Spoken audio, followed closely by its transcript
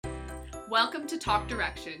Welcome to Talk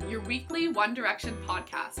Direction, your weekly One Direction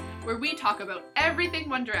podcast, where we talk about everything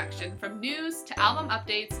One Direction, from news to album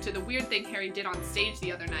updates to the weird thing Harry did on stage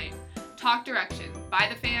the other night. Talk Direction, by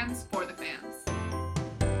the fans, for the fans.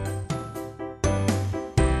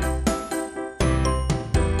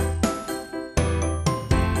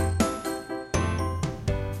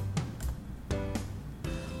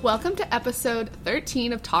 Welcome to episode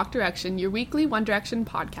 13 of Talk Direction, your weekly One Direction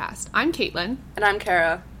podcast. I'm Caitlin. And I'm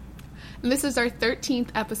Kara. And this is our 13th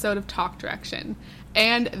episode of Talk Direction.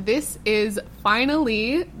 And this is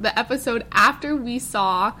finally the episode after we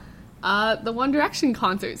saw the One Direction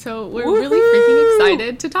concert. So we're really freaking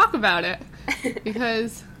excited to talk about it.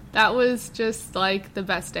 Because that was just like the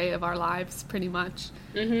best day of our lives, pretty much.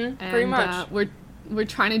 Mm-hmm, pretty much. We're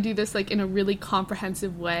trying to do this like in a really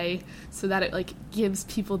comprehensive way so that it like gives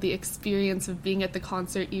people the experience of being at the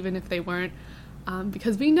concert even if they weren't.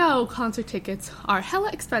 Because we know concert tickets are hella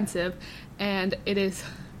expensive and it is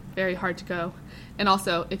very hard to go. And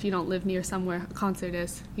also, if you don't live near somewhere a concert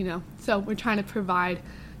is, so we're trying to provide,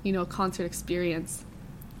 a concert experience.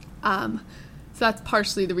 So that's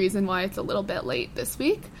partially the reason why it's a little bit late this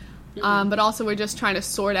week. But also we're just trying to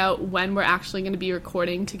sort out when we're actually going to be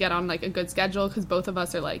recording to get on like a good schedule, because both of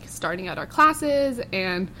us are like starting out our classes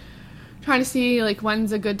and trying to see like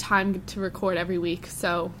when's a good time to record every week.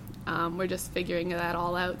 So we're just figuring that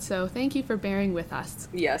all out. So thank you for bearing with us.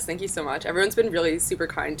 Yes, thank you so much. Everyone's been really super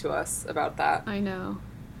kind to us about that. I know.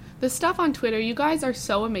 The stuff on Twitter, you guys are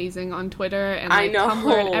so amazing on Twitter and like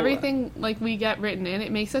Tumblr and everything like we get written in.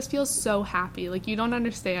 It makes us feel so happy. Like you don't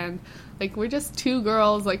understand. Like we're just two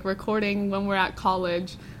girls like recording when we're at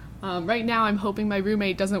college. Right now I'm hoping my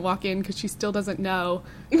roommate doesn't walk in because she still doesn't know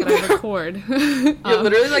that I record. You're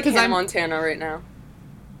literally like Hannah Montana right now.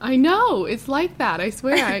 I know, it's like that. I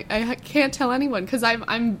swear, I can't tell anyone because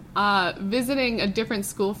I'm visiting a different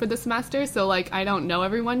school for the semester, so like I don't know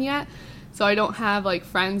everyone yet, so I don't have like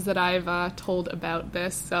friends that I've told about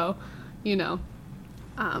this. So,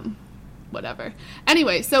 whatever.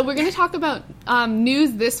 Anyway, so we're gonna talk about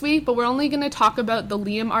news this week, but we're only gonna talk about the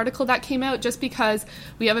Liam article that came out, just because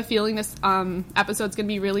we have a feeling this episode's gonna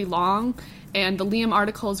be really long. And the Liam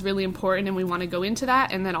article is really important, and we want to go into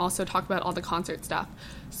that, and then also talk about all the concert stuff.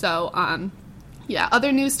 So,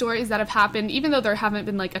 other news stories that have happened, even though there haven't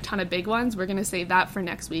been, like, a ton of big ones, we're going to save that for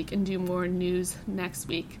next week and do more news next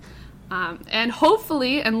week. And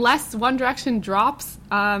hopefully, unless One Direction drops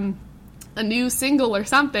a new single or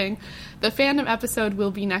something, the fandom episode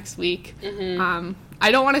will be next week. Mm-hmm.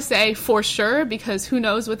 I don't want to say for sure, because who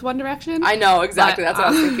knows with One Direction. I know, exactly. That's what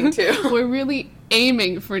I was thinking, too. We're really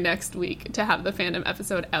aiming for next week to have the fandom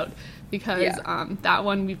episode out, because that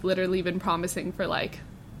one we've literally been promising for like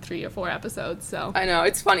 3 or 4 episodes. So I know,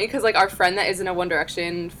 it's funny because like our friend that isn't a One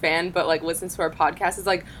Direction fan but like listens to our podcast is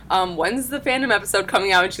like, when's the fandom episode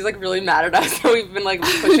coming out? And she's like really mad at us. So we've been like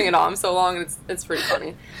pushing it on so long, and it's pretty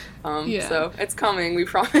funny. So it's coming, we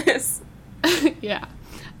promise. Yeah.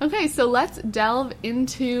 Okay, so let's delve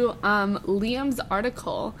into Liam's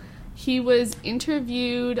article. He was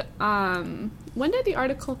interviewed, when did the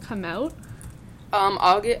article come out?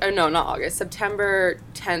 September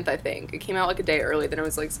 10th, I think. It came out like a day early than it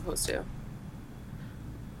was like supposed to.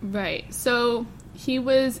 Right. So he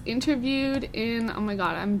was interviewed in, oh my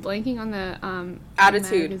god, I'm blanking on the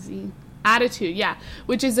Attitude magazine. Attitude, yeah,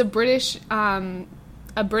 which is a British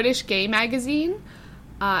gay magazine.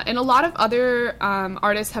 And a lot of other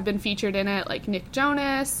artists have been featured in it, like Nick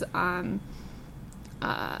Jonas,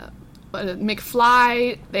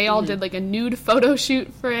 McFly. They all did like a nude photo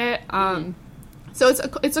shoot for it. So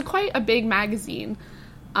it's quite a big magazine.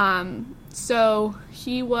 So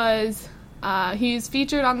he's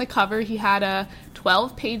featured on the cover. He had a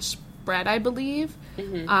 12-page spread, I believe.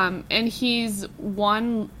 Mm-hmm. And he's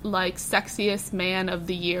won like sexiest man of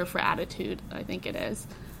the year for Attitude, I think it is.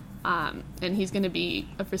 And he's going to be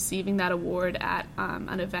receiving that award at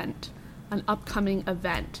an upcoming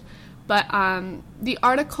event. But the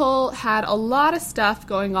article had a lot of stuff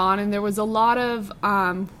going on, and there was a lot of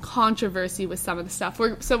controversy with some of the stuff.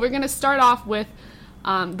 So we're going to start off with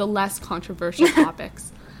the less controversial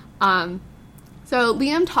topics. So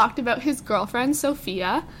Liam talked about his girlfriend,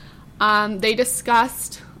 Sophia. They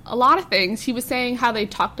discussed a lot of things. He was saying how they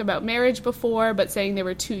talked about marriage before, but saying they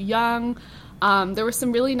were too young. There were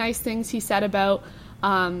some really nice things he said about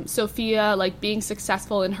Sophia, like being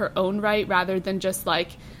successful in her own right rather than just like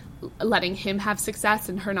letting him have success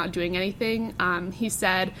and her not doing anything. He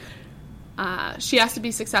said she has to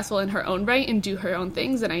be successful in her own right and do her own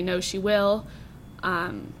things, and I know she will.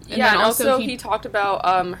 And also he talked about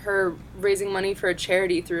her raising money for a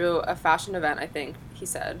charity through a fashion event, I think. he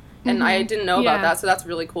said. And I didn't know about Yeah. that, so that's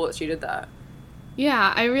really cool that she did that.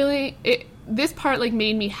 Yeah, this part, like,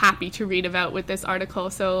 made me happy to read about with this article.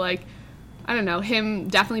 So, like, I don't know, him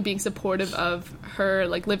definitely being supportive of her,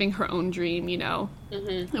 like, living her own dream, you know,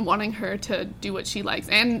 and wanting her to do what she likes.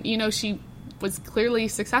 And, you know, she was clearly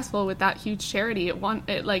successful with that huge charity.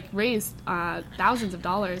 It like, raised thousands of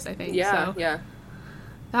dollars, I think. Yeah, so yeah.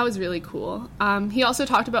 that was really cool. He also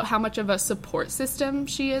talked about how much of a support system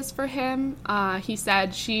she is for him. He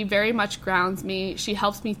said, "She very much grounds me. She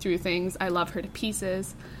helps me through things. I love her to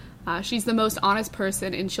pieces. She's the most honest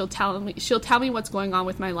person, and she'll tell me what's going on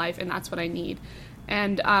with my life, and that's what I need."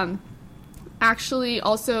 And actually,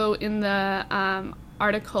 also in the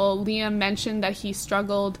article, Liam mentioned that he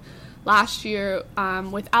struggled last year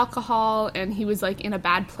with alcohol, and he was, like, in a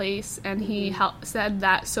bad place, and he said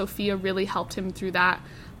that Sophia really helped him through that,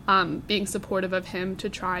 being supportive of him to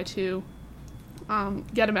try to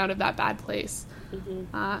get him out of that bad place.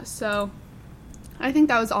 So I think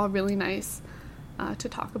that was all really nice to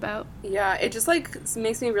talk about. Yeah, it just, like,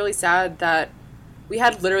 makes me really sad that we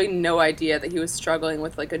had literally no idea that he was struggling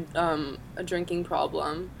with, like, a drinking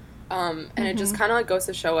problem. And it just kind of, like, goes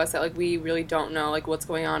to show us that, like, we really don't know, like, what's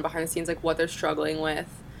going on behind the scenes, like, what they're struggling with.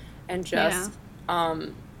 And just,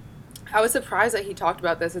 I was surprised that he talked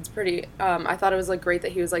about this. It's pretty, I thought it was, like, great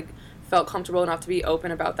that he was, like, felt comfortable enough to be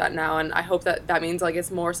open about that now. And I hope that that means, like,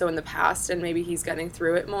 it's more so in the past and maybe he's getting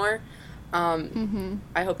through it more.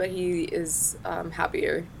 I hope that he is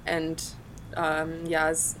happier and,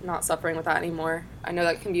 is not suffering with that anymore. I know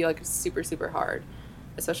that can be, like, super, super hard,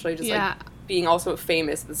 especially just, like, being also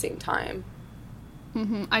famous at the same time.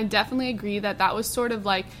 I definitely agree that was sort of,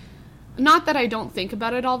 like, not that I don't think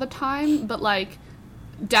about it all the time, but, like,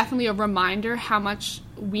 definitely a reminder how much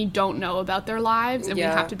we don't know about their lives, and we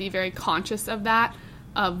have to be very conscious of that.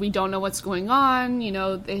 We don't know what's going on, you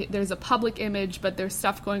know, there's a public image, but there's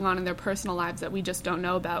stuff going on in their personal lives that we just don't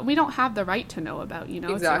know about. We don't have the right to know about, you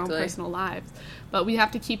know, It's their own personal lives. But we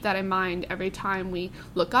have to keep that in mind every time we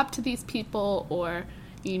look up to these people or,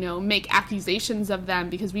 you know, make accusations of them,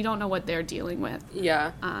 because we don't know what they're dealing with.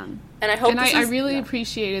 Yeah. And I hope I really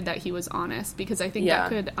appreciated that he was honest, because I think that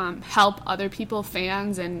could help other people,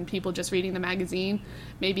 fans, and people just reading the magazine,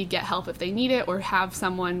 maybe get help if they need it, or have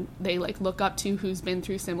someone they, like, look up to who's been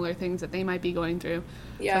through similar things that they might be going through.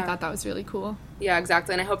 Yeah. So I thought that was really cool. Yeah,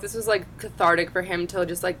 exactly. And I hope this was, like, cathartic for him to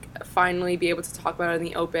just, like, finally be able to talk about it in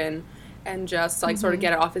the open and just, like, sort of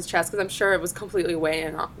get it off his chest, because I'm sure it was completely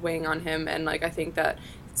weighing on him. And, like, I think that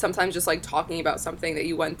sometimes just, like, talking about something that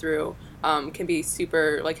you went through can be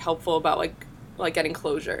super, like, helpful about, like getting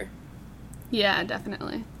closure. Yeah,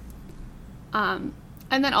 definitely. And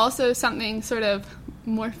then also something sort of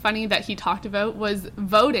more funny that he talked about was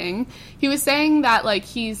voting. He was saying that, like,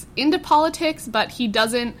 he's into politics, but he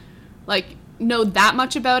doesn't, like, know that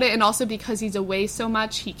much about it, and also because he's away so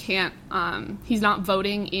much, he can't, he's not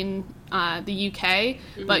voting in the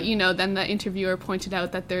UK, but, you know, then the interviewer pointed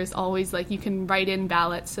out that there's always, like, you can write in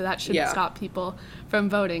ballots, so that shouldn't stop people from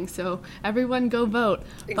voting, so everyone go vote.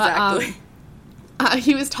 Exactly. But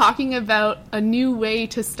he was talking about a new way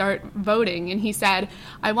to start voting, and he said,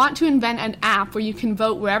 "I want to invent an app where you can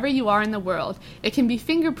vote wherever you are in the world. It can be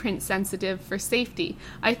fingerprint sensitive for safety.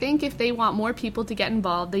 I think if they want more people to get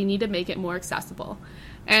involved, they need to make it more accessible."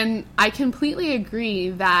 And I completely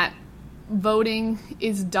agree that voting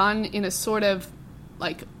is done in a sort of,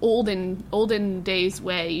 like, olden days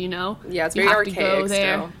way, you know? Yeah, it's very archaic to go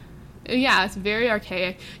there. Still. Yeah, it's very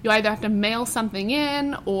archaic. You either have to mail something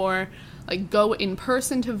in or, like, go in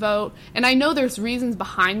person to vote. And I know there's reasons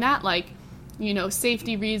behind that, like, you know,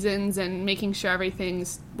 safety reasons and making sure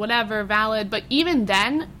everything's whatever, valid. But even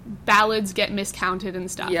then, ballots get miscounted and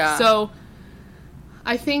stuff. Yeah. So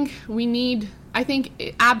I think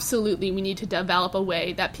absolutely we need to develop a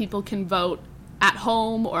way that people can vote at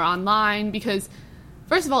home or online, because,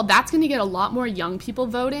 first of all, that's going to get a lot more young people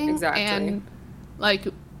voting. Exactly. And, like,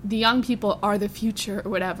 the young people are the future or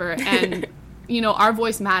whatever. And, you know, our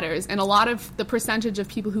voice matters. And a lot of the percentage of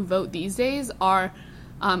people who vote these days are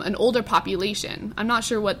an older population. I'm not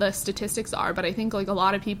sure what the statistics are, but I think, like, a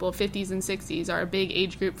lot of people 50s and 60s are a big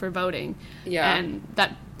age group for voting. Yeah. And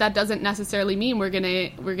that doesn't necessarily mean we're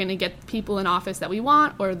gonna get people in office that we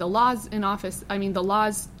want, or the laws in office. I mean, the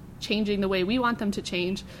laws changing the way we want them to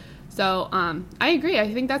change. So I agree.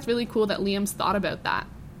 I think that's really cool that Liam's thought about that.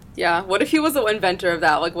 Yeah. What if he was the inventor of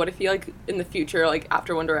that? Like, what if he, like, in the future, like,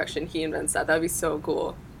 after One Direction, he invents that? That would be so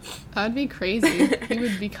cool. That would be crazy. He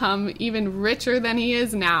would become even richer than he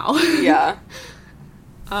is now. Yeah.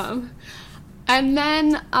 And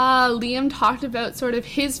then Liam talked about sort of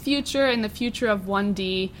his future and the future of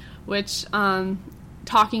 1D, which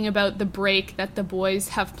talking about the break that the boys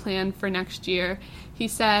have planned for next year. He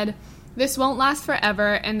said, "This won't last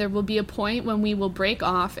forever, and there will be a point when we will break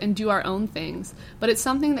off and do our own things, but it's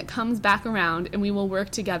something that comes back around, and we will work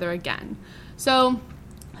together again." So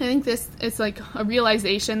I think this is like a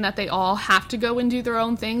realization that they all have to go and do their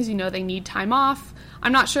own things. You know, they need time off.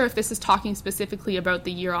 I'm not sure if this is talking specifically about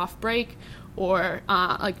the year off break or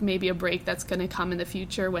like maybe a break that's going to come in the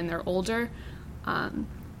future when they're older.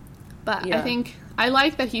 But I think I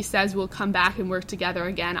like that he says we'll come back and work together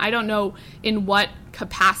again. I don't know in what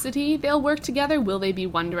capacity they'll work together. Will they be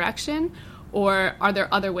One Direction? Or are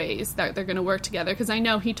there other ways that they're going to work together? Because I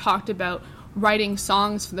know he talked about writing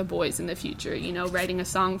songs for the boys in the future. You know, writing a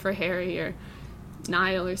song for Harry or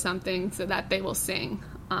Niall or something so that they will sing.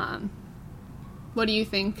 What do you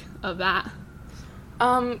think of that?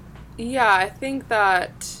 Yeah, I think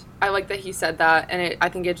that I like that he said that, and I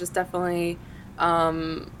think it just definitely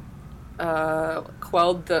quelled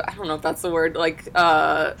the, I don't know if that's the word, like,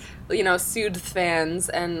 you know, soothed fans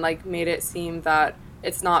and, like, made it seem that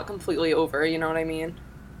it's not completely over, you know what I mean?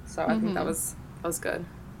 So I think that was good.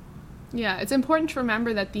 Yeah, it's important to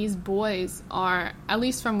remember that these boys are, at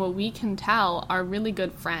least from what we can tell, are really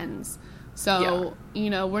good friends. So, you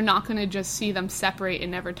know, we're not going to just see them separate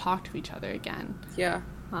and never talk to each other again. Yeah.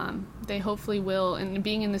 They hopefully will, and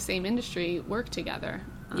being in the same industry, work together.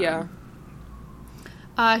 Yeah.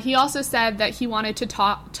 He also said that he wanted to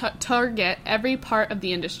target every part of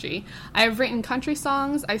the industry. "I have written country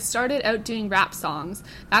songs. I started out doing rap songs.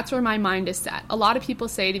 That's where my mind is set. A lot of people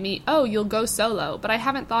say to me, 'Oh, you'll go solo,' but I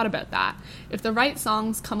haven't thought about that. If the right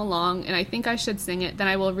songs come along and I think I should sing it, then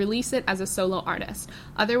I will release it as a solo artist.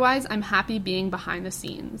 Otherwise, I'm happy being behind the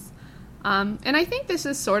scenes." And I think this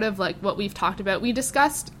is sort of like what we've talked about. We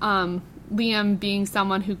discussed Liam being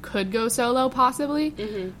someone who could go solo, possibly,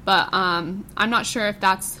 but I'm not sure if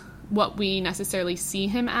that's what we necessarily see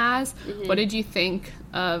him as. What did you think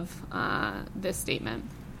of this statement?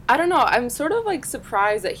 I don't know. I'm sort of, like,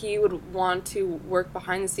 surprised that he would want to work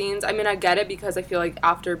behind the scenes. I mean, I get it because I feel like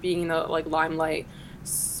after being in the, like, limelight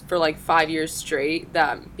for, like, 5 years straight,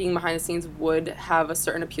 that being behind the scenes would have a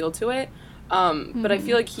certain appeal to it. But I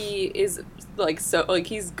feel like he is, like, so, like,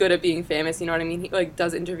 he's good at being famous, you know what I mean? He, like,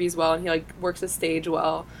 does interviews well, and he, like, works the stage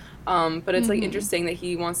well. But it's, like, interesting that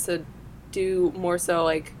he wants to do more so,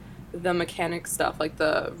 like, the mechanic stuff, like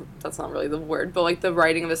that's not really the word, but, like, the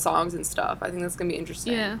writing of the songs and stuff. I think that's gonna be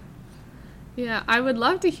interesting. Yeah, I would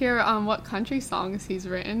love to hear what country songs he's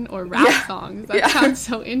written or rap songs. That sounds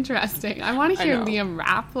so interesting. I want to hear Liam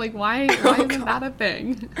rap. Like, why isn't that a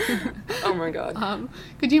thing? Oh my god.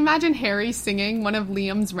 Could you imagine Harry singing one of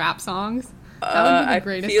Liam's rap songs? That would be the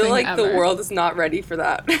greatest thing ever. I feel like the world is not ready for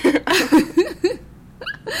that.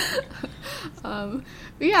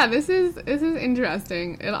 But yeah, this is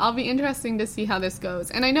interesting. I'll be interesting to see how this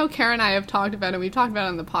goes. And I know Kara and I have talked about it. We've talked about it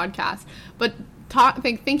on the podcast, but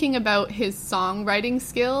thinking about his songwriting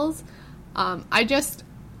skills,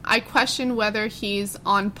 I question whether he's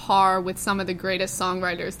on par with some of the greatest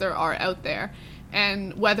songwriters there are out there,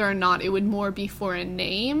 and whether or not it would more be for a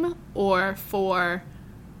name or for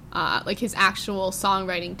like his actual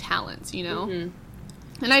songwriting talents, you know.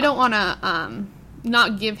 And I don't want to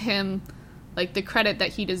not give him like the credit that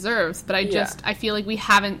he deserves, but I feel like we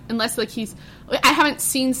haven't, unless like I haven't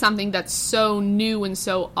seen something that's so new and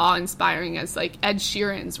so awe-inspiring as like Ed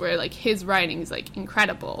Sheeran's, where like his writing is like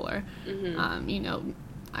incredible, or you know,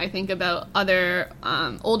 I think about other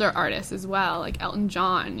older artists as well, like Elton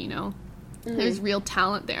John, you know. There's real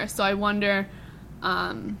talent there. So I wonder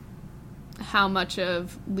how much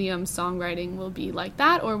of Liam's songwriting will be like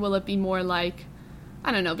that, or will it be more like,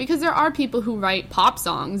 I don't know, because there are people who write pop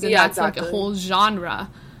songs, and that's like a whole genre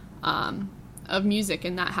of music,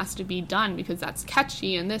 and that has to be done because that's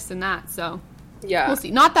catchy and this and that. So we'll see.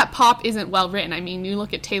 Not that pop isn't well written. I mean, you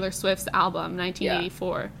look at Taylor Swift's album,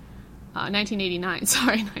 1989,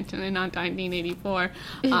 sorry, not 1984,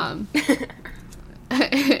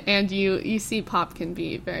 and you see pop can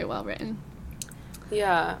be very well written.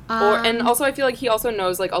 Yeah, and also I feel like he also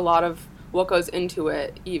knows like a lot of what goes into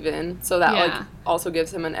it, even, so that like also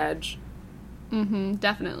gives him an edge.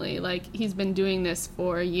 Definitely. Like, he's been doing this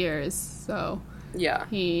for years, so yeah.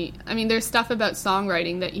 I mean, there's stuff about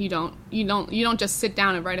songwriting that you don't just sit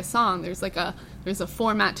down and write a song. There's a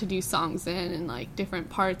format to do songs in, and like different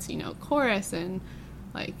parts, you know, chorus, and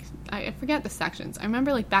like I forget the sections. I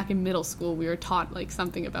remember like back in middle school we were taught like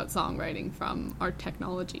something about songwriting from our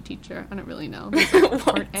technology teacher. I don't really know. There's like a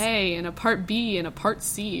part A and a part B and a part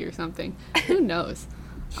C or something. Who knows?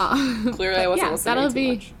 Clearly I wasn't listening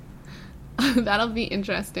too much. That'll be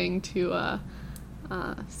interesting to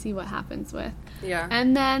see what happens with. Yeah.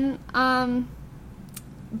 And then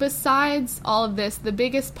besides all of this, the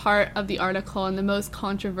biggest part of the article and the most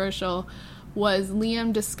controversial was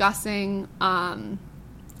Liam discussing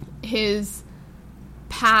his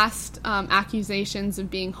past accusations of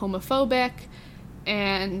being homophobic,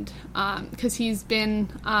 and because he's been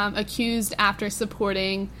accused after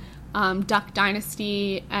supporting Duck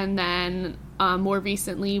Dynasty, and then more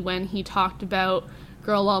recently when he talked about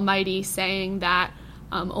Girl Almighty, saying that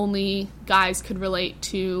only guys could relate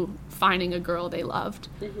to finding a girl they loved,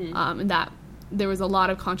 and that there was a lot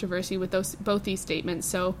of controversy with both these statements.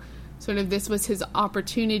 So sort of this was his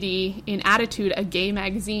opportunity in Attitude, a gay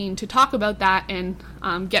magazine, to talk about that and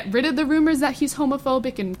get rid of the rumors that he's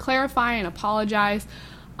homophobic and clarify and apologize.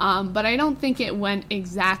 But I don't think it went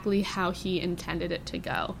exactly how he intended it to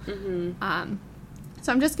go.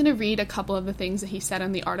 So I'm just going to read a couple of the things that he said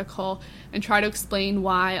in the article and try to explain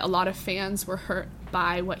why a lot of fans were hurt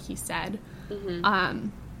by what he said.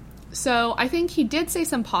 So I think he did say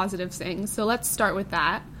some positive things, so let's start with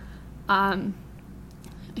that.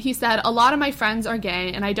 He said, "A lot of my friends are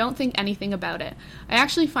gay, and I don't think anything about it. I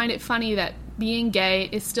actually find it funny that being gay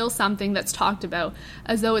is still something that's talked about,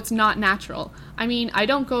 as though it's not natural. I mean, I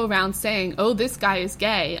don't go around saying, oh, this guy is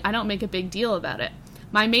gay. I don't make a big deal about it.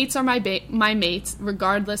 My mates are my mates,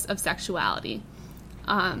 regardless of sexuality."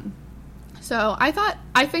 So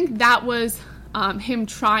I think that was him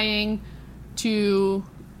trying to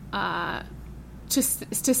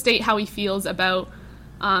state how he feels about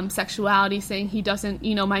sexuality, saying he doesn't,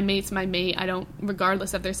 my mate's my mate, I don't,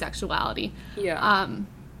 regardless of their sexuality. Yeah.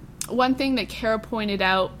 One thing that Kara pointed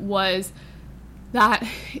out was that,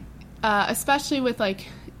 especially with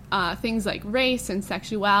things like race and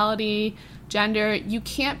sexuality, gender, you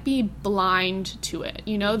can't be blind to it.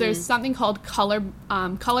 There's something called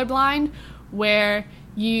colorblind, where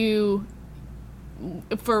you,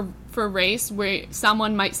 for race, where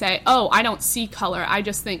someone might say, oh, I don't see color, I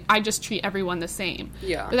just treat everyone the same.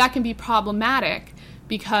 Yeah. But that can be problematic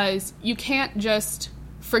because you can't just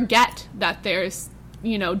forget that there's,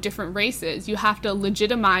 different races. You have to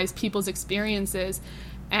legitimize people's experiences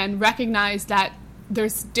and recognize that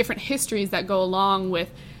there's different histories that go along with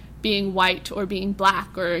being white or being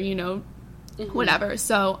black or, whatever.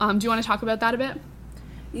 So, do you want to talk about that a bit?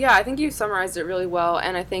 Yeah, I think you summarized it really well,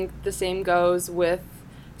 and I think the same goes with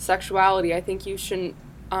sexuality. I think you shouldn't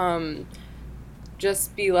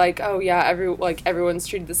just be like, oh yeah, everyone's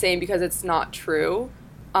treated the same, because it's not true.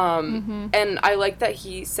 And I like that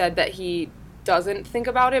he said that he doesn't think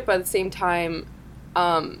about it, but at the same time,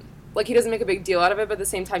 he doesn't make a big deal out of it, but at the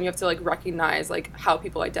same time you have to recognize how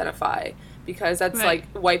people identify, because that's right.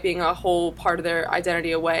 Wiping a whole part of their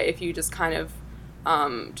identity away if you just kind of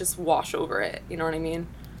just wash over it, you know what I mean?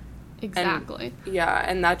 Exactly.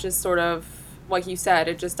 And that just sort of, like you said,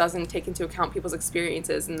 it just doesn't take into account people's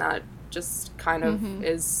experiences, and that just kind of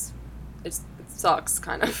it sucks,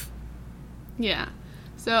 kind of. Yeah.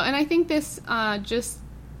 So, and I think this just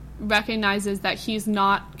recognizes that he's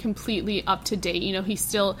not completely up to date. He's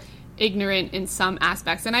still ignorant in some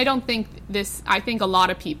aspects. And I don't think I think a lot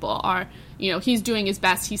of people are, he's doing his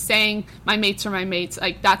best. He's saying, my mates are my mates.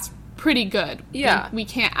 That's pretty good. Yeah. We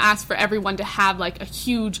can't ask for everyone to have a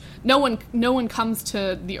huge, no one comes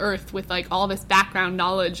to the earth with all this background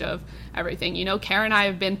knowledge of everything. Kara and I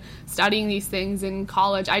have been studying these things in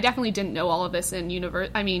college. I definitely didn't know all of this in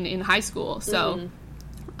in high school. So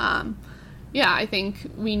I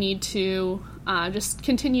think we need to just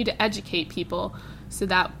continue to educate people so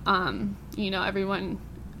that everyone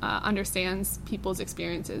understands people's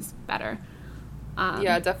experiences better.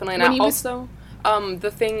 Yeah, definitely. And also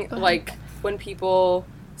the thing, when people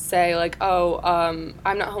say, I'm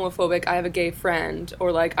not homophobic, I have a gay friend,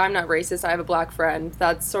 or, I'm not racist, I have a black friend,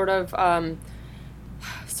 that's sort of an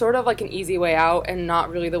easy way out, and not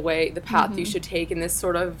really the path you should take, and this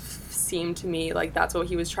sort of seemed to me like that's what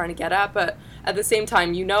he was trying to get at, but at the same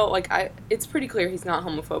time, it's pretty clear he's not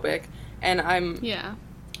homophobic, and Yeah.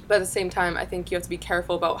 But at the same time, I think you have to be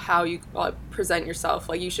careful about how you present yourself.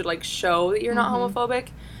 You should, show that you're not homophobic,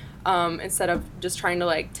 instead of just trying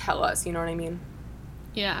to tell us, you know what I mean?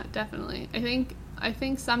 Yeah, definitely. I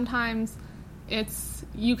think sometimes it's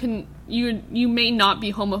you may not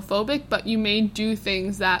be homophobic, but you may do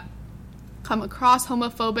things that come across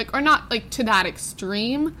homophobic, or not to that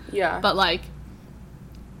extreme. Yeah. But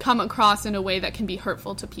come across in a way that can be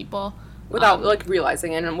hurtful to people without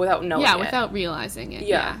realizing it and without knowing it. Yeah, without realizing it.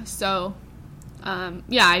 Yeah. So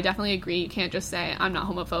I definitely agree. You can't just say, I'm not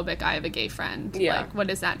homophobic, I have a gay friend. Yeah. What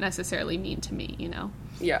does that necessarily mean to me,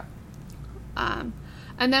 Yeah. And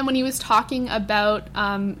then when he was talking about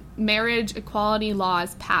marriage equality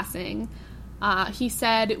laws passing, He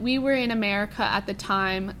said, "We were in America at the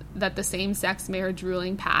time that the same-sex marriage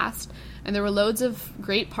ruling passed, and there were loads of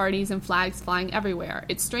great parties and flags flying everywhere.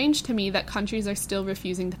 It's strange to me that countries are still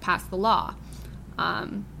refusing to pass the law.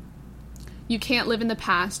 You can't live in the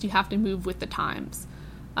past, you have to move with the times."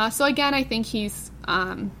 So again, I think he's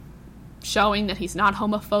showing that he's not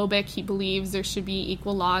homophobic. He believes there should be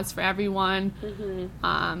equal laws for everyone.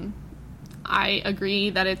 I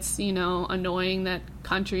agree that it's, annoying that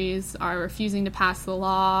countries are refusing to pass the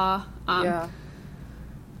law. A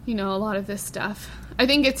lot of this stuff. I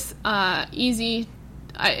think it's easy.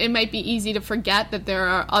 It might be easy to forget that there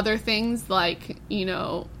are other things like,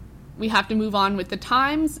 we have to move on with the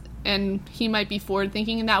times, and he might be forward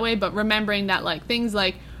thinking in that way, but remembering that things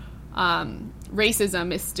like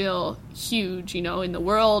racism is still huge, in the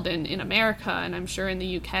world and in America, and I'm sure in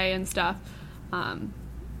the UK and stuff.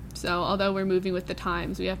 So although we're moving with the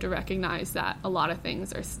times, we have to recognize that a lot of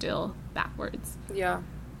things are still backwards. Yeah.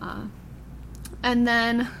 And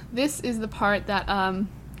then this is the part that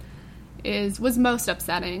was most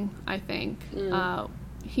upsetting, I think.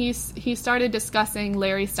 He started discussing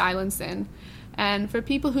Larry Stylinson. And for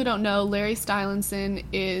people who don't know, Larry Stylinson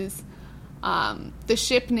is the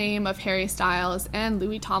ship name of Harry Styles and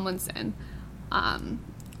Louis Tomlinson.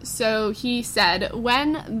 So he said,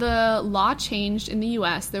 "When the law changed in the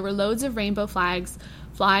US, there were loads of rainbow flags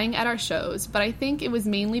flying at our shows, but I think it was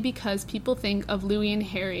mainly because people think of the Louis and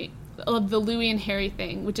Harry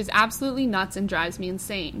thing, which is absolutely nuts and drives me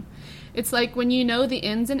insane. It's like when you know the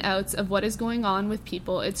ins and outs of what is going on with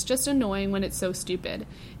people, it's just annoying when it's so stupid.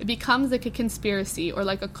 It becomes like a conspiracy or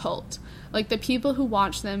like a cult. Like the people who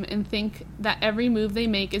watch them and think that every move they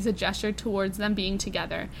make is a gesture towards them being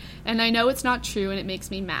together. And I know it's not true and it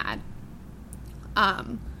makes me mad."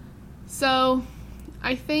 So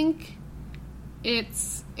I think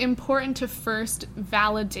it's important to first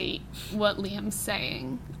validate what Liam's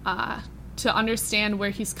saying, to understand where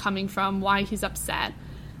he's coming from, why he's upset.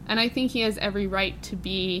 And I think he has every right to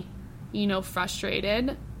be,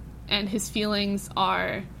 frustrated, and his feelings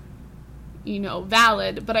are,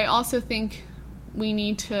 valid. But I also think we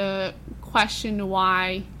need to question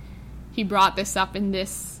why he brought this up in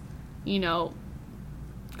this,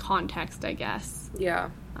 context, I guess. Yeah.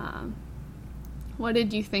 What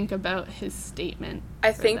did you think about his statement?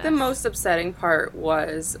 I think the most upsetting part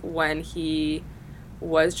was when he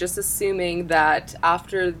was just assuming that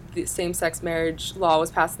after the same-sex marriage law was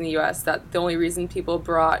passed in the U.S., that the only reason people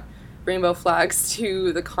brought rainbow flags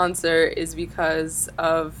to the concert is because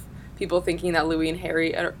of people thinking that Louis and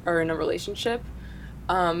Harry are in a relationship.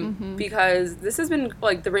 Because this has been,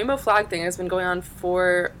 the rainbow flag thing has been going on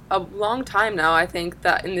for a long time now, I think,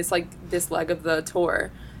 that in this leg of the tour.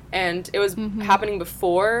 And it was happening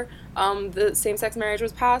before the same-sex marriage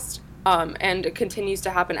was passed, and it continues to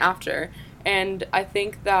happen after. And I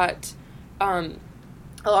think that a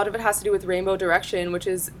lot of it has to do with Rainbow Direction, which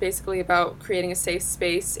is basically about creating a safe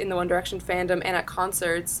space in the One Direction fandom and at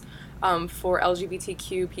concerts for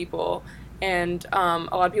LGBTQ people. And a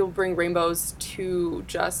lot of people bring rainbows to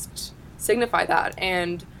just signify that.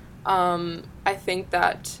 And I think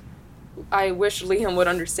that I wish Liam would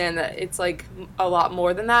understand that it's a lot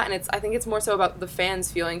more than that. And I think it's more so about the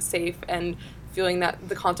fans feeling safe and feeling that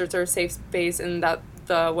the concerts are a safe space and that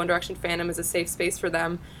the One Direction fandom is a safe space for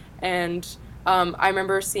them. And I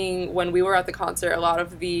remember seeing when we were at the concert, a lot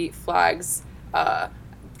of the flags,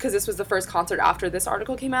 because this was the first concert after this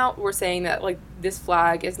article came out, were saying that this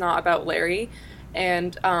flag is not about Larry.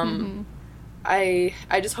 And I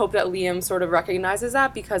just hope that Liam sort of recognizes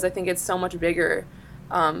that, because I think it's so much bigger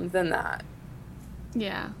than that.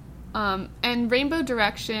 Yeah. And Rainbow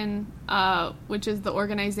Direction, which is the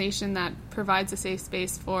organization that provides a safe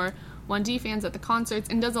space for 1D fans at the concerts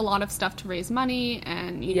and does a lot of stuff to raise money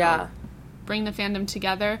and bring the fandom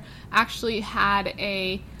together, actually had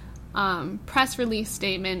a press release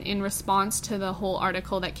statement in response to the whole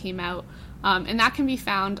article that came out, and that can be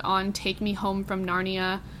found on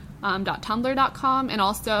takemehomefromnarnia.tumblr.com, and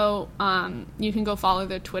also you can go follow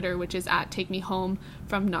their Twitter, which is at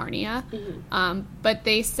takemehomefromnarnia. But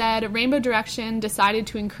they said Rainbow Direction decided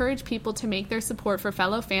to encourage people to make their support for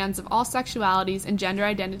fellow fans of all sexualities and gender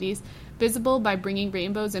identities visible by bringing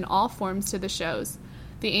rainbows in all forms to the shows.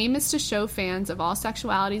 The aim is to show fans of all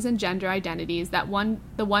sexualities and gender identities that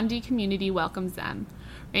the 1D community welcomes them.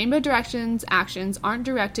 Rainbow Direction's actions aren't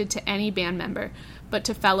directed to any band member, but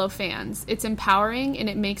to fellow fans. It's empowering, and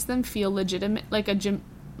it makes them feel legitimate, like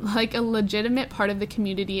like a legitimate part of the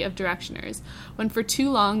community of Directioners, when for too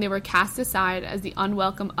long they were cast aside as the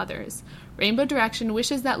unwelcome others. Rainbow Direction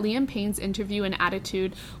wishes that Liam Payne's interview and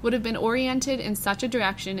attitude would have been oriented in such a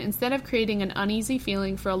direction instead of creating an uneasy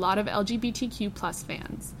feeling for a lot of LGBTQ plus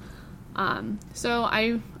fans. So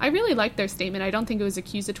I really liked their statement. I don't think it was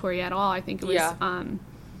accusatory at all. I think it was,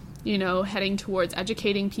 heading towards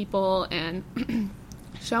educating people and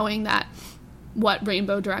showing that what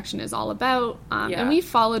Rainbow Direction is all about. And we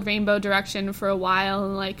followed Rainbow Direction for a while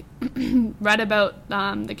and, like, read about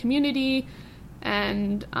the community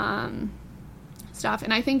and stuff.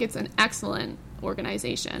 And I think it's an excellent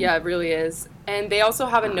organization. Yeah, it really is. And they also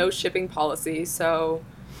have a no shipping policy, so...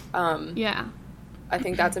 I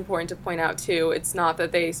think that's important to point out, too. It's not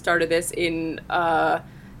that they started this in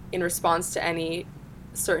response to any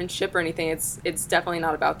certain ship or anything. It's definitely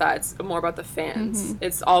not about that. It's more about the fans. Mm-hmm.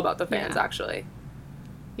 It's all about the fans, actually.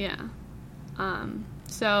 Yeah.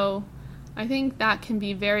 So I think that can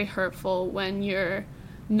be very hurtful when you're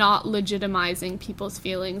not legitimizing people's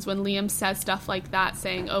feelings. When Liam says stuff like that,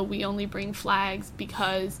 saying, oh, we only bring flags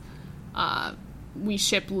because we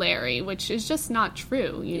ship Larry, which is just not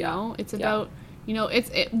true, you know? It's about...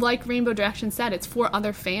 it's like Rainbow Direction said, it's for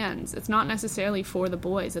other fans. It's not necessarily for the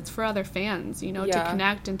boys. It's for other fans, to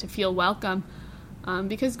connect and to feel welcome.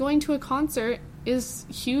 Because going to a concert is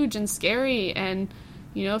huge and scary. And,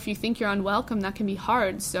 if you think you're unwelcome, that can be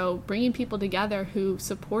hard. So bringing people together who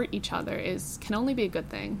support each other can only be a good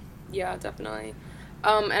thing. Yeah, definitely.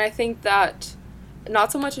 And I think that,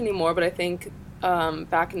 not so much anymore, but I think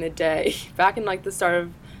back in the day, back in, like, the start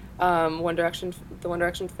of the One Direction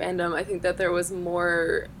fandom, I think that there was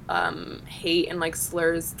more hate and, like,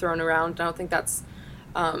 slurs thrown around. I don't think that's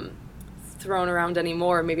thrown around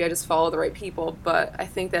anymore. Maybe I just follow the right people, but I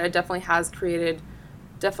think that it definitely has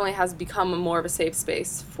become more of a safe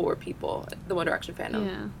space for people, the One Direction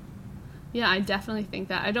fandom. Yeah, I definitely think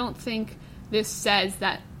that. I don't think this says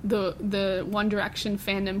that the One Direction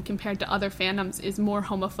fandom compared to other fandoms is more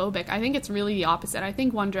homophobic. I think it's really the opposite. I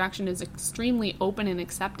think One Direction is extremely open and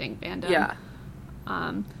accepting fandom. Yeah.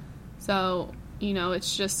 So,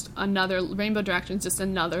 it's just Rainbow Direction is just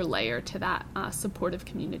another layer to that supportive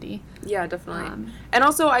community. Yeah, definitely. And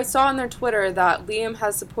also, I saw on their Twitter that Liam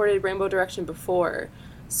has supported Rainbow Direction before.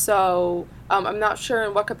 So, I'm not sure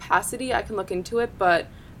in what capacity. I can look into it, but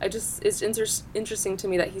it's interesting to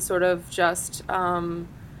me that he sort of just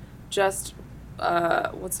what's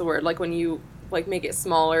the word? Like, when you, like, make it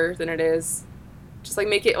smaller than it is, just, like,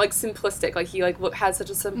 make it, like, simplistic. Like, he, like, has such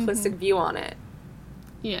a simplistic view on it.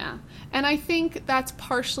 Yeah. And I think that's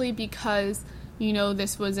partially because,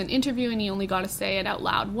 this was an interview and he only got to say it out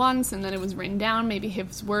loud once and then it was written down. Maybe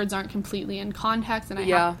his words aren't completely in context, and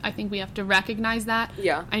I think we have to recognize that.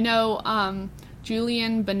 Yeah. I know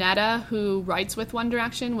Julian Bonetta, who writes with One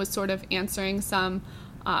Direction, was sort of answering some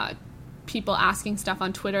people asking stuff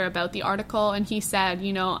on Twitter about the article, and he said,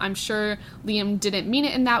 I'm sure Liam didn't mean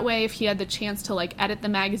it in that way. If he had the chance to, like, edit the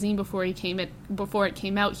magazine before it came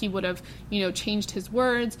out, he would have, changed his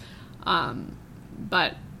words.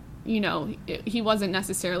 But, he wasn't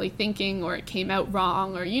necessarily thinking, or it came out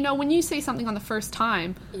wrong, or, when you say something on the first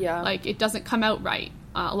time, like, it doesn't come out right.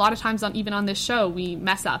 A lot of times, even on this show, we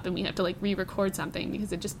mess up and we have to, like, re-record something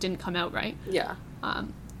because it just didn't come out right. Yeah.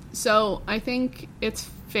 So I think it's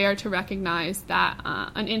fair to recognize that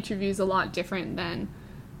an interview is a lot different than,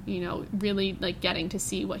 really, like, getting to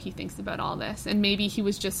see what he thinks about all this. And maybe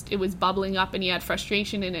it was bubbling up and he had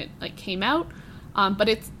frustration and it, like, came out.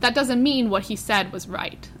 But that doesn't mean what he said was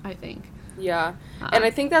right, I think. Yeah. And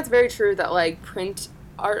I think that's very true that, like, print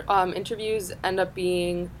art interviews end up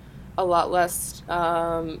being a lot less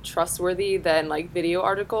trustworthy than, like, video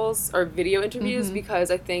articles or video interviews,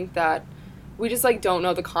 because I think that we just, like, don't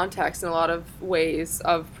know the context in a lot of ways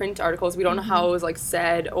of print articles. We don't know how it was, like,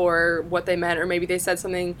 said or what they meant, or maybe they said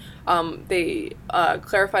something, they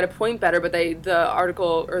clarified a point better, but the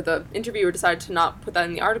article or the interviewer decided to not put that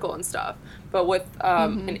in the article and stuff. But with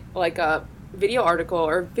like a video article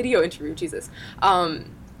or video interview,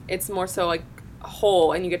 it's more so, like,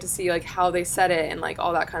 whole, and you get to see, like, how they said it and, like,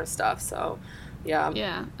 all that kind of stuff. So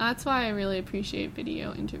yeah, that's why I really appreciate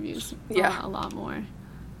video interviews a lot more.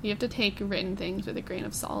 You have to take written things with a grain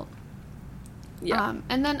of salt. Yeah.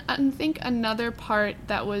 And then I think another part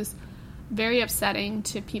that was very upsetting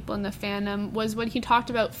to people in the fandom was when he talked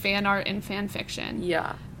about fan art and fan fiction.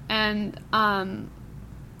 Yeah. And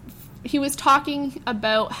he was talking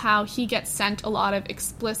about how he gets sent a lot of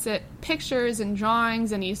explicit pictures and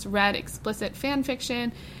drawings, and he's read explicit fan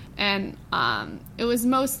fiction, and it was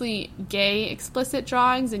mostly gay explicit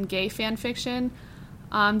drawings and gay fan fiction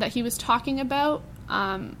that he was talking about.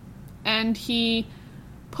 And he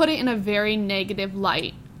put it in a very negative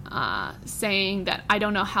light, saying that I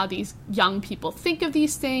don't know how these young people think of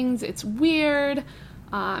these things. It's weird.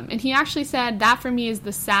 And he actually said that for me is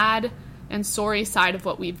the sad and sorry side of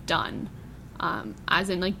what we've done. As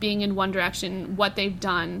in, like, being in One Direction, what they've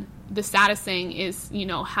done. The saddest thing is, you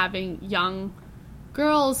know, having young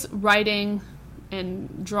girls writing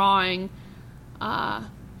and drawing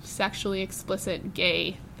sexually explicit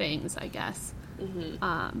gay things, I guess.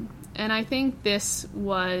 Mm-hmm. And I think this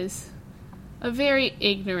was a very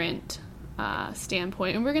ignorant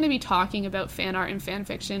standpoint. And we're going to be talking about fan art and fan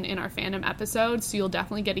fiction in our fandom episode, so you'll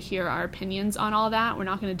definitely get to hear our opinions on all that. We're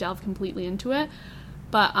not going to delve completely into it.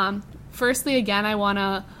 But firstly, again, I want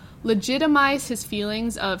to legitimize his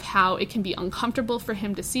feelings of how it can be uncomfortable for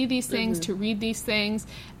him to see these things, to read these things.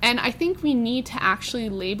 And I think we need to actually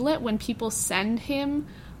label it when people send him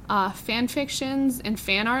fan fictions and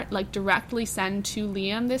fan art, like directly send to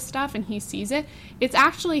Liam this stuff and he sees it. It's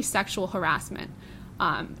actually sexual harassment.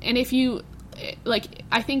 And if you, like,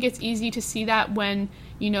 I think it's easy to see that when,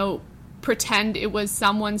 you know, pretend it was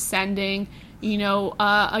someone sending, you know,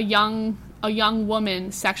 a young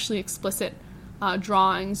woman sexually explicit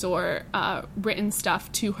drawings or written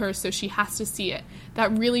stuff to her, so she has to see it.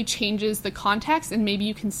 That really changes the context, and maybe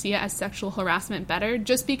you can see it as sexual harassment better.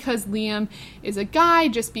 Just because Liam is a guy,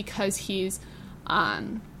 just because he's,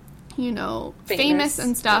 you know, famous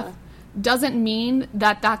and stuff, doesn't mean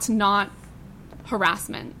that that's not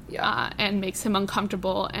harassment and makes him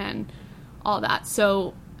uncomfortable and all that.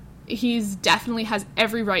 So he's definitely has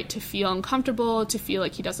every right to feel uncomfortable, to feel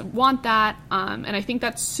like he doesn't want that, and I think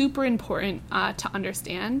that's super important to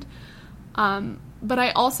understand. But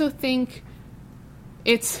I also think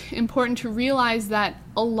it's important to realize that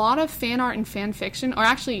a lot of fan art and fan fiction, or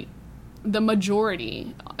actually the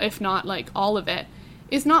majority, if not like all of it,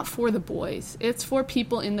 is not for the boys. It's for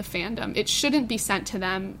people in the fandom. It shouldn't be sent to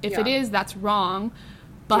them. If it is, that's wrong.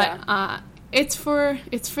 But it's for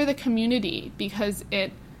the community, because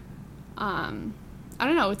it I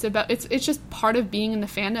don't know, it's just part of being in the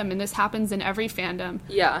fandom, and this happens in every fandom.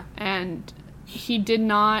 Yeah. And he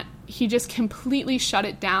just completely shut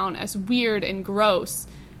it down as weird and gross.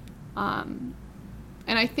 And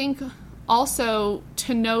I think also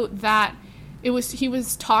to note that he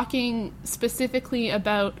was talking specifically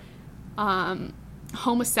about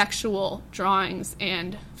homosexual drawings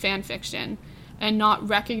and fan fiction, and not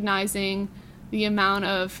recognizing the amount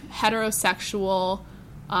of heterosexual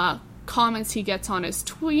comments he gets on his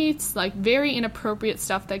tweets, like very inappropriate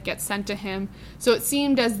stuff that gets sent to him. So it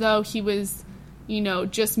seemed as though he was, you know,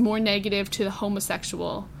 just more negative to the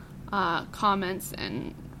homosexual comments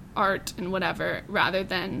and art and whatever, rather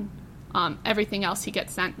than everything else he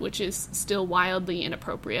gets sent, which is still wildly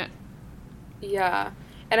inappropriate. Yeah.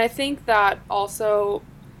 And I think that also,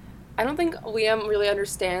 I don't think Liam really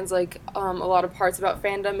understands, like, a lot of parts about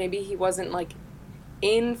fandom. Maybe he wasn't, like,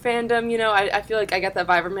 in fandom, you know? I feel like I get that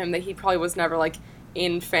vibe from him that he probably was never, like,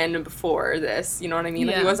 in fandom before this, you know what I mean?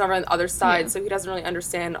 Like, he was never on the other side, so he doesn't really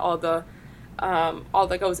understand all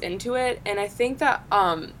that goes into it. And I think that,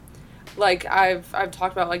 like, I've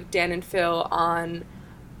talked about, like, Dan and Phil on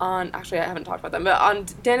actually, I haven't talked about them, but on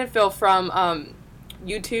Dan and Phil from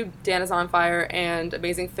YouTube, Dan is on Fire and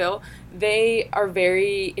Amazing Phil, they are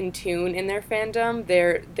very in tune in their fandom.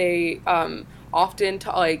 They often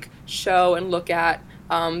like show and look at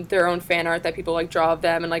their own fan art that people like draw of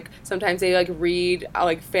them, and like sometimes they like read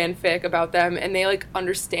like fanfic about them, and they like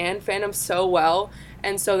understand fandom so well,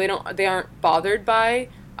 and so they aren't bothered by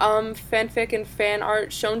fanfic and fan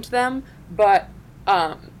art shown to them. But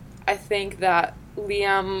I think that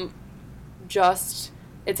Liam just,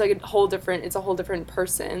 it's like a whole different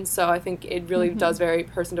person. So I think it really does vary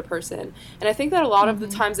person to person. And I think that a lot of the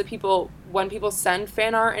times that when people send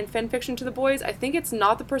fan art and fan fiction to the boys, I think it's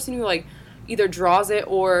not the person who like either draws it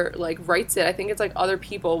or like writes it. I think it's like other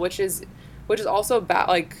people, which is also bad,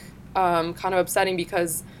 like kind of upsetting,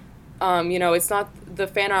 because you know, it's not the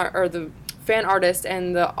fan art or the fan artist,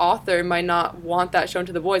 and the author might not want that shown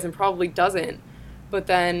to the boys and probably doesn't. But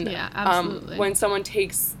then when someone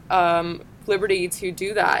takes liberty to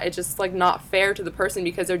do that, it's just like not fair to the person,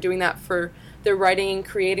 because they're doing that they're writing and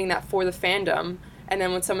creating that for the fandom. And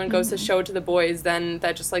then when someone goes to show it to the boys, then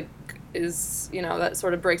that just like is, you know, that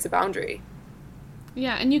sort of breaks a boundary.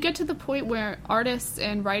 Yeah, and you get to the point where artists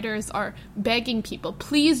and writers are begging people,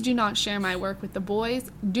 please do not share my work with the boys.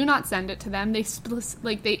 Do not send it to them. They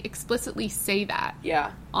explicitly say that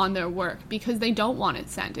on their work, because they don't want it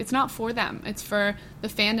sent. It's not for them. It's for the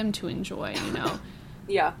fandom to enjoy, you know?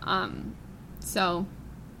 So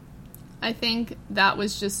I think that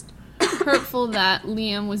was just hurtful that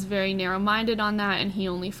Liam was very narrow-minded on that, and he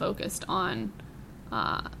only focused on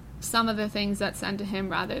some of the things that sent to him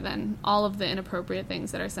rather than all of the inappropriate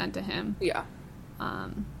things that are sent to him. Yeah.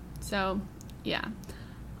 So, yeah.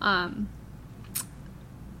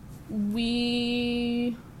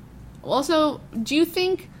 We also, do you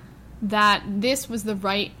think that this was the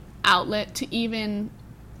right outlet to even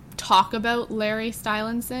talk about Larry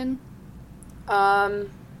Stylinson?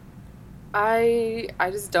 I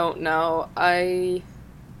just don't know. I'm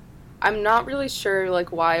not really sure,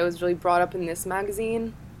 like, why it was really brought up in this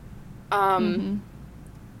magazine. But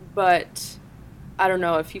I don't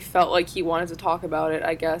know if he felt like he wanted to talk about it.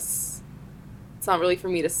 I guess it's not really for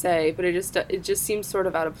me to say, but it just seems sort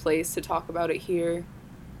of out of place to talk about it here.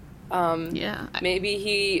 Yeah. Maybe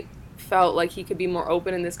he felt like he could be more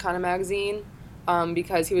open in this kind of magazine,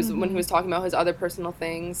 because he was when he was talking about his other personal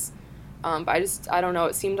things. But I don't know.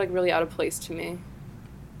 It seemed like really out of place to me.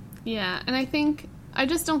 Yeah, and I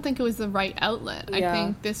just don't think it was the right outlet. Yeah. I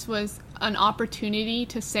think this was an opportunity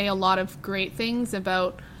to say a lot of great things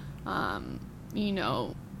about, how,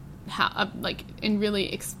 and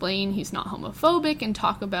really explain he's not homophobic and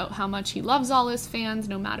talk about how much he loves all his fans,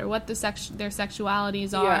 no matter what their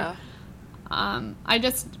sexualities are. Yeah.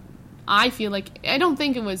 I feel like, I don't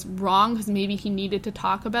think it was wrong because maybe he needed to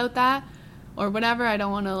talk about that or whatever. I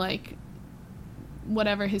don't want to,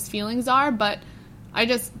 whatever his feelings are, but I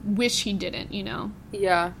just wish he didn't,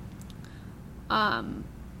 Yeah.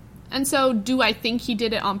 And so, do I think he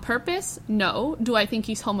did it on purpose? No. Do I think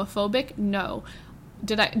he's homophobic? No.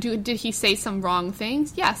 Did he say some wrong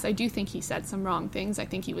things? Yes, I do think he said some wrong things. I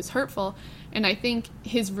think he was hurtful, and I think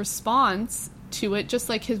his response to it, just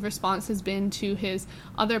like his response has been to his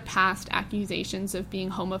other past accusations of being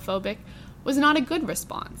homophobic, was not a good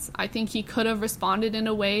response. I think he could have responded in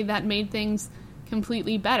a way that made things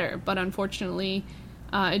completely better, but unfortunately,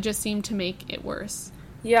 it just seemed to make it worse.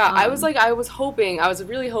 Yeah, I was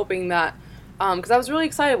really hoping that, because I was really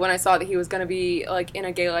excited when I saw that he was going to be, in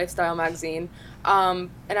a gay lifestyle magazine, and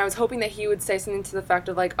I was hoping that he would say something to the fact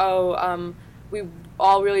of, we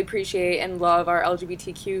all really appreciate and love our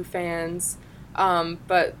LGBTQ fans,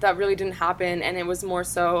 but that really didn't happen, and it was more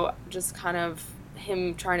so just kind of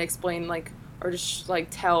him trying to explain, or just,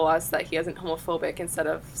 tell us that he isn't homophobic instead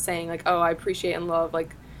of saying, I appreciate and love,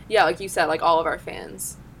 like you said, all of our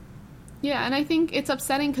fans. Yeah, and I think it's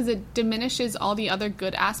upsetting because it diminishes all the other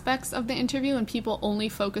good aspects of the interview, and people only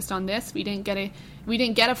focused on this. We didn't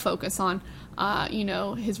get a focus on,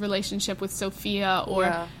 his relationship with Sophia,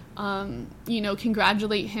 or,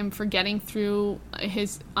 congratulate him for getting through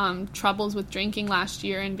his troubles with drinking last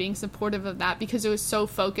year and being supportive of that, because it was so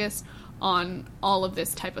focused on all of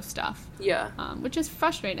this type of stuff. Yeah. Which is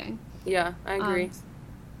frustrating. Yeah, I agree.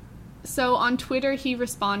 So on Twitter, he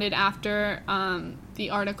responded after the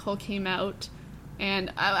article came out,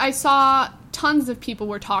 and I saw tons of people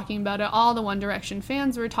were talking about it. All the One Direction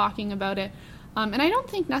fans were talking about it, and I don't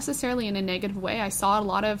think necessarily in a negative way. I saw a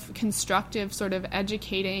lot of constructive, sort of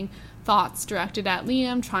educating thoughts directed at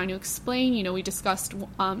Liam, trying to explain. We discussed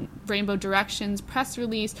Rainbow Direction's press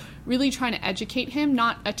release, really trying to educate him,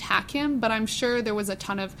 not attack him, but I'm sure there was a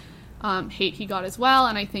ton of hate he got as well,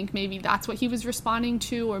 and I think maybe that's what he was responding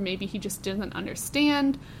to, or maybe he just didn't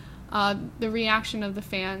understand the reaction of the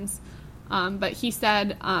fans. But he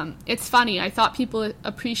said, it's funny, I thought people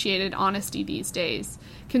appreciated honesty these days.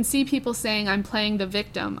 Can see people saying I'm playing the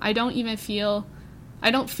victim. I don't feel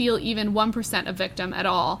even 1% a victim at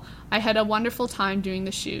all. I had a wonderful time doing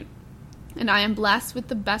the shoot, and I am blessed with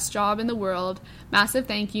the best job in the world. Massive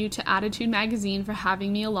thank you to Attitude Magazine for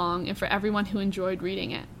having me along, and for everyone who enjoyed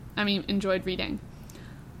reading.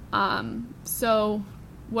 So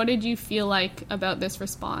what did you feel like about this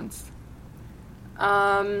response?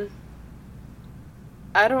 I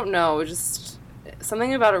don't know, just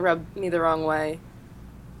something about it rubbed me the wrong way.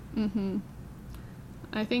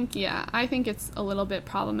 I think it's a little bit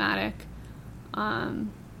problematic.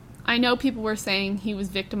 I know people were saying he was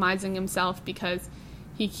victimizing himself because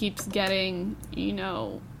he keeps getting, he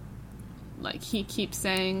keeps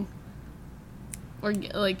saying, or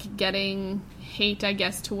getting hate, I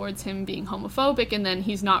guess, towards him being homophobic, and then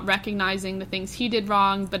he's not recognizing the things he did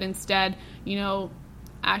wrong, but instead,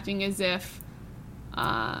 acting as if,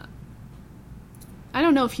 I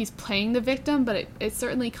don't know if he's playing the victim, but it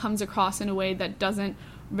certainly comes across in a way that doesn't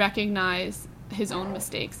recognize his own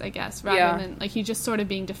mistakes, I guess, rather than, he's just sort of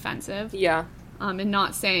being defensive. Yeah. And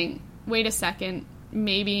not saying, wait a second,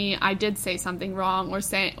 maybe I did say something wrong, or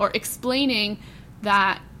explaining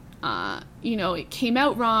that, it came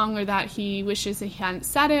out wrong, or that he wishes he hadn't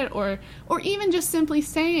said it, or even just simply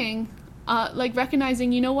saying, like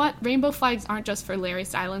recognizing, you know what, rainbow flags aren't just for Larry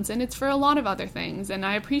Stylinson, it's for a lot of other things, and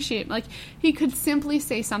I appreciate, like, he could simply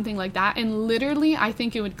say something like that, and literally, I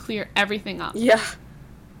think it would clear everything up. Yeah.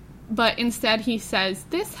 But instead, he says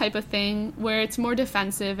this type of thing where it's more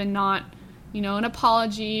defensive and not, you know, an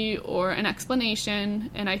apology or an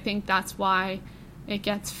explanation, and I think that's why it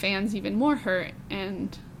gets fans even more hurt,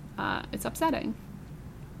 and it's upsetting.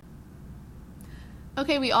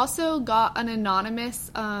 Okay, we also got an anonymous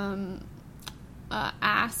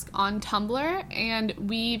ask on Tumblr, and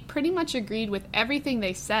we pretty much agreed with everything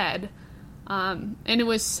they said, and it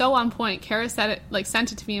was so on point. Kara said it, like,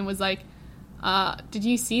 sent it to me and was like, did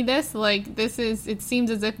you see this? Like, it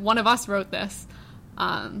seems as if one of us wrote this.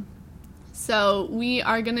 So we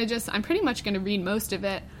are gonna I'm pretty much gonna read most of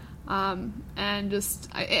it, and just,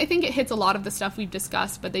 I think it hits a lot of the stuff we've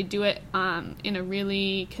discussed, but they do it in a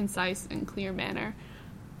really concise and clear manner.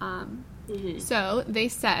 So they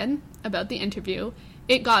said about the interview,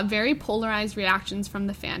 it got very polarized reactions from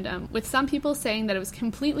the fandom, with some people saying that it was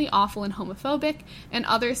completely awful and homophobic, and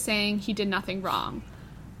others saying he did nothing wrong.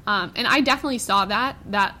 And I definitely saw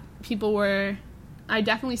that people were, I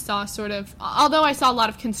definitely saw sort of, although I saw a lot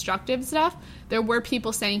of constructive stuff, there were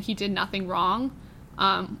people saying he did nothing wrong,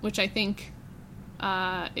 which I think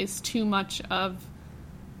is too much of,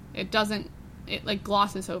 it like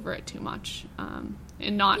glosses over it too much,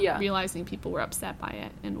 and not realizing people were upset by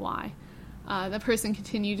it and why. The person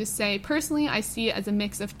continued to say, personally, I see it as a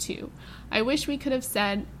mix of two. I wish we could have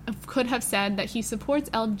said that he supports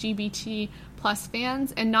LGBT plus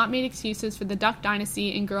fans and not made excuses for the Duck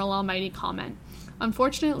Dynasty and Girl Almighty comment.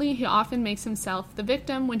 Unfortunately, he often makes himself the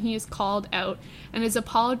victim when he is called out, and his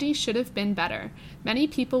apology should have been better. Many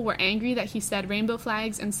people were angry that he said rainbow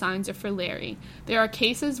flags and signs are for Larry. There are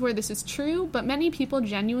cases where this is true, but many people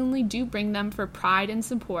genuinely do bring them for pride and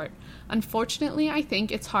support. Unfortunately, I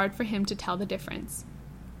think it's hard for him to tell the difference.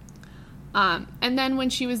 And then when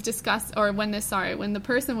the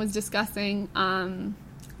person was discussing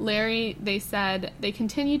Larry, they said they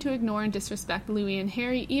continue to ignore and disrespect Louis and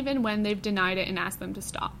Harry even when they've denied it and asked them to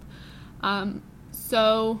stop.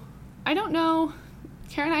 So I don't know.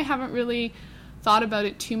 Kara and I haven't really thought about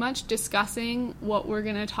it too much, discussing what we're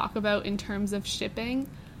going to talk about in terms of shipping,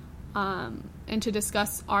 and to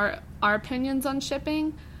discuss our opinions on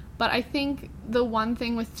shipping. But I think the one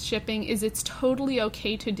thing with shipping is it's totally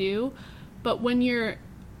okay to do, but when you're,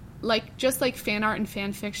 like, just like fan art and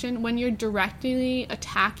fan fiction, when you're directly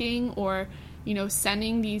attacking or, you know,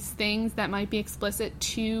 sending these things that might be explicit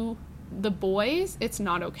to the boys, it's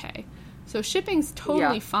not okay. So shipping's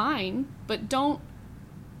totally fine, but don't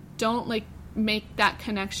like make that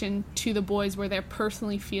connection to the boys where they're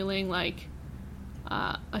personally feeling like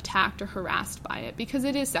attacked or harassed by it, because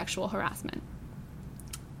it is sexual harassment.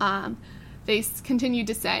 They continued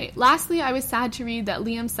to say, lastly, I was sad to read that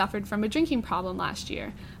Liam suffered from a drinking problem last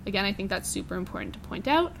year. Again, I think that's super important to point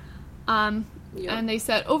out. And they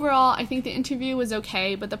said, overall, I think the interview was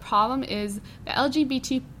okay, but the problem is the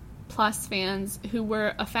LGBT plus fans who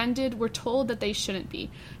were offended were told that they shouldn't be.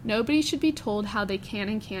 Nobody should be told how they can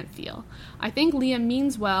and can't feel. I think Liam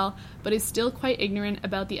means well, but is still quite ignorant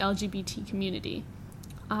about the LGBT community.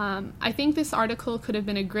 I think this article could have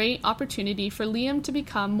been a great opportunity for Liam to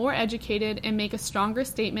become more educated and make a stronger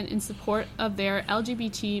statement in support of their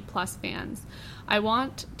LGBT plus fans. I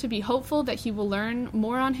want to be hopeful that he will learn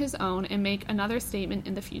more on his own and make another statement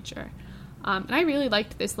in the future. And I really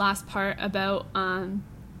liked this last part about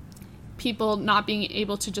people not being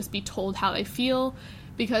able to just be told how they feel,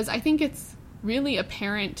 because I think it's really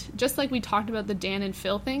apparent, just like we talked about the Dan and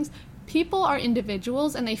Phil things, people are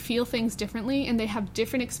individuals and they feel things differently and they have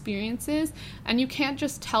different experiences, and you can't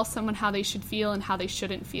just tell someone how they should feel and how they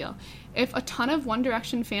shouldn't feel. If a ton of One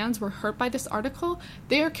Direction fans were hurt by this article,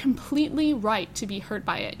 they are completely right to be hurt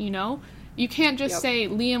by it, you know? You can't just say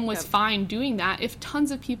Liam was fine doing that if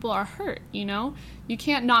tons of people are hurt, you know? You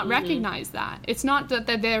can't not recognize that. It's not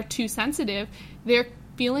that they're too sensitive. Their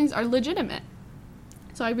feelings are legitimate.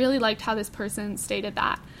 So I really liked how this person stated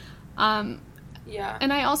that. And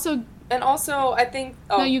also, I think...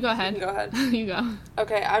 Oh, no, you go ahead. You go ahead. You go.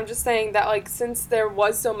 Okay, I'm just saying that, like, since there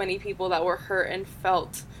was so many people that were hurt and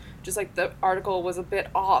felt just, like, the article was a bit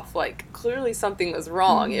off, like, clearly something was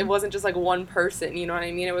wrong. It wasn't just, like, one person, you know what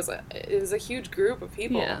I mean? It was a huge group of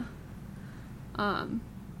people. Yeah.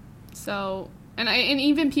 So... And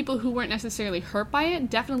even people who weren't necessarily hurt by it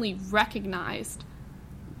definitely recognized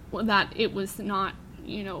that it was not,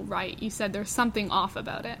 you know, right. You said there's something off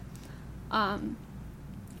about it. And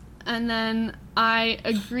then I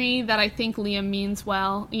agree that I think Liam means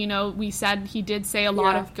well. You know, we said he did say a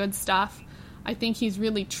lot of good stuff. I think he's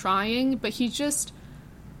really trying, but he just,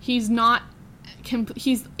 he's not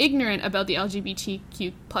he's ignorant about the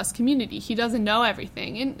LGBTQ plus community. He doesn't know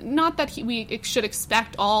everything, and not that we should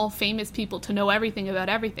expect all famous people to know everything about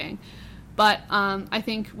everything, but I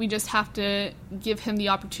think we just have to give him the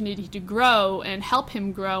opportunity to grow and help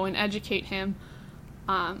him grow and educate him,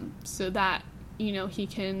 so that, you know, he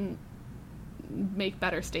can make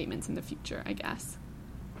better statements in the future, I guess.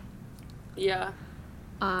 Yeah.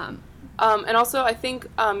 And also, I think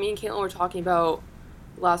me and Caitlin were talking about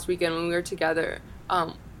last weekend when we were together,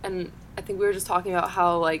 and I think we were just talking about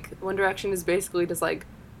how, like, One Direction is basically just, like,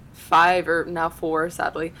 5, or now 4,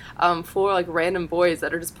 sadly, 4, like, random boys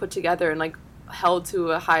that are just put together and, like, held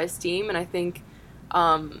to a high esteem. And I think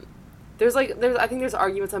I think there's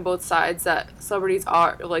arguments on both sides that celebrities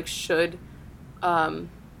are, like, should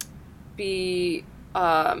be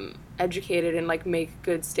educated and, like, make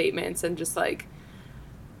good statements and just, like,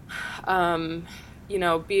 you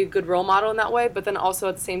know, be a good role model in that way. But then also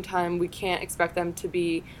at the same time, we can't expect them to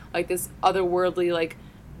be, like, this otherworldly,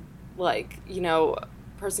 like, you know,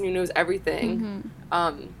 person who knows everything.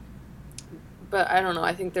 Mm-hmm. But I don't know,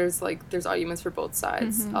 I think there's arguments for both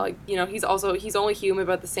sides. Mm-hmm. Like, you know, he's only human,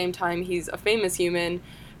 but at the same time, he's a famous human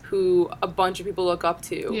who a bunch of people look up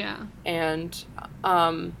to. Yeah. And,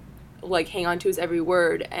 like, hang on to his every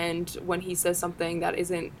word. And when he says something that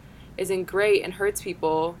isn't great and hurts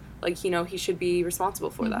people, like, you know, he should be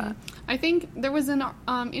responsible for that. I think there was an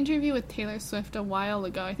interview with Taylor Swift a while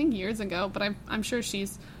ago, I think years ago, but I'm sure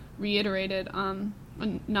she's reiterated a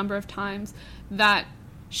number of times that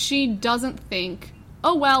she doesn't think,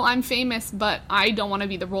 oh, well, I'm famous, but I don't want to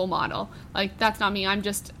be the role model. Like, that's not me. I'm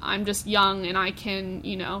just young, and I can,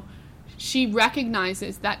 you know. She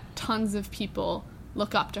recognizes that tons of people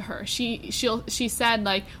look up to her. She said,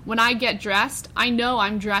 like, when I get dressed, I know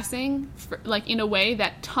I'm dressing for, like, in a way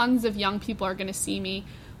that tons of young people are going to see me.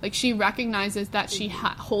 Like, she recognizes that she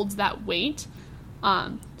holds that weight.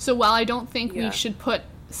 So while I don't think we should put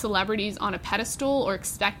celebrities on a pedestal or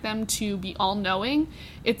expect them to be all-knowing,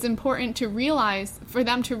 it's important for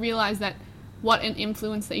them to realize that what an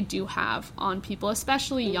influence they do have on people,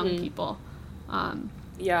 especially young people.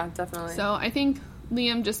 Yeah, definitely. So I think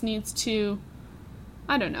Liam just needs to,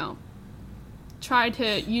 I don't know, try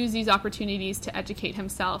to use these opportunities to educate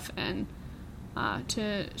himself and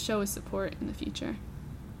to show his support in the future.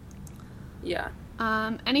 Yeah.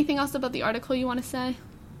 Anything else about the article you want to say?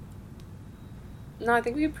 No, I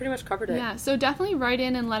think we pretty much covered it. Yeah, so definitely write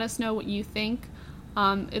in and let us know what you think.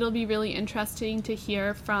 It'll be really interesting to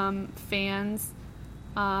hear from fans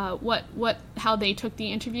how they took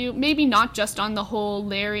the interview. Maybe not just on the whole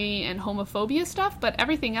Larry and homophobia stuff, but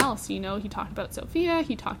everything else. You know, he talked about Sophia,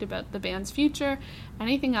 he talked about the band's future,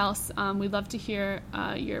 anything else. We'd love to hear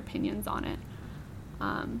your opinions on it.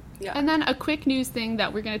 Yeah. And then a quick news thing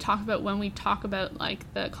that we're going to talk about when we talk about,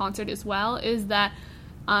 like, the concert as well is that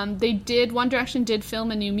One Direction did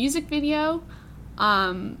film a new music video.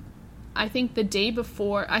 I think the day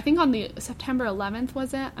before, I think on the September 11th,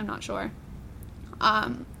 was it? I'm not sure.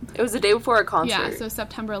 It was the day before a concert. Yeah, so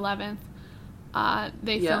September 11th,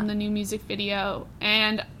 they filmed the new music video,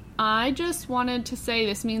 and I just wanted to say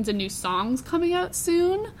this means a new song's coming out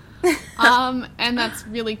soon, and that's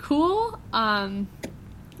really cool,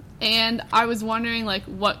 and I was wondering, like,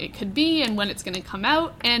 what it could be and when it's going to come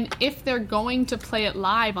out, and if they're going to play it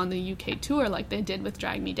live on the UK tour like they did with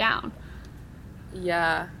Drag Me Down.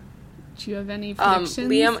 Yeah. Do you have any predictions?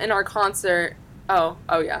 Liam, in our concert... Oh,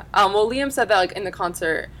 yeah. Well, Liam said that, like, in the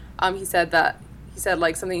concert, he said,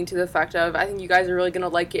 like, something to the effect of, I think you guys are really going to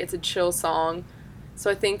like it. It's a chill song.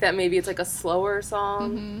 So I think that maybe it's, like, a slower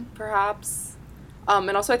song, perhaps.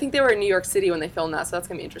 And also, I think they were in New York City when they filmed that, so that's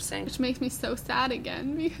going to be interesting. Which makes me so sad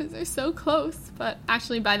again, because they're so close. But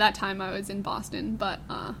actually, by that time, I was in Boston, but,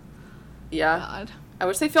 yeah. God. I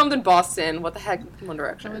wish they filmed in Boston. What the heck? One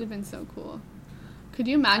Direction. That would have been so cool. Could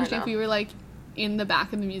you imagine if we were, like, in the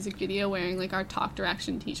back of the music video wearing, like, our Talk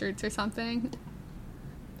Direction t-shirts or something?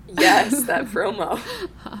 Yes, that promo.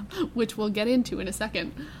 Which we'll get into in a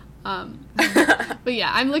second. But yeah,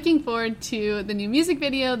 I'm looking forward to the new music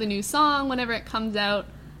video, the new song, whenever it comes out.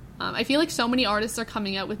 I feel like so many artists are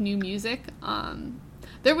coming out with new music. I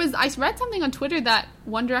read something on Twitter that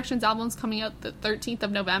One Direction's album's coming out the 13th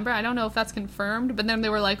of November. I don't know if that's confirmed, but then they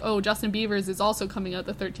were like, oh, Justin Bieber's is also coming out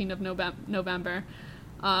the 13th of November.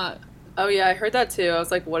 Oh yeah, I heard that too. I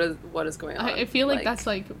was like, what is going on? I feel like that's,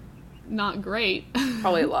 like, not great.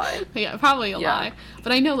 Probably a lie. Yeah, probably a lie.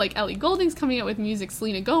 But I know, like, Ellie Goulding's coming out with music,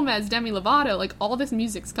 Selena Gomez, Demi Lovato, like, all this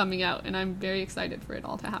music's coming out, and I'm very excited for it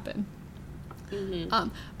all to happen.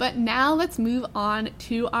 But now let's move on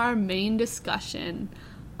to our main discussion.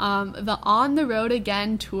 The On the Road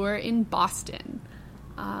Again tour in Boston.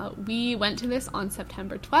 We went to this on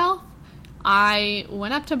September 12th. I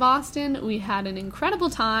went up to Boston. We had an incredible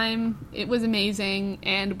time. It was amazing,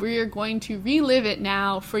 and we're going to relive it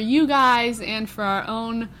now for you guys and for our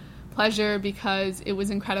own pleasure because it was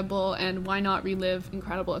incredible, and why not relive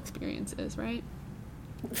incredible experiences, right?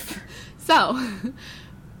 So,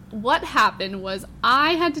 what happened was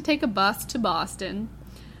I had to take a bus to Boston.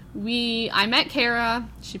 I met Kara.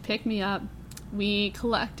 She picked me up. We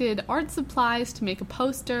collected art supplies to make a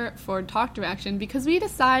poster for Talk Direction because we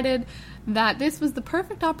decided that this was the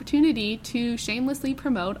perfect opportunity to shamelessly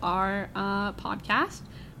promote our podcast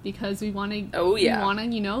because we want to. Oh yeah. We want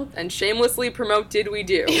to, and shamelessly promote. Did we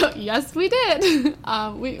do? Yes, we did.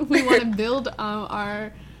 We want to build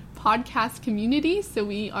our podcast community so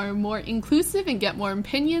we are more inclusive and get more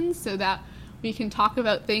opinions so that we can talk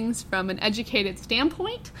about things from an educated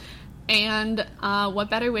standpoint. And what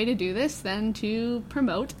better way to do this than to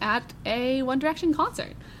promote at a One Direction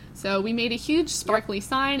concert? So we made a huge sparkly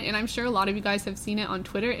sign, and I'm sure a lot of you guys have seen it on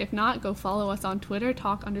Twitter. If not, go follow us on Twitter,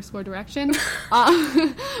 talk_direction.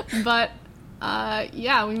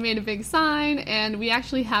 Yeah, we made a big sign, and we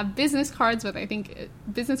actually have business cards,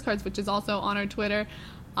 which is also on our Twitter,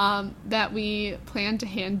 that we plan to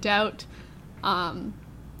hand out.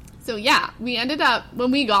 So yeah,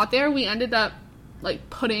 when we got there, we ended up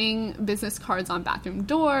putting business cards on bathroom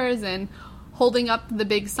doors and holding up the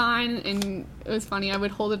big sign, and it was funny. I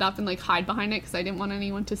would hold it up and hide behind it because I didn't want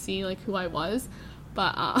anyone to see who I was,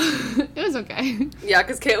 but it was okay. Yeah,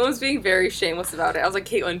 because Caitlin was being very shameless about it. I was like,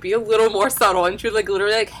 Caitlin, be a little more subtle, and she would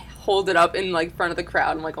literally hold it up in front of the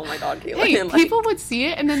crowd. I'm like, oh my god, Caitlin. Hey, people would see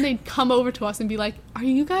it and then they'd come over to us and be like, are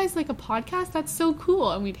you guys a podcast? That's so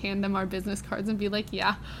cool. And we'd hand them our business cards and be like,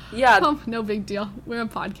 yeah, no big deal, we're a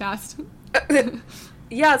podcast.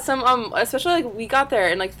 Yeah, especially we got there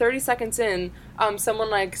and 30 seconds in,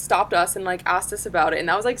 someone stopped us and asked us about it, and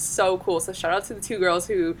that was so cool. So shout out to the two girls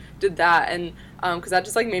who did that, and because that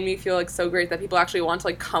just made me feel so great that people actually want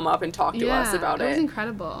to come up and talk to us about it. It was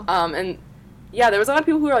incredible. And yeah, there was a lot of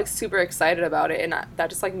people who were super excited about it, and that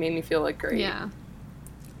just made me feel great. Yeah.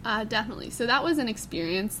 Definitely. So that was an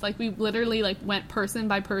experience. We literally went person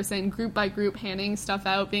by person, group by group, handing stuff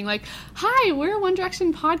out, being hi, we're a One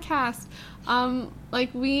Direction podcast.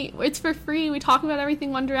 It's for free. We talk about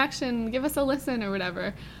everything One Direction. Give us a listen or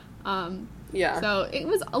whatever. Yeah. So it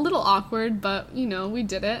was a little awkward, but we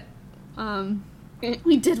did it.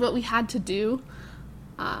 We did what we had to do.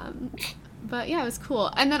 But yeah, it was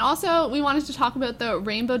cool. And then also we wanted to talk about the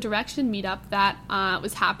Rainbow Direction meetup that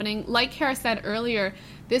was happening. Like Kara said earlier,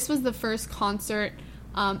 this was the first concert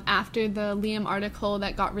after the Liam article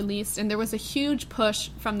that got released, and there was a huge push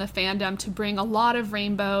from the fandom to bring a lot of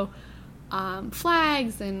rainbow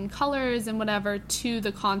flags and colors and whatever to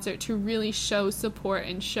the concert to really show support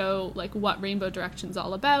and show what Rainbow Direction's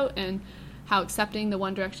all about and how accepting the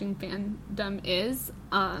One Direction fandom is.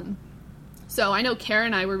 So I know Kara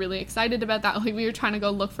and I were really excited about that. We were trying to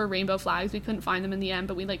go look for rainbow flags. We couldn't find them in the end,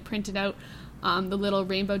 but we printed out the little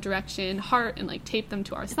Rainbow Direction heart and taped them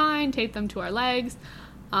to our sign, taped them to our legs.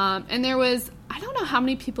 And there was, I don't know how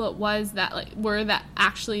many people it was that were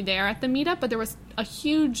actually there at the meetup, but there was a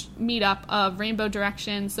huge meetup of Rainbow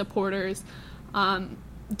Direction supporters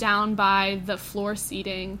down by the floor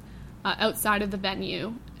seating outside of the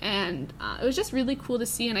venue. And it was just really cool to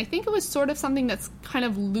see, and I think it was sort of something that's kind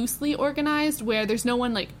of loosely organized, where there's no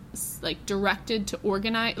one directed to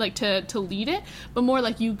organize, to lead it, but more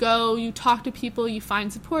you go, you talk to people, you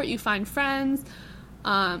find support, you find friends.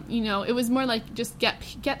 It was more just get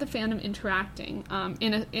the fandom interacting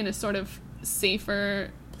in a sort of safer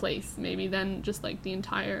place maybe than just the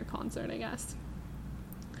entire concert, I guess.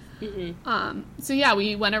 Mm-hmm. So yeah,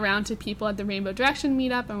 we went around to people at the Rainbow Direction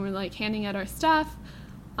meetup and we're handing out our stuff.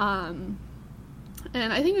 And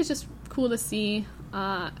I think it was just cool to see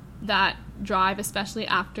that drive, especially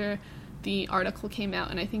after the article came out,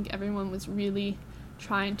 and I think everyone was really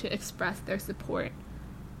trying to express their support.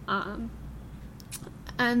 And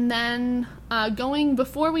then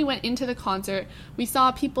before we went into the concert, we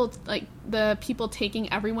saw people, the people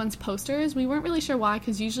taking everyone's posters. We weren't really sure why,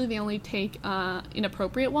 because usually they only take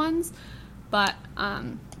inappropriate ones, but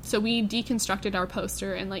so we deconstructed our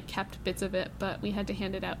poster and kept bits of it, but we had to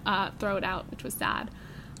hand it out, throw it out, which was sad.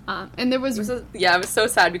 And there was... it was so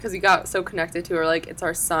sad because we got so connected to her, it's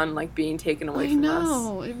our son, being taken away from us. I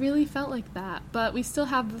know, it really felt like that, but we still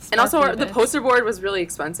have the... And also, the poster board was really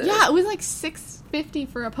expensive. Yeah, it was $650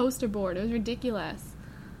 for a poster board. It was ridiculous.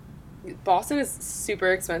 Boston is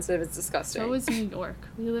super expensive. It's disgusting. So is New York.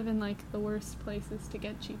 We live in, the worst places to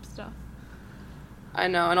get cheap stuff. I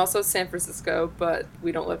know, and also San Francisco, but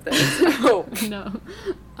we don't live there, so... No.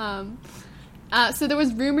 So there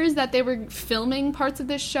was rumors that they were filming parts of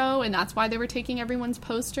this show, and that's why they were taking everyone's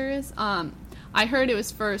posters. I heard it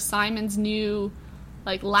was for Simon's new,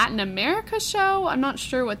 like, Latin America show. I'm not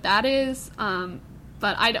sure what that is, but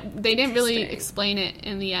they didn't really explain it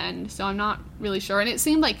in the end, so I'm not really sure. And it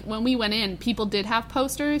seemed like when we went in, people did have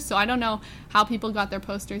posters, so I don't know how people got their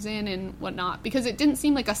posters in and whatnot, because it didn't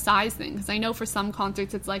seem like a size thing, because I know for some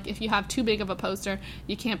concerts it's like if you have too big of a poster,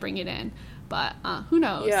 you can't bring it in. But who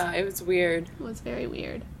knows? Yeah, it was weird. It was very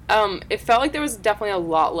weird. It felt like there was definitely a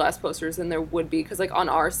lot less posters than there would be, because, like, on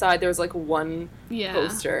our side, there was, like, one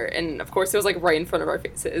poster, and, of course, it was, like, right in front of our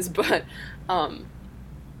faces, but,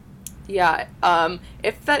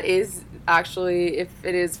 if that is actually, if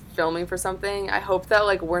it is filming for something, I hope that,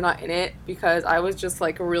 like, we're not in it, because I was just,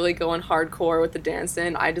 like, really going hardcore with the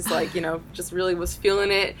dancing. I just, like, you know, just really was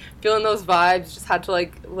feeling it, feeling those vibes, just had to,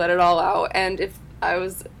 like, let it all out, and if I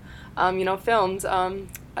was, filmed,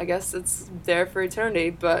 I guess it's there for eternity,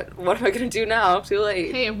 but what am I going to do now? Too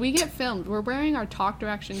late. Hey, if we get filmed, we're wearing our Talk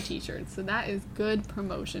Direction t-shirts, so that is good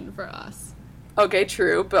promotion for us. Okay,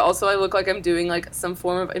 true, but also I look like I'm doing, like, some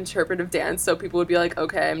form of interpretive dance, so people would be like,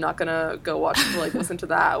 okay, I'm not going to go watch, like, listen to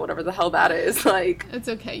that, whatever the hell that is, like. It's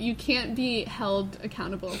okay. You can't be held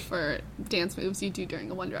accountable for dance moves you do during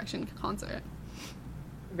a One Direction concert.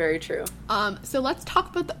 Very true. So let's talk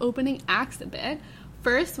about the opening acts a bit.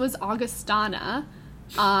 First was Augustana,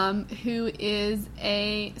 who is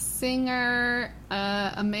a singer,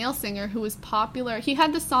 a male singer who was popular. He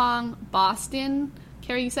had the song Boston,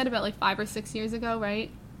 Carrie, you said about like 5 or 6 years ago, right?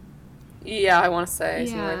 Yeah, I want to say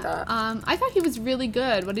something like that. I thought he was really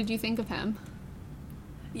good. What did you think of him?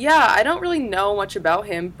 Yeah, I don't really know much about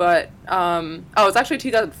him, but it's actually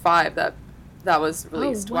 2005 that was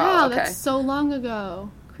released. Oh, wow, okay. That's so long ago.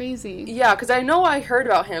 Crazy. Yeah, because I know I heard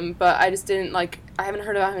about him, but I just didn't, like, I haven't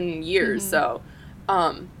heard about him in years, so,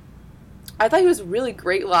 I thought he was really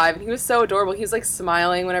great live, and he was so adorable. He was, like,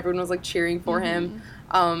 smiling when everyone was, like, cheering for him,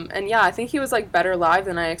 and yeah, I think he was, like, better live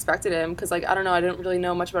than I expected him, because, like, I don't know, I didn't really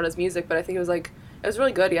know much about his music, but I think it was, like, it was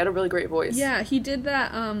really good. He had a really great voice. Yeah, he did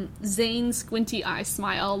that, Zayn squinty eye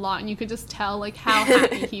smile a lot, and you could just tell, like, how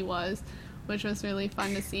happy he was, which was really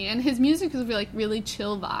fun to see, and his music was, like, really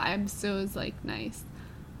chill vibes, so it was, like, nice.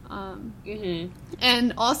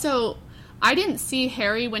 And also, I didn't see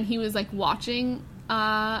Harry when he was, like, watching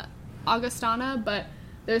Augustana, but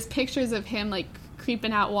there's pictures of him, like,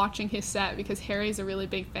 creeping out watching his set, because Harry's a really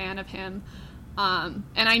big fan of him. And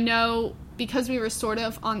I know, because we were sort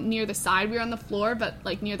of near the side, we were on the floor, but,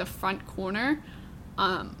 like, near the front corner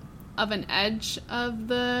of an edge of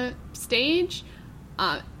the stage,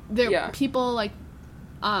 people, like,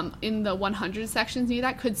 in the 100 sections near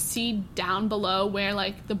that could see down below where,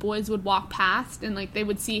 like, the boys would walk past, and, like, they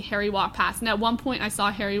would see Harry walk past. And at one point I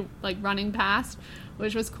saw Harry, like, running past,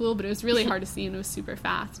 which was cool, but it was really hard to see, and it was super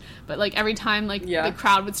fast. But, like, every time, like, the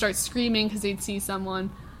crowd would start screaming because they'd see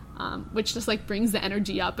someone, which just, like, brings the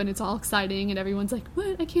energy up, and it's all exciting, and everyone's like,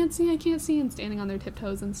 what? I can't see, and standing on their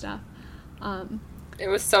tiptoes and stuff. It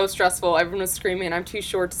was so stressful. Everyone was screaming. I'm too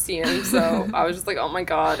short to see him, so I was just like, oh my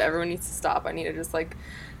god, everyone needs to stop. I need to just, like,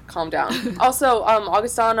 calm down. Also,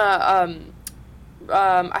 Augustana,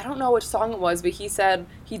 I don't know which song it was, but he said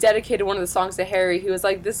he dedicated one of the songs to Harry. He was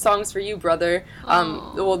like, this song's for you, brother.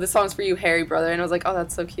 This song's for you, Harry, brother. And I was like, oh,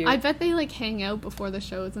 that's so cute. I bet they, like, hang out before the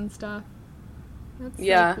shows and stuff. That's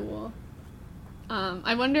so cool.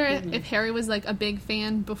 I wonder if Harry was, like, a big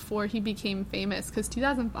fan before he became famous, because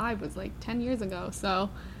 2005 was, like, 10 years ago, so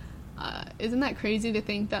isn't that crazy to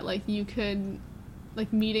think that, like, you could,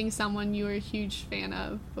 like, meeting someone you were a huge fan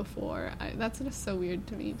of before? That's just so weird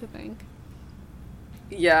to me to think.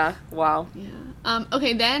 Yeah, wow. Yeah.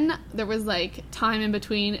 Okay, then there was, like, time in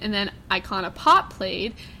between, and then Icona Pop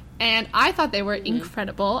played, and I thought they were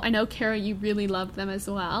incredible. I know, Kara, you really loved them as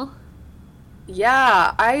well.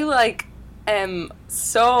 Yeah, I love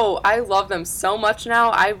them so much now.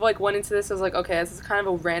 I, like, went into this, I was like, okay, this is kind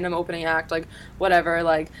of a random opening act, like, whatever,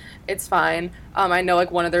 like, it's fine. I know,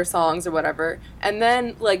 like, one of their songs or whatever. And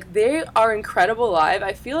then, like, they are incredible live.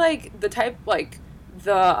 I feel like the type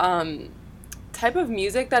of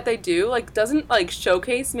music that they do, like, doesn't, like,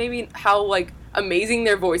 showcase maybe how, like, amazing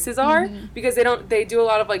their voices are, because they do a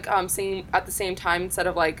lot of, like, singing at the same time instead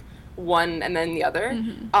of, like, one and then the other,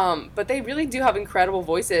 but they really do have incredible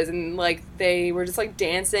voices, and, like, they were just, like,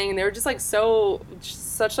 dancing, and they were just, like,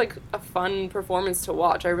 such, like, a fun performance to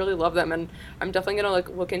watch. I really love them, and I'm definitely gonna, like,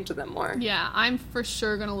 look into them more. Yeah, I'm for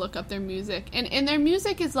sure gonna look up their music, and their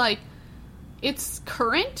music is, like, it's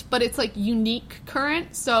current, but it's, like, unique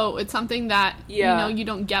current, so it's something that you know you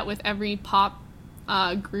don't get with every pop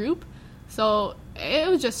group, so it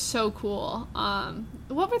was just so cool.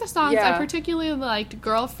 what were the songs? Yeah. I particularly liked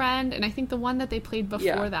Girlfriend, and I think the one that they played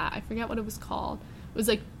before that, I forget what it was called. It was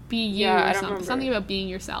like Be You or something. Something about being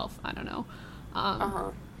yourself. I don't know.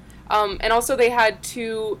 And also they had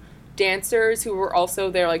 2 dancers who were also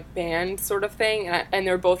their like band sort of thing, and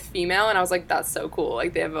they're both female, and I was like, that's so cool.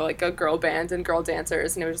 Like they have like a girl band and girl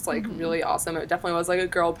dancers, and it was just like really awesome. It definitely was like a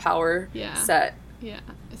girl power set. Yeah.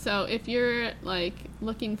 So if you're like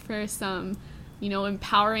looking for some, you know,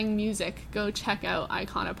 empowering music, go check out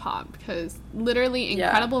Iconopop, because literally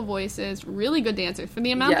incredible voices, really good dancers. For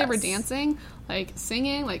the amount they were dancing, like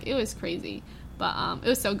singing, like it was crazy. But it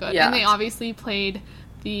was so good. And they obviously played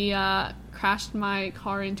the crashed my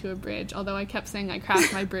car into a bridge, although I kept saying I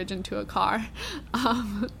crashed my bridge into a car.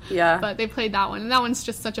 But they played that one, and that one's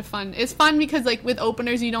just such a fun. It's fun because like with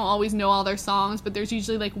openers you don't always know all their songs, but there's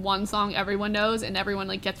usually like one song everyone knows, and everyone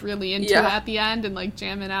like gets really into it at the end and like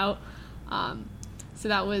jamming out. So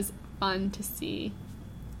that was fun to see,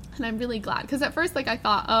 and I'm really glad, because at first like I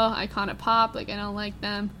thought, oh, Iconopop, like I don't like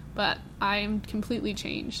them, but I am completely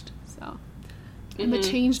changed. So I'm a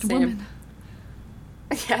changed woman.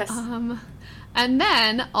 Yes. And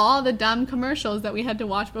then all the dumb commercials that we had to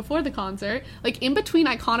watch before the concert, like in between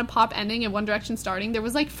Iconopop ending and One Direction starting, there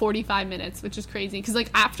was like 45 minutes, which is crazy. Because like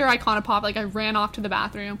after Iconopop, like I ran off to the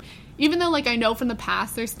bathroom, even though like I know from the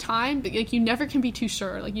past there's time, but like you never can be too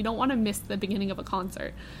sure. Like you don't want to miss the beginning of a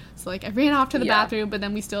concert. So like I ran off to the bathroom, but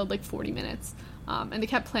then we still had like 40 minutes. And they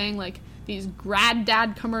kept playing like these grad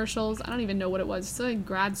dad commercials. I don't even know what it was. It's like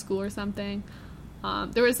grad school or something.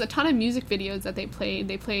 There was a ton of music videos that they played.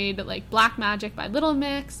 They played like Black Magic by Little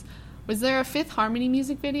Mix. Was there a Fifth Harmony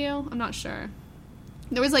music video? I'm not sure.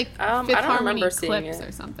 There was like Fifth Harmony clips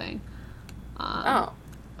or something. 5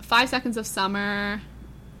 Seconds of Summer.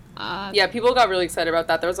 People got really excited about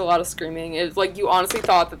that. There was a lot of screaming. It was like you honestly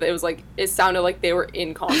thought that it was like it sounded like they were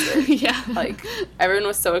in concert. Like everyone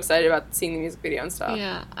was so excited about seeing the music video and stuff.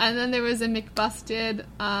 Yeah, and then there was a McBusted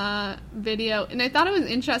video, and I thought it was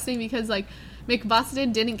interesting because like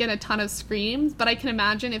McBusted didn't get a ton of screams, but I can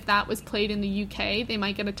imagine if that was played in the UK, they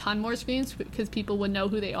might get a ton more screams because people would know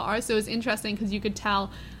who they are. So it was interesting because you could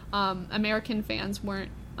tell American fans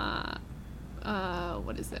weren't,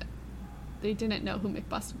 they didn't know who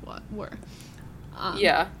McBusted were.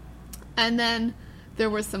 And then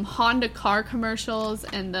there were some Honda car commercials,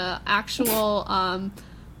 and the actual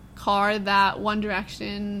car that One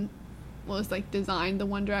Direction was like designed, the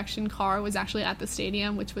One Direction car, was actually at the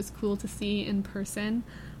stadium, which was cool to see in person.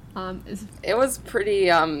 It was pretty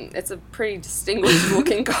it's a pretty distinguished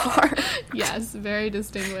looking car. Yes, very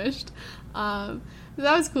distinguished. That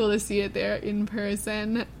was cool to see it there in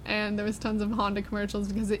person, and there was tons of Honda commercials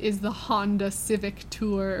because it is the Honda Civic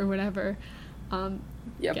Tour or whatever.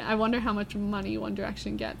 I wonder how much money One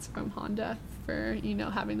Direction gets from Honda for, you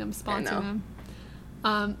know, having them sponsor them.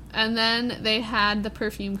 And then they had the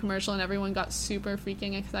perfume commercial, and everyone got super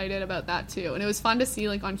freaking excited about that too. And it was fun to see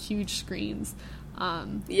like on huge screens.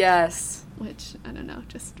 Which, I don't know,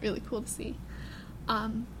 just really cool to see.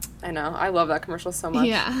 I know. I love that commercial so much.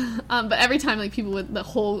 Yeah. But every time like people would, the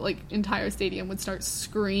whole like entire stadium would start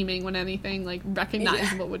screaming when anything like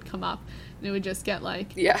recognizable would come up. And it would just get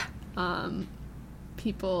like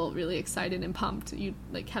people really excited and pumped. You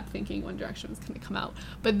like kept thinking One Direction was going to come out,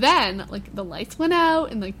 but then like the lights went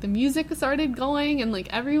out and like the music started going, and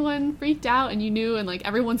like everyone freaked out, and you knew, and like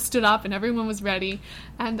everyone stood up and everyone was ready,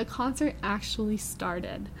 and the concert actually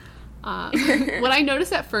started. What I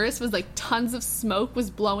noticed at first was like tons of smoke was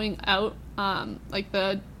blowing out, like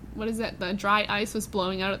the dry ice was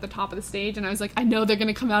blowing out at the top of the stage, and I was like, I know they're going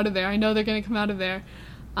to come out of there.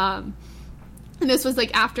 And this was,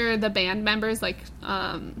 like, after the band members, like,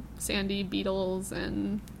 Sandy, Beatles,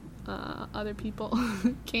 and other people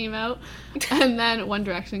came out. And then One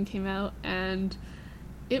Direction came out, and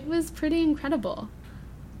it was pretty incredible.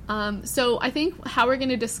 So I think how we're going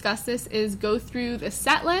to discuss this is go through the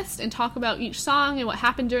set list and talk about each song and what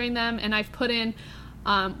happened during them. And I've put in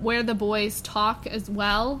Where the Boys Talk as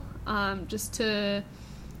well, just to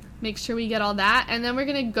make sure we get all that, and then we're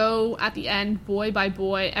gonna go at the end boy by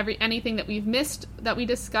boy anything that we've missed that we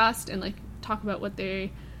discussed, and like talk about what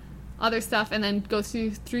they other stuff, and then go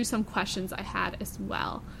through some questions I had as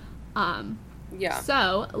well.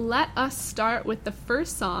 So let us start with the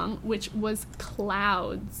first song, which was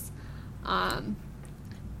Clouds.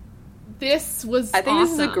 This was I think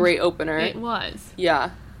awesome. This is a great opener. It was.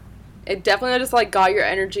 Yeah. It definitely just, like, got your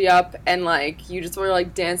energy up, and, like, you just were,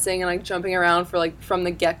 like, dancing and, like, jumping around for, like, from the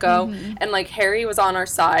get-go. Mm-hmm. And, like, Harry was on our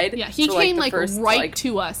side. Yeah, he came, like, right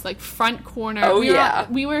to us, like, front corner. Oh,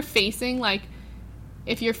 we were facing, like,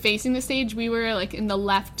 if you're facing the stage, we were, like, in the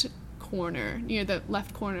left corner, near the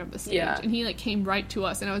left corner of the stage. Yeah. And he, like, came right to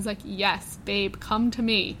us, and I was like, yes, babe, come to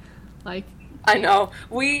me. Like... I know.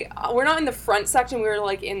 We're not in the front section. We were,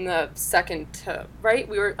 like, in the second to... Right?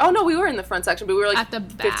 We were in the front section, but we were, like, at the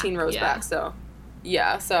back, 15 rows back, so...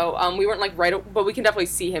 Yeah, so we weren't, like, right... But we can definitely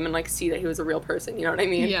see him and, like, see that he was a real person, you know what I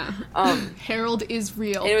mean? Yeah. Harold is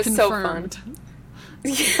real. It was confirmed. so fun.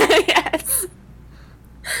 Yes.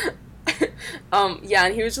 Yeah,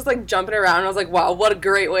 and he was just, like, jumping around, and I was like, wow, what a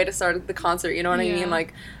great way to start the concert, you know what I mean?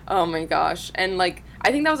 Like, oh my gosh. And, like,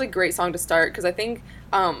 I think that was a great song to start, because I think,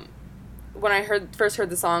 when I first heard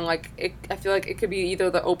the song, like, I feel like it could be either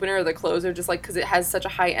the opener or the closer, just, like, because it has such a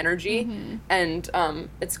high energy, and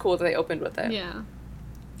it's cool that they opened with it. Yeah.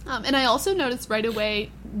 And I also noticed right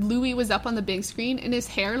away, Louis was up on the big screen, and his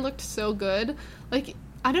hair looked so good. Like,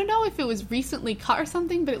 I don't know if it was recently cut or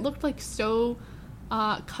something, but it looked, like, so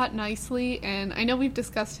cut nicely, and I know we've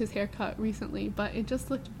discussed his haircut recently, but it just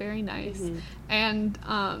looked very nice. And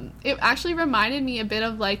it actually reminded me a bit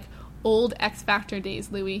of, like, old X Factor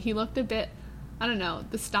days, Louis. He looked a bit, I don't know,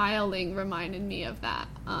 the styling reminded me of that.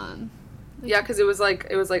 Yeah, because it was like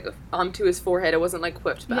to his forehead. It wasn't like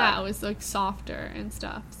whipped back. Yeah, it was like softer and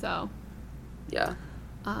stuff. So yeah,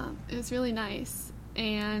 it was really nice.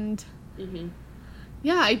 And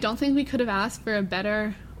yeah, I don't think we could have asked for a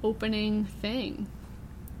better opening thing.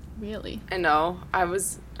 Really, I know. I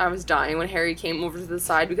was dying when Harry came over to the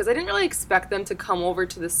side because I didn't really expect them to come over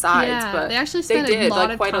to the sides. Yeah, but they actually spent a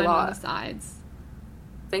lot of quite time a lot on the sides.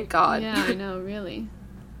 Thank God. Yeah, I know, really.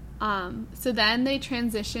 So then they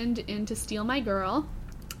transitioned into Steal My Girl,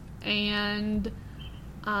 and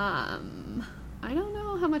I don't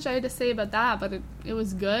know how much I had to say about that, but it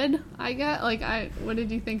was good, I guess. Like, what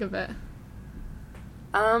did you think of it?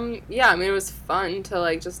 Yeah, I mean, it was fun to,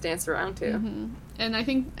 like, just dance around to. And I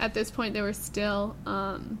think at this point they were still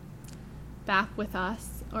back with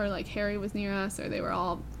us, or, like, Harry was near us, or they were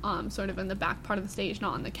all sort of in the back part of the stage,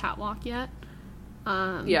 not on the catwalk yet.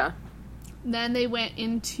 Yeah. Then they went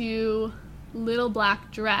into Little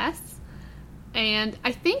Black Dress, and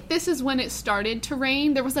I think this is when it started to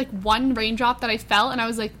rain. There was, like, one raindrop that I felt, and I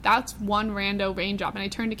was like, that's one rando raindrop. And I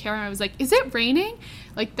turned to Kara and I was like, is it raining?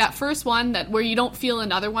 Like, that first one where you don't feel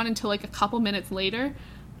another one until, like, a couple minutes later.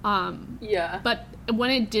 Yeah. But when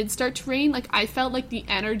it did start to rain, like, I felt like the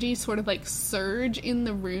energy sort of, like, surge in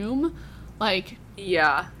the room. Like,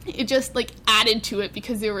 yeah. It just, like, added to it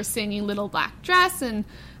because they were singing Little Black Dress, and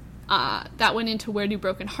that went into Where Do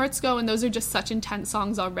Broken Hearts Go, and those are just such intense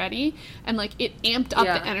songs already, and, like, it amped up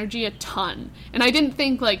the energy a ton. And I didn't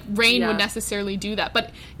think, like, rain would necessarily do that,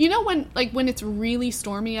 but you know when it's really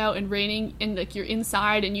stormy out and raining, and, like, you're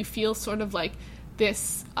inside and you feel sort of like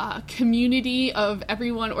this community of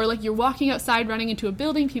everyone, or, like, you're walking outside running into a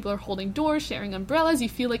building, people are holding doors, sharing umbrellas, you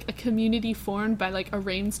feel like a community formed by, like, a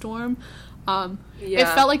rainstorm. It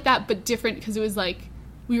felt like that, but different, because it was like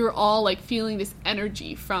we were all, like, feeling this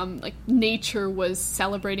energy from, like, nature was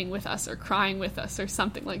celebrating with us or crying with us or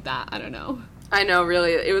something like that. I don't know. I know,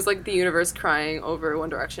 really. It was like the universe crying over One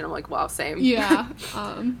Direction. I'm like, wow, same. Yeah.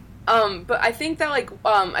 But I think that, like,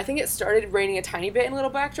 I think it started raining a tiny bit in Little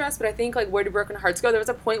Black Dress, but I think, like, Where Do Broken Hearts Go, there was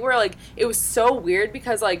a point where, like, it was so weird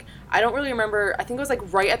because, like, I don't really remember, I think it was,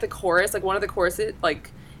 like, right at the chorus, like, one of the choruses,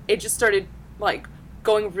 like, it just started, like,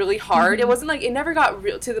 going really hard. It wasn't like, it never got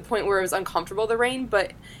real to the point where it was uncomfortable, the rain,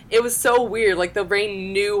 but it was so weird. Like, the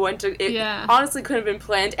rain knew when to, it honestly couldn't have been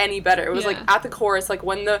planned any better. It was like at the chorus, like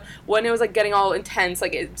when it was like getting all intense,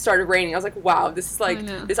 like it started raining, I was like, wow, this is like,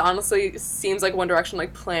 this honestly seems like One Direction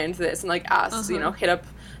like planned this and like asked, you know, hit up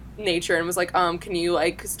nature and was like, can you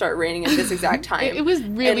like start raining at this exact time? It was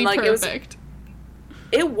really, like, perfect.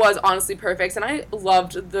 It was honestly perfect, and I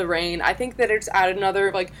loved the rain. I think that it just added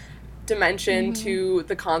another like dimension to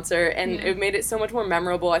the concert, and it made it so much more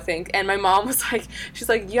memorable, I think. And my mom was like, she's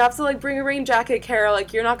like, you have to like bring a rain jacket, Kara,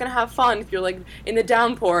 like you're not gonna have fun if you're like in the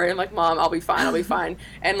downpour. And I'm like, Mom, I'll be fine.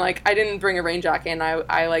 And like I didn't bring a rain jacket, and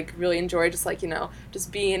I like really enjoyed just like, you know,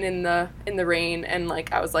 just being in the rain. And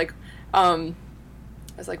like I was like,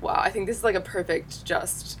 wow, I think this is like a perfect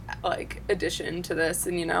just like addition to this,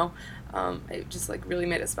 and you know, it just like really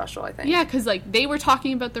made it special, I think. Yeah, because like they were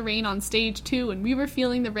talking about the rain on stage too, and we were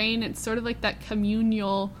feeling the rain. It's sort of like that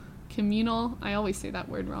communal, I always say that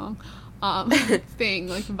word wrong, thing,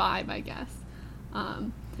 like vibe, I guess.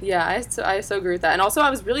 Yeah, I so agree with that. And also I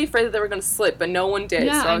was really afraid that they were going to slip, but no one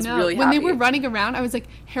did, so I was really happy. When they were running around, I was like,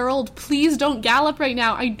 Harold, please don't gallop right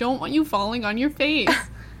now. I don't want you falling on your face.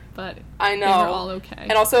 But I know. They were all okay.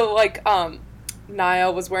 And also, like,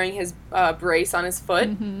 Niall was wearing his brace on his foot,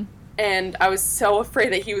 and I was so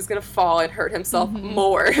afraid that he was gonna fall and hurt himself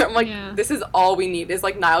more. I'm like, this is all we need is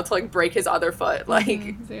like Niall to like break his other foot.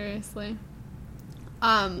 Like seriously.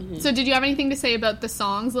 So did you have anything to say about the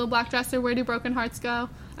songs Little Black Dress or Where Do Broken Hearts Go?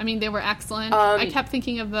 I mean, they were excellent. I kept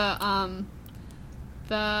thinking of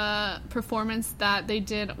the performance that they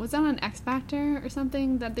did. Was that on X Factor or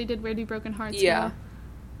something that they did Where Do Broken Hearts Go?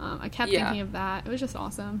 I kept thinking of that. It was just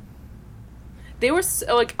awesome. They were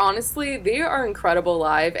like, honestly, they are incredible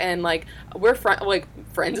live, and like we're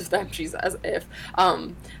friends of them. Jesus, as if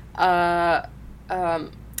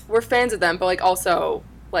we're fans of them, but like also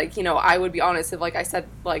like, you know, I would be honest if like I said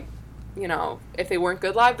like, you know, if they weren't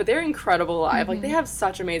good live, but they're incredible live. Like they have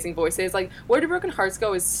such amazing voices. Like Where Do Broken Hearts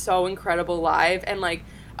Go is so incredible live, and like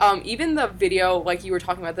even the video, like you were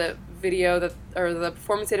talking about, the video that or the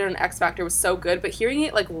performance they did on X Factor was so good, but hearing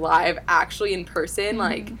it like live actually in person,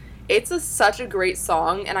 like it's such a great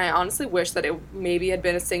song, and I honestly wish that it maybe had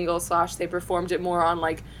been a single / they performed it more on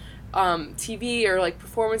like TV or like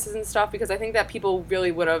performances and stuff, because I think that people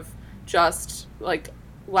really would have just like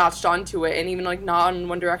latched onto it, and even like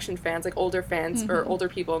non-One Direction fans, like older fans or older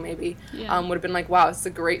people maybe would have been like, wow, this is a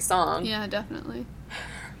great song. Yeah, definitely.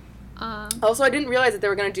 Also, I didn't realize that they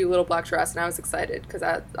were going to do Little Black Dress, and I was excited because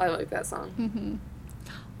I like that song.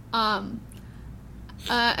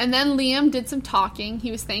 And then Liam did some talking. He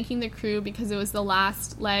was thanking the crew because it was the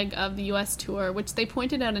last leg of the U.S. tour, which they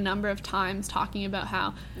pointed out a number of times, talking about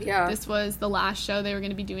how this was the last show they were going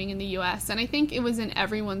to be doing in the U.S. And I think it was in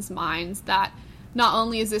everyone's minds that not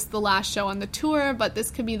only is this the last show on the tour, but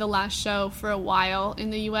this could be the last show for a while in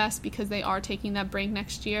the U.S. because they are taking that break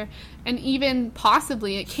next year. And even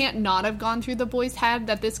possibly, it can't not have gone through the boys' head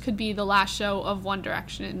that this could be the last show of One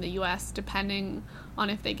Direction in the U.S., depending on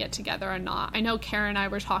if they get together or not. I know Kara and I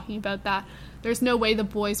were talking about that. There's no way the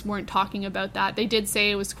boys weren't talking about that. They did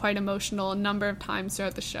say it was quite emotional a number of times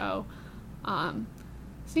throughout the show.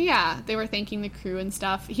 So yeah, they were thanking the crew and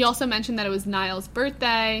stuff. He also mentioned that it was Niall's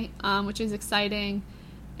birthday, which is exciting.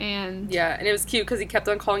 And yeah, and it was cute because he kept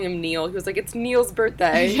on calling him Neil. He was like, it's Neil's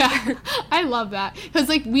birthday. Yeah, I love that. Because,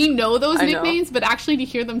 like, we know those nicknames, but actually to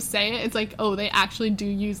hear them say it, it's like, oh, they actually do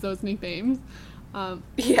use those nicknames.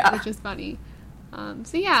 Which is funny.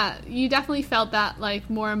 So yeah, you definitely felt that, like,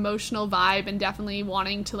 more emotional vibe and definitely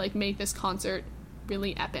wanting to, like, make this concert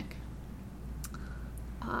really epic.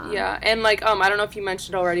 Yeah, and, like, I don't know if you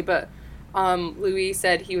mentioned already, but Louis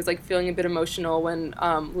said he was, like, feeling a bit emotional when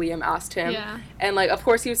Liam asked him. Yeah. And, like, of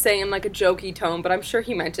course he was saying in, like, a jokey tone, but I'm sure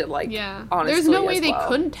he meant it, like, honestly. There's no way they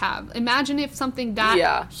couldn't have. Imagine if something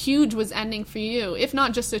that huge was ending for you. If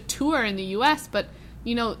not just a tour in the U.S., but,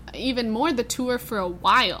 you know, even more the tour for a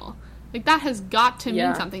while. Like, that has got to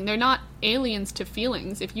mean something. They're not aliens to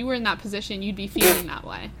feelings. If you were in that position, you'd be feeling that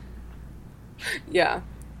way. Yeah.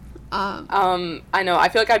 I know. I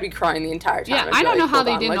feel like I'd be crying the entire time. Yeah, I don't know how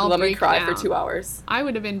they didn't all let break me cry down. for 2 hours. I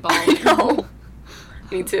would have been bawling. No.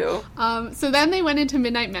 Me too. So then they went into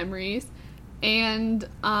Midnight Memories, and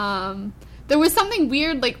there was something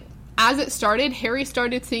weird, like, as it started, Harry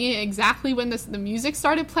started singing exactly when the music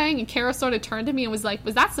started playing, and Kara sort of turned to me and was like,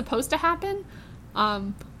 was that supposed to happen?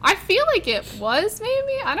 I feel like it was,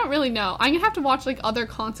 maybe? I don't really know. I'm gonna have to watch, like, other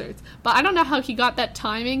concerts. But I don't know how he got that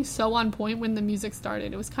timing so on point when the music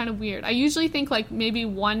started. It was kind of weird. I usually think, like, maybe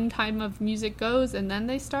one time of music goes and then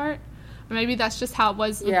they start. Or maybe that's just how it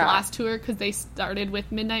was with last tour, because they started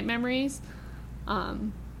with Midnight Memories.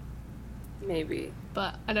 Maybe.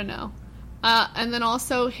 But I don't know. And then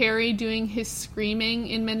also Harry doing his screaming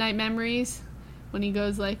in Midnight Memories when he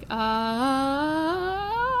goes, like,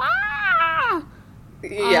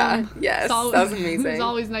 yes, that was amazing. It's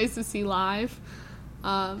always nice to see live.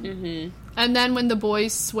 And then when the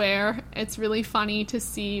boys swear, it's really funny to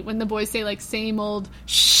see when the boys say, like, same old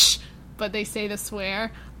shh, but they say the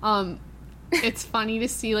swear. It's funny to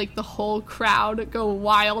see, like, the whole crowd go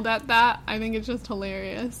wild at that. I think it's just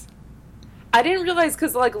hilarious. I didn't realize,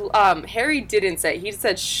 because, like, Harry didn't say it. He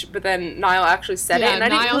said shh, but then Niall actually said it. And I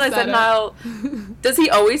didn't realize that Niall... Does he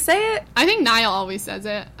always say it? I think Niall always says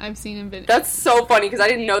it. I've seen him videos. That's so funny, because I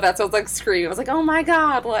didn't know that, so I was, like, screaming. I was like, oh my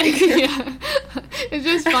god, like... Yeah. It's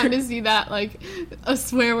just fun to see that, like, a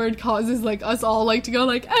swear word causes, like, us all, like, to go,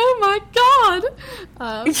 like, oh my god!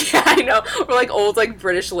 Yeah, I know. We're, like, old, like,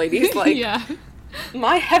 British ladies, like... Yeah.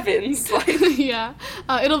 My heavens, like... Yeah.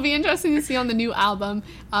 It'll be interesting to see on the new album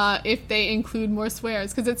if they include more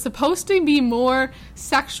swears, because it's supposed to be more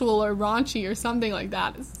sexual or raunchy or something like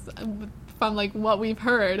that from, like, what we've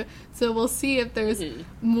heard. So we'll see if there's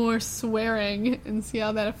more swearing and see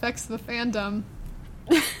how that affects the fandom.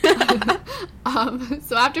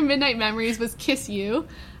 So after Midnight Memories was Kiss You,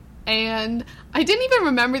 And I didn't even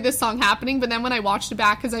remember this song happening, but then when I watched it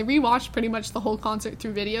back, because I rewatched pretty much the whole concert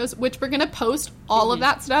through videos, which we're going to post all of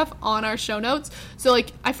that stuff on our show notes. So,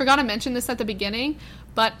 like, I forgot to mention this at the beginning,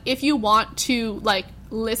 but if you want to, like,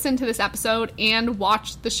 listen to this episode and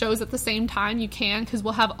watch the shows at the same time, you can, because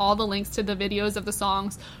we'll have all the links to the videos of the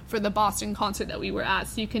songs for the Boston concert that we were at,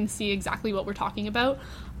 so you can see exactly what we're talking about.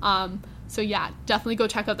 So yeah, definitely go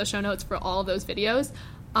check out the show notes for all of those videos.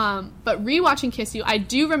 But rewatching Kiss You, I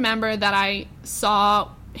do remember that I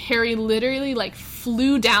saw Harry literally, like,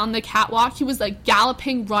 flew down the catwalk. He was, like,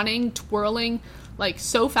 galloping, running, twirling, like,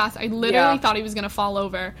 so fast. I literally thought he was going to fall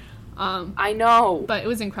over. I know. But it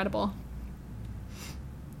was incredible.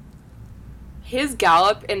 His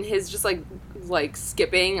gallop and his just, like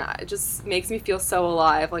skipping just makes me feel so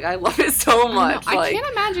alive. Like, I love it so much. I can't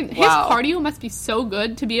imagine. His cardio must be so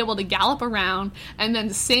good to be able to gallop around and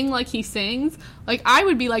then sing like he sings. Like, I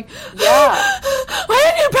would be like, yeah.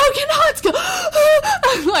 Where have you broken hearts go?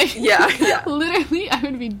 Like, yeah. Literally, I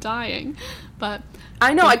would be dying. But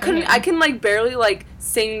I know, I can, like, barely, like,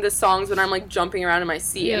 sing the songs when I'm, like, jumping around in my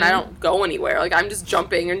seat, and I don't go anywhere. Like, I'm just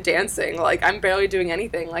jumping and dancing. Like, I'm barely doing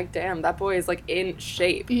anything. Like, damn, that boy is, like, in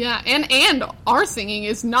shape. Yeah, and our singing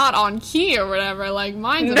is not on key or whatever. Like,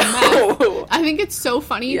 mine's a mess. I think it's so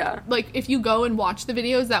funny. Yeah. Like, if you go and watch the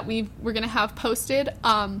videos that we're going to have posted,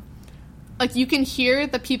 like, you can hear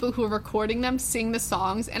the people who are recording them sing the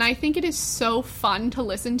songs, and I think it is so fun to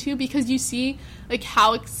listen to because you see, like,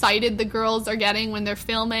 how excited the girls are getting when they're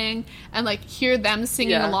filming, and, like, hear them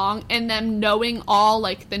singing along, and them knowing all,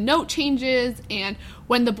 like, the note changes, and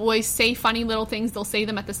when the boys say funny little things, they'll say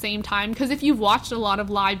them at the same time, because if you've watched a lot of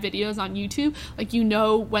live videos on YouTube, like, you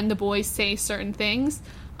know when the boys say certain things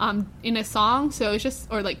in a song, so it's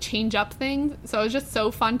just, or, like, change up things, so it's just so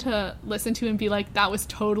fun to listen to and be like, that was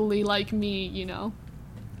totally like me, you know?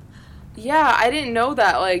 Yeah, I didn't know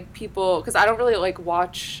that, like, people, because I don't really, like,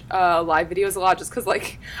 watch live videos a lot, just because,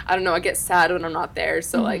 like, I don't know, I get sad when I'm not there,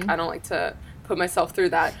 so, like, I don't like to put myself through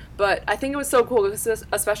that, but I think it was so cool, because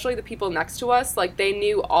especially the people next to us, like, they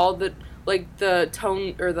knew all the, like, the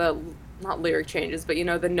tone, or the, not lyric changes, but, you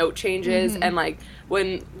know, the note changes, and, like,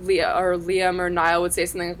 when Leah or Liam or Niall would say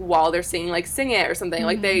something, like, while they're singing, like, sing it or something,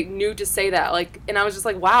 like, they knew to say that, like, and I was just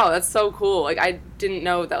like, wow, that's so cool, like, I didn't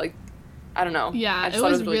know that, like, I don't know. Yeah, it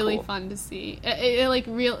was really cool. Fun to see. It like,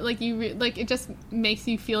 real, like, it just makes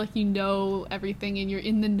you feel like you know everything and you're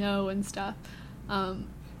in the know and stuff. So,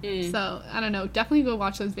 I don't know, definitely go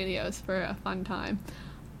watch those videos for a fun time.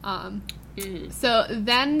 So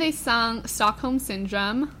then they sung Stockholm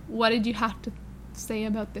Syndrome. What did you have to say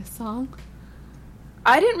about this song?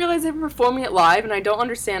 I didn't realize they were performing it live, and I don't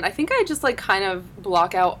understand. I think I just, like, kind of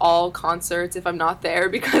block out all concerts if I'm not there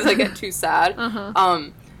because I get too sad.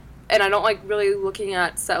 And I don't like really looking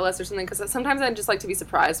at set lists or something because sometimes I just like to be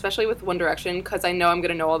surprised, especially with One Direction, because I know I'm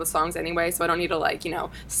going to know all the songs anyway, so I don't need to, like, you know,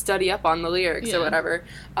 study up on the lyrics or whatever.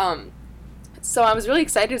 So I was really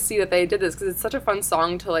excited to see that they did this because it's such a fun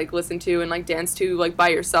song to, like, listen to and, like, dance to, like, by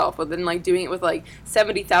yourself. But then, like, doing it with, like,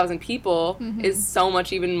 70,000 people is so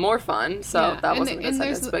much even more fun. So that wasn't a good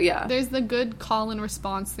sentence, but yeah. There's the good call and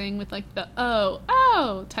response thing with, like, the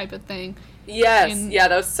oh type of thing. Yes, yeah,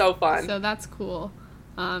 that was so fun. So that's cool.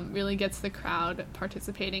 Really gets the crowd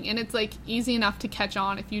participating. And it's, like, easy enough to catch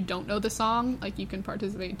on if you don't know the song. Like, you can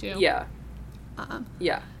participate, too. Yeah. So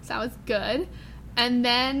that was good. And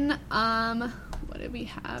then, what did we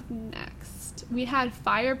have next? We had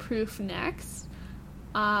Fireproof next.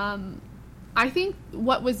 I think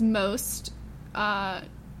what was most prominent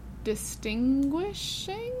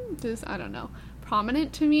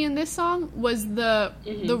to me in this song was the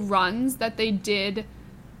runs that they did,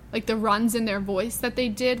 like the runs in their voice that they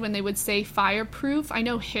did when they would say fireproof. I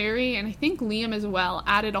know Harry, and I think Liam as well,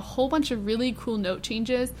 added a whole bunch of really cool note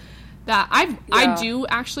changes that I do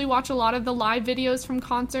actually watch a lot of the live videos from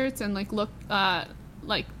concerts and, like,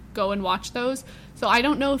 go and watch those. So I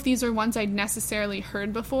don't know if these are ones I'd necessarily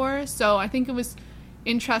heard before. So I think it was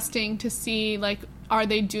interesting to see, like, are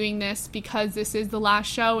they doing this because this is the last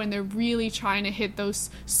show and they're really trying to hit those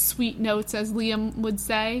sweet notes, as Liam would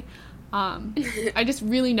say. I just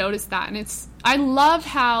really noticed that, and I love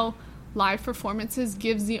how live performances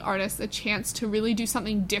gives the artist a chance to really do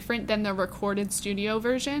something different than the recorded studio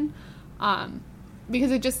version,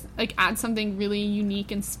 because it just, like, adds something really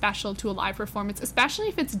unique and special to a live performance, especially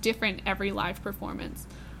if it's different every live performance.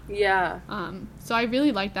 Yeah. So I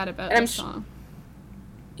really like that about this song.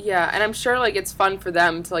 Yeah, and I'm sure, like, it's fun for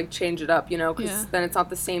them to, like, change it up, you know, because then it's not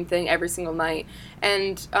the same thing every single night.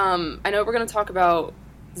 And I know we're going to talk about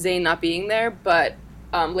Zayn not being there, but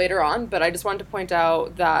later on, but I just wanted to point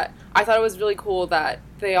out that I thought it was really cool that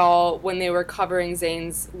they all, when they were covering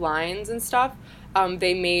Zayn's lines and stuff,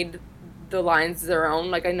 they made the lines their own.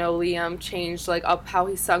 Like, I know Liam changed, like, up how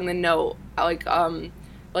he sung the note, like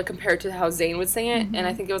compared to how Zayn would sing it, and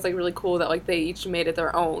I think it was, like, really cool that, like, they each made it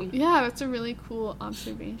their own. Yeah, that's a really cool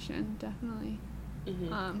observation, definitely.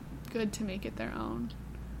 Good to make it their own.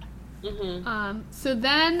 So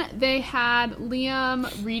then they had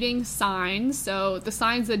Liam reading signs, so the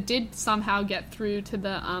signs that did somehow get through to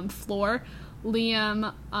the floor.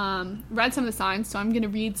 Liam read some of the signs, so I'm going to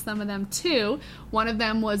read some of them too. One of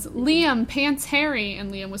them was Liam pants Harry,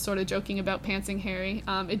 and Liam was sort of joking about pantsing Harry.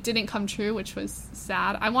 It didn't come true, which was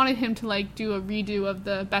sad. I wanted him to like do a redo of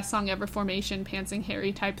the Best Song Ever formation pantsing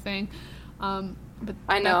Harry type thing, but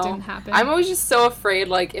I know. that didn't happen. I'm always just so afraid,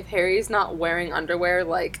 like, if Harry's not wearing underwear,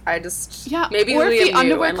 like, I just maybe or Liam if the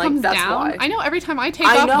underwear and, comes like, that's down. why. I know every time I take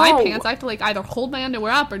off my pants, I have to like either hold my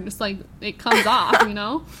underwear up or just like it comes off, you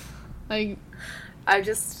know, like. I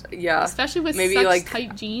just, especially with maybe, such like,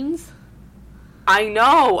 tight jeans. I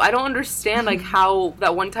know. I don't understand, like, how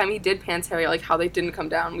that one time he did pants Harry, like, how they didn't come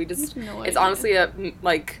down. We just, it's honestly a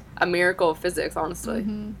miracle of physics, honestly.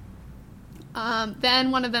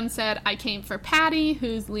 Then one of them said, I came for Patty,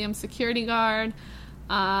 who's Liam's security guard.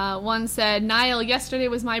 One said, Niall, yesterday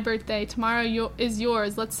was my birthday. Tomorrow is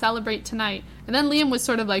yours. Let's celebrate tonight. And then Liam was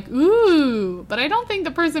sort of like, ooh. But I don't think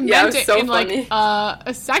the person meant it in, like,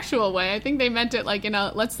 a sexual way. I think they meant it, like, in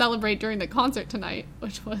a, let's celebrate during the concert tonight,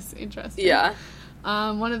 which was interesting. Yeah.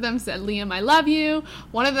 One of them said, Liam, I love you.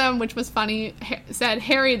 One of them, which was funny, said,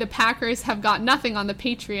 Harry, the Packers have got nothing on the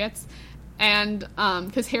Patriots. And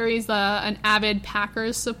because Harry's an avid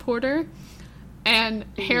Packers supporter. And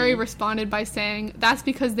Harry responded by saying, that's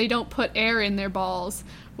because they don't put air in their balls,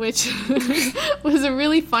 which was a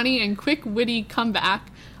really funny and quick, witty comeback.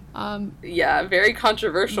 Very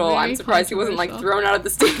controversial. I'm surprised he wasn't, like, thrown out of the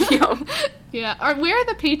stadium. Yeah. Where are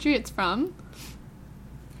the Patriots from?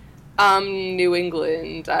 New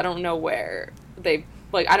England. I don't know where I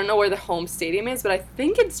don't know where the home stadium is, but I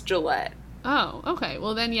think it's Gillette. Oh, okay.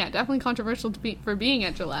 Well, then, yeah, definitely controversial for being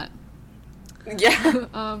at Gillette. Yeah.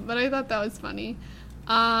 But I thought that was funny.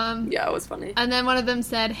 Yeah, it was funny. And then one of them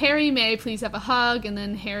said, Harry, may I please have a hug? And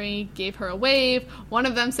then Harry gave her a wave. One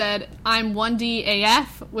of them said, I'm 1D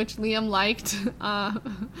AF, which Liam liked.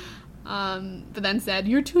 But then said,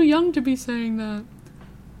 you're too young to be saying that.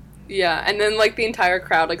 Yeah, and then, like, the entire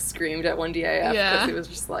crowd, like, screamed at 1DAF because it was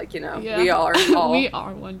just like, you know, we are all. We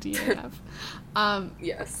are 1DAF.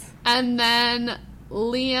 Yes. And then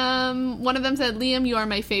Liam, one of them said, Liam, you are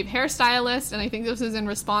my fave hairstylist, and I think this is in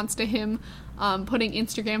response to him putting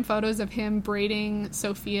Instagram photos of him braiding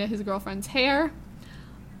Sophia, his girlfriend's hair.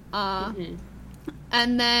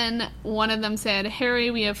 And then one of them said, Harry,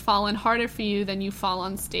 we have fallen harder for you than you fall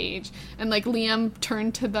on stage. And, like, Liam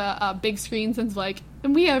turned to the big screens and was like,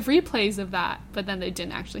 and we have replays of that. But then they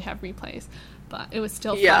didn't actually have replays. But it was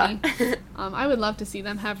still funny. I would love to see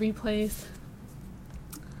them have replays.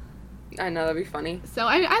 I know, that'd be funny. So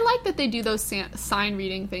I like that they do those sign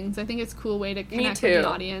reading things. I think it's a cool way to connect with the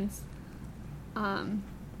audience.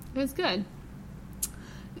 It was good.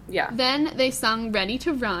 Yeah. Then they sung Ready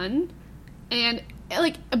to Run. And,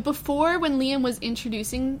 like, before when Liam was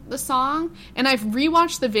introducing the song, and I've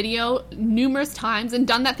rewatched the video numerous times and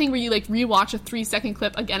done that thing where you, like, rewatch a 3-second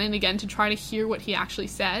clip again and again to try to hear what he actually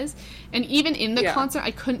says. And even in the concert,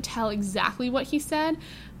 I couldn't tell exactly what he said.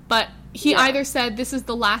 But he either said, this is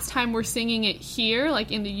the last time we're singing it here,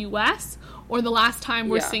 like in the U.S., or the last time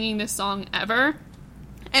we're singing this song ever.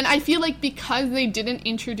 And I feel like because they didn't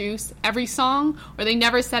introduce every song, or they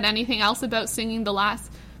never said anything else about singing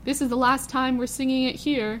this is the last time we're singing it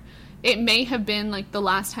here, it may have been, like, the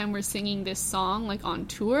last time we're singing this song, like, on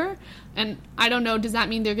tour. And I don't know, does that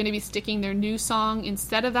mean they're going to be sticking their new song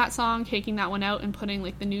instead of that song, taking that one out and putting,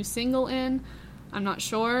 like, the new single in? I'm not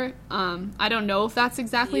sure. I don't know if that's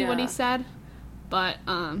exactly what he said, but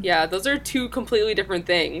yeah, those are two completely different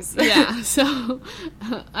things. Yeah, so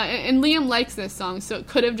and Liam likes this song, so it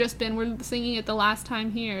could have just been we're singing it the last time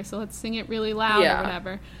here, so let's sing it really loud or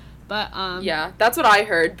whatever. But yeah, that's what I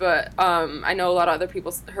heard, but I know a lot of other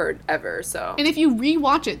people heard Ever, so. And if you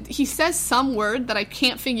rewatch it, he says some word that I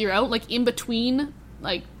can't figure out, like in between,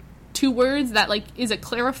 like, two words that, like, is a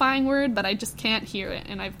clarifying word, but I just can't hear it,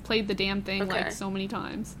 and I've played the damn thing like so many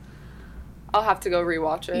times. I'll have to go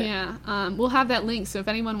rewatch it. Yeah, we'll have that link, so if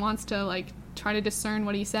anyone wants to, like, try to discern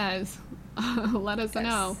what he says, let us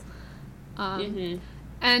know.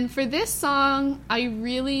 And for this song, I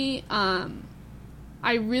really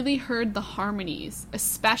heard the harmonies,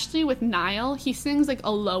 especially with Niall. He sings, like,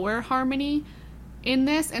 a lower harmony, in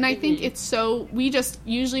this, and I think it's so, we just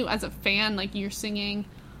usually as a fan, like, you're singing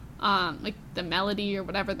like the melody or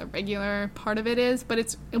whatever the regular part of it is, but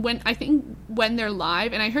it's when they're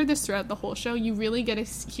live, and I heard this throughout the whole show, you really get to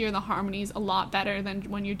hear the harmonies a lot better than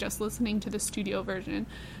when you're just listening to the studio version,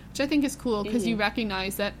 which I think is cool, because you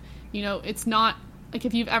recognize that, you know, it's not like,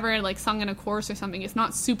 if you've ever like sung in a chorus or something, it's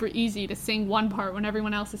not super easy to sing one part when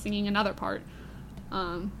everyone else is singing another part.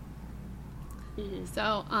 So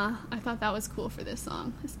I thought that was cool for this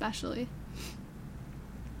song especially.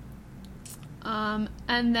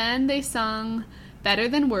 And then they sung Better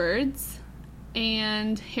Than Words,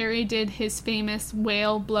 and Harry did his famous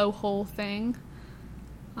whale blowhole thing,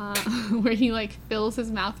 where he like fills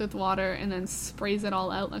his mouth with water and then sprays it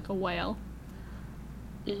all out like a whale.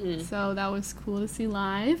 So that was cool to see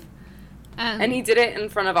live. And he did it in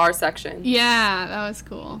front of our section. Yeah, that was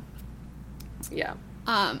cool. Yeah.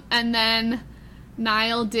 And then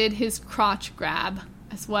Niall did his crotch grab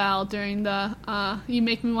as well during the You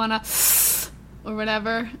Make Me Wanna or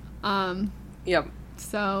whatever. Yep.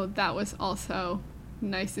 So that was also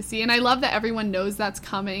nice to see. And I love that everyone knows that's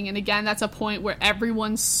coming. And again, that's a point where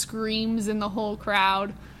everyone screams in the whole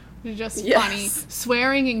crowd. It's just funny.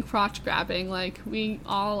 Swearing and crotch grabbing, like, we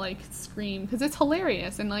all, like, scream. Because it's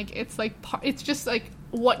hilarious. And, like, it's, like, it's just, like,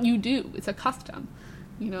 what you do. It's a custom.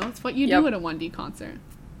 You know? It's what you do at a 1D concert.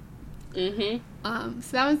 So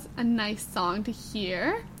that was a nice song to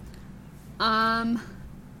hear. And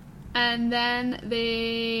then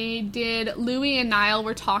they did, Louis and Niall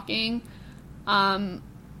were talking, and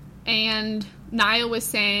Niall was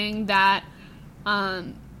saying that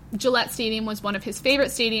Gillette Stadium was one of his favorite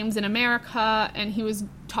stadiums in America, and he was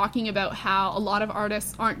talking about how a lot of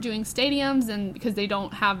artists aren't doing stadiums, and because they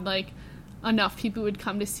don't have, like, enough people who would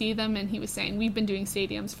come to see them, and he was saying, we've been doing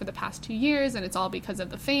stadiums for the past 2 years, and it's all because of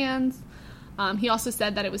the fans. He also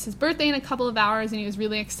said that it was his birthday in a couple of hours, and he was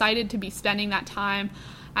really excited to be spending that time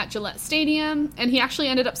at Gillette Stadium, and he actually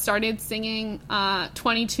ended up started singing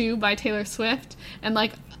 22 by Taylor Swift, and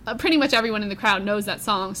like pretty much everyone in the crowd knows that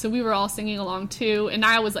song, so we were all singing along too, and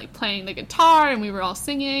Niall was like playing the guitar, and we were all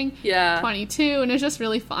singing 22, and it was just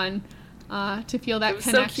really fun to feel that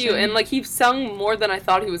connection. It was so cute, and like he sung more than I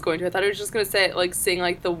thought he was going to. I thought he was just going to say like sing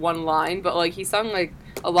like the one line, but like he sung like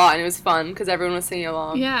a lot, and it was fun because everyone was singing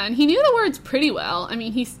along. Yeah, and he knew the words pretty well. I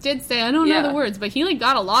mean, he did say, I don't know the words, but he like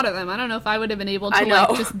got a lot of them. I don't know if I would have been able to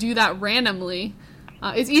like just do that randomly.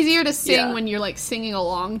 It's easier to sing when you're like singing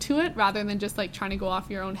along to it rather than just like trying to go off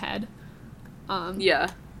your own head.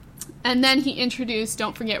 And then he introduced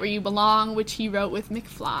Don't Forget Where You Belong, which he wrote with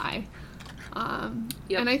McFly.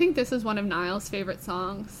 And I think this is one of Niall's favorite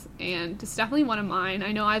songs, and it's definitely one of mine.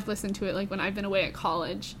 I know I've listened to it like when I've been away at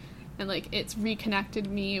college, and like it's reconnected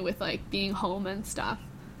me with like being home and stuff.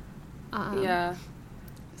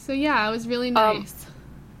 So yeah, it was really nice.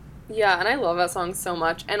 Yeah, and I love that song so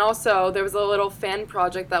much. And also, there was a little fan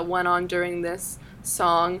project that went on during this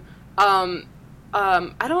song. I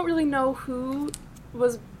don't really know who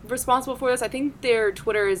was responsible for this. I think their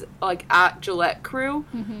Twitter is like at Gillette Crew.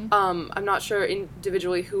 I'm not sure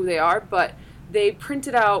individually who they are, but they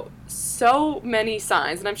printed out so many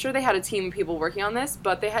signs, and I'm sure they had a team of people working on this,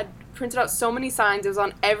 but they had printed out so many signs. It was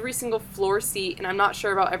on every single floor seat, and I'm not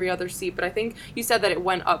sure about every other seat, but I think you said that it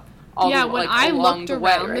went up all the way, when I looked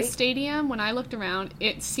around the stadium, when I looked around,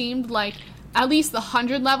 it seemed like at least the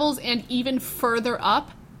 100 levels and even further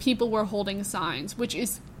up, people were holding signs, which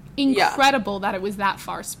is incredible that it was that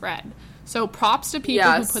far spread. So props to people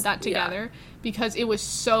who put that together, because it was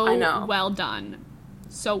so well done.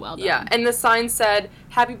 So well done. Yeah, and the sign said,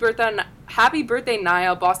 Happy birthday,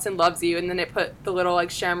 Niall, Boston loves you, and then it put the little, like,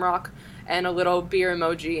 shamrock and a little beer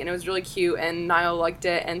emoji, and it was really cute, and Niall liked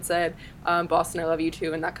it and said, Boston, I love you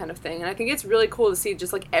too, and that kind of thing. And I think it's really cool to see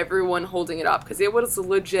just, like, everyone holding it up, because it was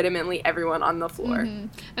legitimately everyone on the floor.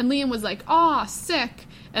 And Liam was like, aw, sick.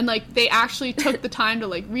 And, like, they actually took the time to,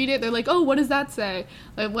 like, read it. They're like, oh, what does that say?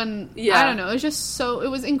 Like, when, I don't know, it was just it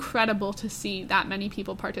was incredible to see that many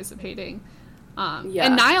people participating.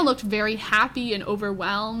 And Niall looked very happy and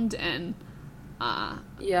overwhelmed, and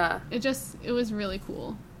it was really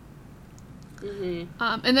cool.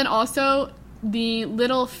 And then also the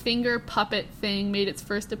little finger puppet thing made its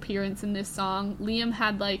first appearance in this song. Liam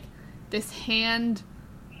had like this hand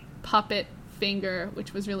puppet finger,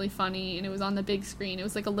 which was really funny, and it was on the big screen. It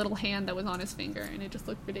was like a little hand that was on his finger, and it just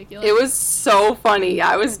looked ridiculous. It was so funny.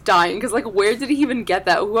 I was dying because, like, where did he even get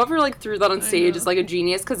that? Whoever, like, threw that on stage is, like, a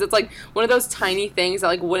genius, because it's, like, one of those tiny things that,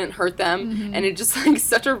 like, wouldn't hurt them, and it just, like,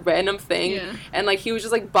 such a random thing, and, like, he was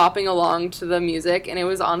just, like, bopping along to the music, and it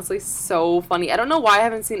was honestly so funny. I don't know why I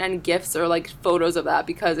haven't seen any GIFs or, like, photos of that,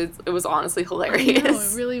 because it was honestly hilarious. I know,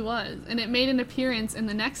 it really was. And it made an appearance in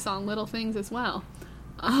the next song, Little Things, as well.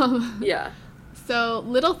 Yeah. So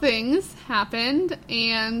Little Things happened,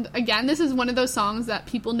 and again, this is one of those songs that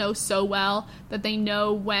people know so well that they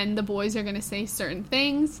know when the boys are going to say certain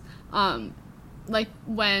things. Like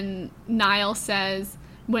when Niall's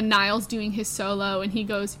doing his solo and he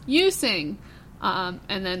goes, "You sing," and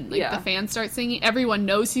then the fans start singing. Everyone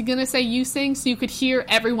knows he's going to say "You sing," so you could hear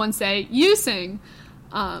everyone say "You sing."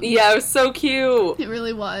 Yeah, it was so cute. It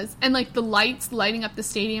really was. And like the lights lighting up the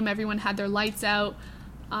stadium, everyone had their lights out.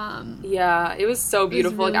 Yeah, it was so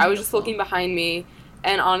beautiful. Really like I was just looking behind me,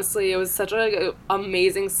 and honestly, it was such a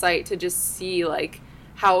amazing sight to just see, like,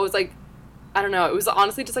 how it was, like, I don't know, it was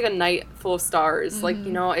honestly just like a night full of stars. Like,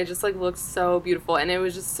 you know, it just, like, looked so beautiful, and it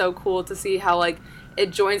was just so cool to see how, like,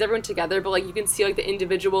 it joins everyone together, but, like, you can see, like, the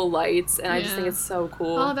individual lights, and I just think it's so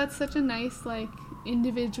cool. Oh, that's such a nice, like,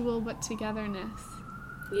 individual but togetherness.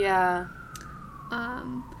 Yeah.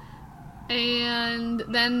 And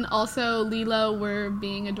then also Lilo were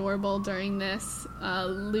being adorable during this.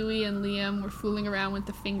 Louis and Liam were fooling around with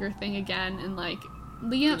the finger thing again, and like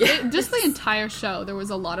Liam, just the entire show, there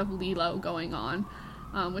was a lot of Lilo going on,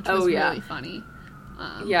 which was really funny.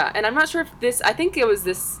 Yeah, and I'm not sure if I think it was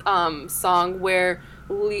this song where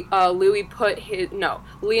Liam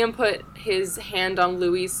put his hand on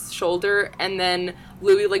Louis' shoulder, and then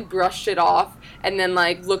Louis, like, brushed it off, and then,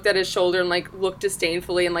 like, looked at his shoulder and, like, looked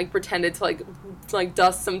disdainfully and, like, pretended to, like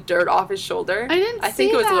dust some dirt off his shoulder. I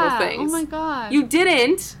think it was that. Little Things. Oh my god. You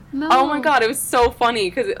didn't? No. Oh my god, it was so funny,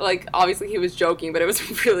 because, like, obviously he was joking, but it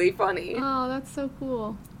was really funny. Oh, that's so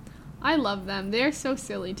cool. I love them. They're so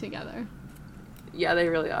silly together. Yeah, they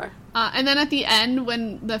really are. And then at the end,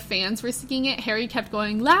 when the fans were singing it, Harry kept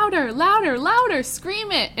going, "Louder, louder, louder,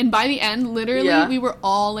 scream it!" And by the end, literally, we were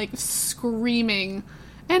all, like, screaming,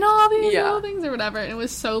 and all these little things or whatever, and it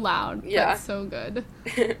was so loud. Yeah. That's so good.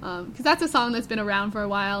 Because that's a song that's been around for a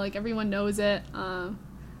while. Like, everyone knows it.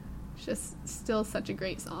 It's just still such a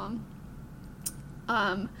great song.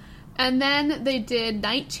 And then they did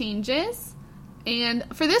Night Changes. And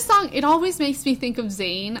for this song, it always makes me think of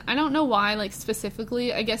Zayn. I don't know why, like,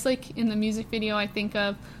 specifically. I guess, like, in the music video, I think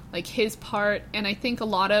of, like, his part, and I think a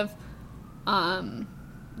lot of,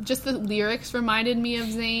 just the lyrics reminded me of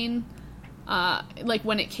Zayn. Like,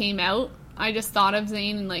 when it came out, I just thought of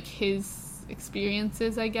Zayn and, like, his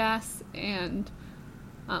experiences, I guess, and,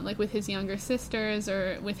 like, with his younger sisters,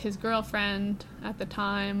 or with his girlfriend at the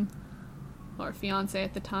time, or fiance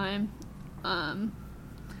at the time.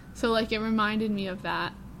 So, like, it reminded me of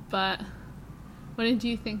that. But what did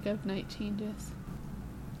you think of Night Changes?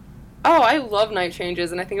 Oh, I love Night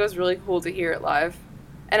Changes, and I think it was really cool to hear it live.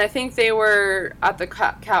 And I think they were at the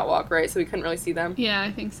catwalk, right? So we couldn't really see them. Yeah,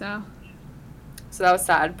 I think so. So that was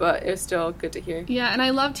sad, but it was still good to hear. Yeah, and I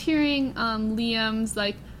loved hearing Liam's,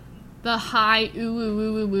 like, the high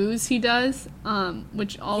ooh-ooh-ooh-oohs he does,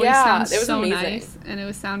 which always sounds so amazing. Nice. And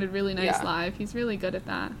it sounded really nice live. He's really good at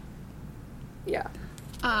that. Yeah.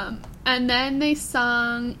 And then they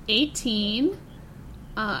sung 18,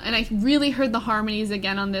 and I really heard the harmonies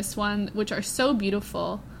again on this one, which are so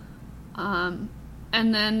beautiful. And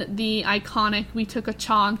then the iconic "We Took a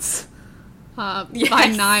Chance"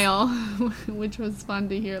 by Niall, which was fun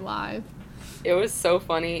to hear live. It was so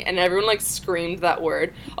funny, and everyone, like, screamed that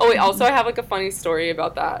word. Oh, wait, also I have, like, a funny story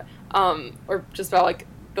about that, or just about, like,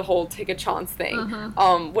 the whole "take a chance" thing.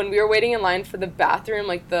 When we were waiting in line for the bathroom,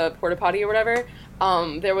 like, the porta potty or whatever,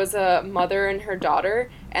 there was a mother and her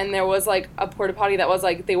daughter, and there was, like, a porta potty that was,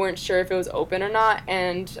 like, they weren't sure if it was open or not,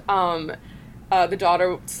 and the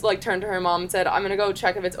daughter, like, turned to her mom and said, "I'm gonna go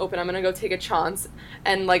check if it's open, I'm gonna go take a chance,"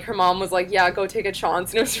 and, like, her mom was like, "Yeah, go take a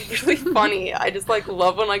chance," and it was really funny. I just, like,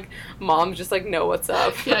 love when, like, moms just, like, know what's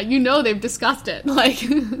up. Yeah, you know they've discussed it, like,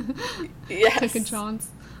 yes. Take a chance.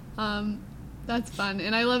 That's fun,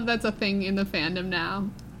 and I love that's a thing in the fandom now.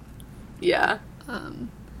 Yeah.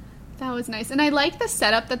 That was nice. And I like the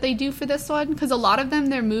setup that they do for this one, because a lot of them,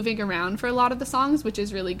 they're moving around for a lot of the songs, which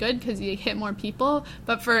is really good, because you hit more people.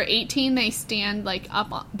 But for 18, they stand, like,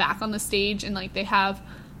 back on the stage, and, like, they have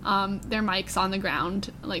their mics on the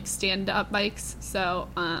ground, like, stand-up mics. So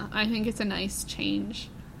I think it's a nice change.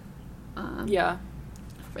 For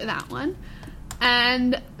that one.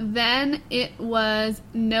 And then it was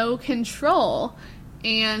No Control.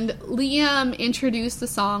 And Liam introduced the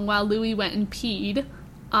song while Louis went and peed.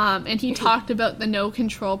 And he talked about the No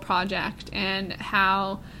Control project and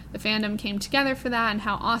how the fandom came together for that and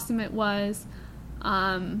how awesome it was.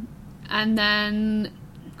 And then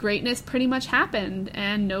greatness pretty much happened,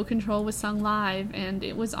 and No Control was sung live, and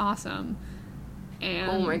it was awesome.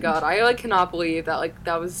 And oh my god, I like cannot believe that like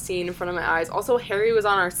that was seen in front of my eyes. Also, Harry was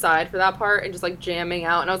on our side for that part and just like jamming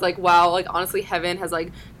out, and I was like, wow, like honestly heaven has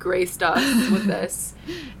like graced us with this.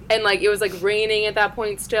 And like it was like raining at that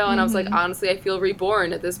point still, and I was like, honestly I feel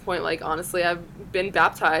reborn at this point. Like honestly I've been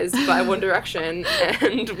baptized by One Direction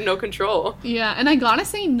and No Control. Yeah, and I gotta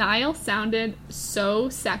say Niall sounded so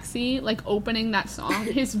sexy like opening that song.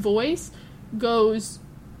 His voice goes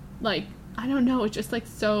like, I don't know, it's just like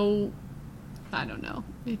so, I don't know.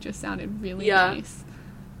 It just sounded really nice.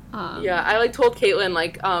 Yeah, I like told Caitlin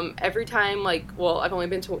like every time like, well, I've only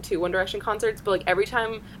been to 2 One Direction concerts, but like every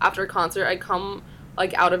time after a concert I come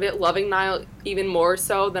like out of it loving Niall even more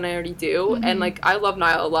so than I already do. And like I love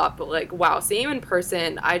Niall a lot, but like wow, seeing him in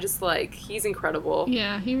person, I just like, he's incredible.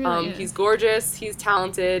 Yeah, he really is. He's gorgeous, he's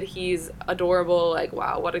talented, he's adorable, like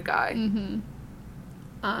wow, what a guy.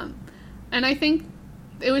 And I think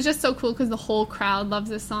it was just so cool because the whole crowd loves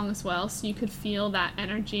this song as well, so you could feel that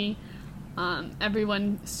energy.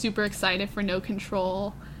 Everyone super excited for No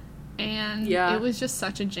Control, and it was just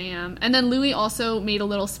such a jam. And then Louis also made a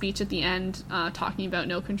little speech at the end talking about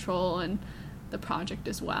No Control and the project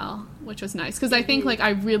as well, which was nice because I think like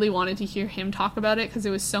I really wanted to hear him talk about it because it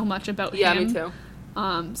was so much about him. Yeah, me too.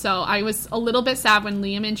 So I was a little bit sad when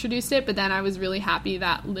Liam introduced it, but then I was really happy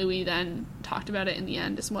that Louis then talked about it in the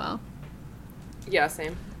end as well. Yeah,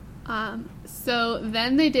 same. So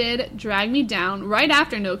then they did Drag Me Down right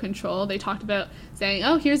after No Control. They talked about saying,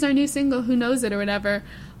 oh, here's our new single, Who Knows It, or whatever.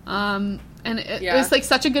 And it was like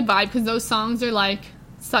such a good vibe because those songs are like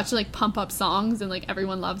such like pump up songs and like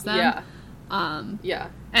everyone loves them. Yeah.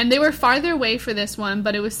 And they were farther away for this one,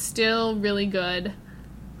 but it was still really good.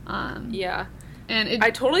 Yeah. And I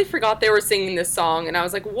totally forgot they were singing this song, and I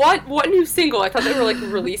was like, what new single? I thought they were like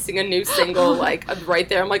releasing a new single like right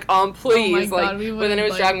there. I'm like, please. Oh my God, but then it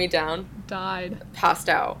was Drag Me Down. Died. Passed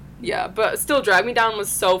out. Yeah, but still Drag Me Down was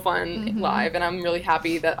so fun live, and I'm really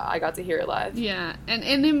happy that I got to hear it live. Yeah, and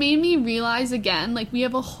it made me realize again, like we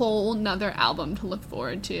have a whole nother album to look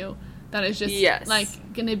forward to that is just like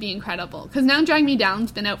gonna be incredible. Because now Drag Me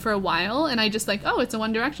Down's been out for a while, and I just like, oh, it's a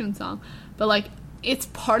One Direction song. But like, it's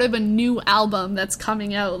part of a new album that's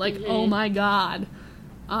coming out. Like, oh my God.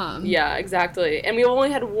 Yeah, exactly. And we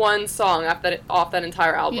only had one song off that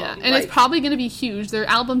entire album. Yeah, and it's probably going to be huge. Their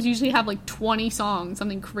albums usually have like 20 songs,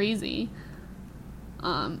 something crazy.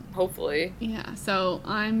 Hopefully. Yeah, so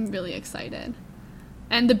I'm really excited.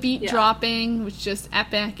 And the beat dropping was just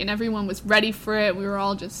epic, and everyone was ready for it. We were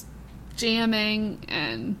all just jamming,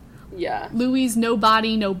 and Louis'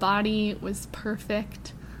 Nobody was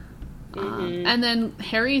perfect. And then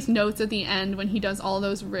Harry's notes at the end when he does all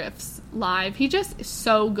those riffs live, he just is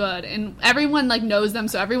so good, and everyone like knows them,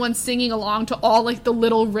 so everyone's singing along to all like the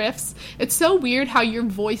little riffs. It's so weird how your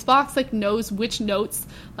voice box like knows which notes,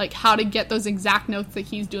 like how to get those exact notes that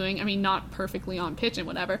he's doing. I mean, not perfectly on pitch and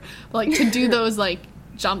whatever, but like to do those like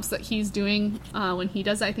jumps that he's doing when he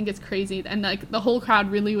does, I think it's crazy. And like the whole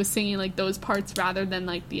crowd really was singing like those parts rather than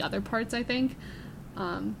like the other parts, I think.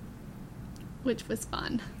 Which was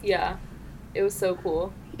fun. Yeah, it was so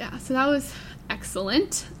cool. Yeah, so that was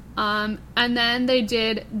excellent. And then they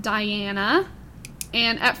did Diana,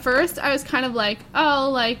 and at first I was kind of like,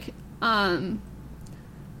 oh, like,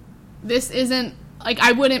 this isn't, like,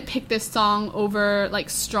 I wouldn't pick this song over,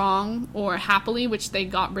 like, Strong or Happily, which they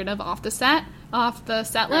got rid of off the set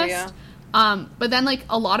list. Yeah. But then, like,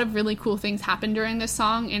 a lot of really cool things happened during this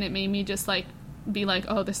song, and it made me just, like, be like,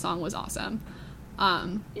 oh, this song was awesome.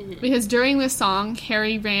 Because during this song,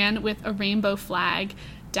 Harry ran with a rainbow flag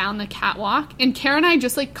down the catwalk, and Kara and I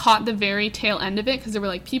just like caught the very tail end of it because there were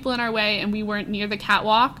like people in our way and we weren't near the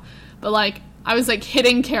catwalk, but like I was like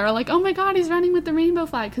hitting Kara like, oh my God, he's running with the rainbow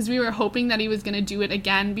flag, because we were hoping that he was going to do it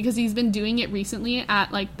again because he's been doing it recently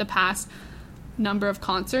at like the past number of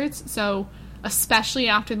concerts. So especially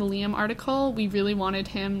after the Liam article, we really wanted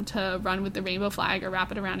him to run with the rainbow flag or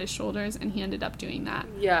wrap it around his shoulders, and he ended up doing that.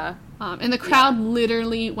 Yeah. And the crowd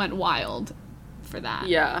literally went wild for that.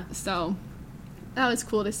 Yeah. So that was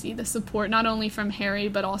cool to see the support, not only from Harry,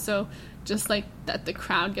 but also just like that the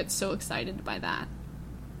crowd gets so excited by that.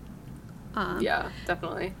 Yeah,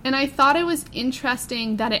 definitely. And I thought it was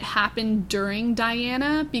interesting that it happened during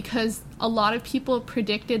Diana, because a lot of people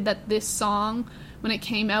predicted that this song, when it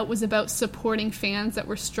came out, was about supporting fans that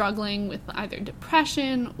were struggling with either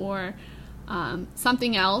depression or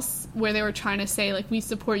something else where they were trying to say, like, we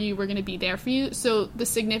support you, we're going to be there for you. So the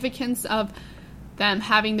significance of them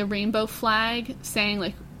having the rainbow flag saying,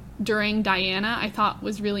 like, during Diana, I thought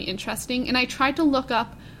was really interesting. And I tried to look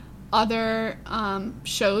up other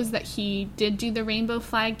shows that he did do the rainbow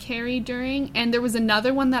flag carry during, and there was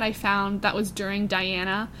another one that I found that was during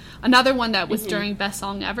Diana, another one that was during Best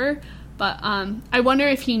Song Ever, but I wonder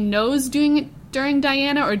if he knows doing it during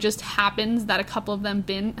Diana or just happens that a couple of them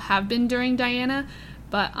have been during Diana.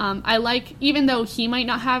 But I like, even though he might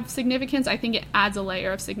not have significance, I think it adds a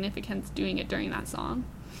layer of significance doing it during that song.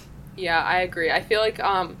 Yeah, I agree. I feel like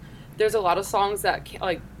there's a lot of songs that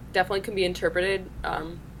definitely can be interpreted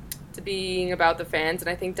to being about the fans, and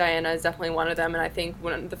I think Diana is definitely one of them. And I think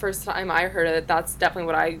when the first time I heard it, that's definitely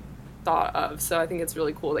what I thought of. So I think it's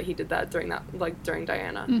really cool that he did that during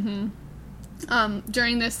Diana.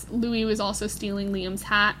 During this, Louis was also stealing Liam's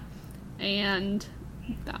hat, and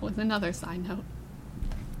that was another side note.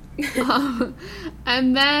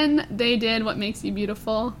 And then they did What Makes You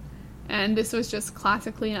Beautiful, and this was just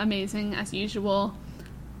classically amazing as usual.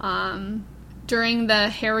 During the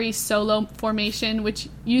Harry solo formation, which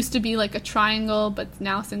used to be like a triangle, but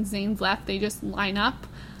now since Zayn's left, they just line up.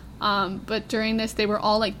 But during this, they were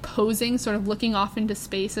all like posing, sort of looking off into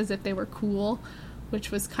space as if they were cool,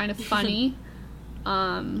 which was kind of funny.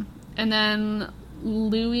 And then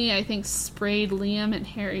Louis, I think, sprayed Liam and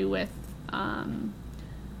Harry with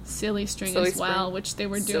Silly String as well, which they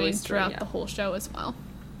were doing throughout the whole show as well.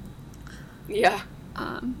 Yeah.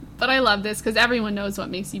 But I love this because everyone knows What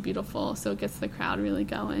Makes You Beautiful, so it gets the crowd really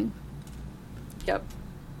going. Yep.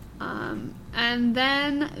 And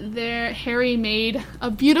then Harry made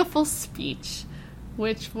a beautiful speech,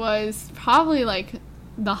 which was probably like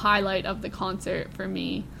the highlight of the concert for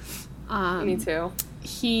me. Me too.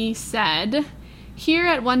 He said, "Here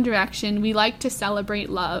at One Direction, we like to celebrate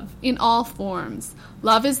love in all forms.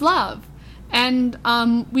 Love is love. And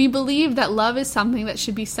we believe that love is something that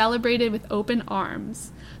should be celebrated with open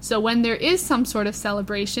arms. So when there is some sort of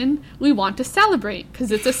celebration, we want to celebrate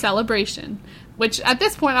because it's a celebration." Which at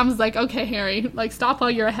this point I was like, okay, Harry, like, stop while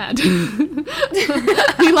you're ahead.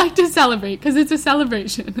 We like to celebrate because it's a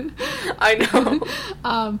celebration. I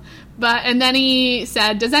know. And then he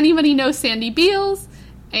said, "Does anybody know Sandy Beals?"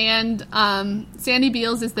 And Sandy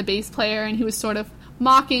Beals is the bass player, and he was sort of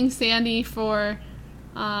mocking Sandy for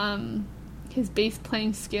his bass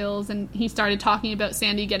playing skills, and he started talking about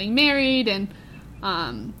Sandy getting married and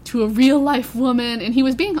to a real life woman, and he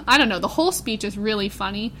was being, I don't know, the whole speech is really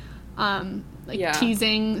funny,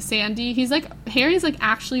 teasing Sandy. He's like, Harry's like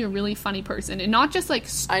actually a really funny person, and not just like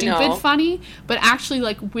stupid funny, but actually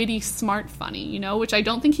like witty, smart funny, you know, which I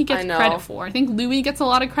don't think he gets credit for. I think Louis gets a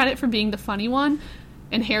lot of credit for being the funny one,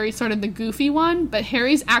 and Harry's sort of the goofy one, but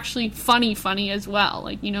Harry's actually funny as well,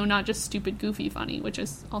 like, you know, not just stupid goofy funny, which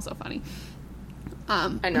is also funny.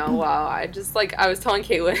 I know, wow. I was telling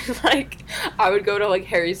Caitlin, like, I would go to, like,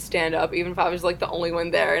 Harry's stand-up, even if I was, like, the only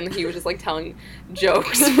one there, and he was just, like, telling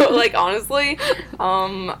jokes, but, like, honestly,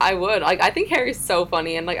 I would. Like, I think Harry's so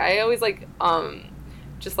funny, and, like, I always, like,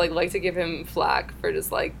 just, like to give him flack for just,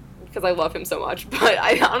 like, because I love him so much, but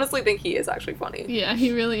I honestly think he is actually funny. Yeah,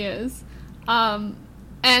 he really is. But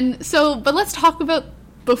let's talk about,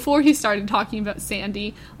 before he started talking about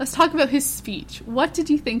Sandy, let's talk about his speech. What did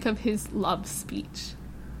you think of his love speech?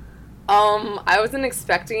 I wasn't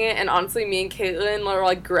expecting it, and honestly, me and Caitlin were,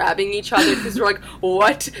 like, grabbing each other, because we're like,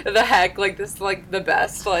 what the heck? Like, this is, like, the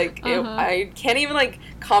best. Like, I can't even, like,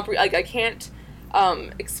 comprehend, like, I can't,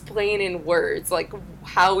 explain in words, like,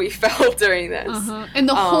 how we felt during this. And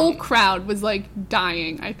the whole crowd was, like,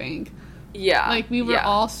 dying, I think. Yeah. Like, we were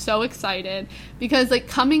all so excited, because, like,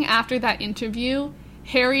 coming after that interview,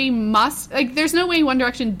 Harry must, like, there's no way One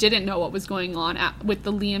Direction didn't know what was going on with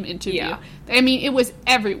the Liam interview. Yeah. I mean, it was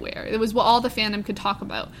everywhere. It was what all the fandom could talk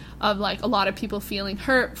about, of, like, a lot of people feeling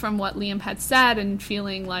hurt from what Liam had said and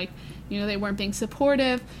feeling like, you know, they weren't being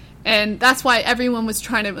supportive. And that's why everyone was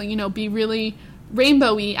trying to, you know, be really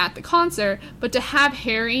rainbowy at the concert. But to have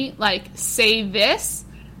Harry, like, say this,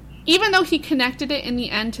 even though he connected it in the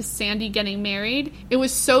end to Sandy getting married, it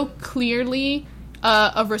was so clearly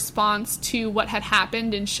a response to what had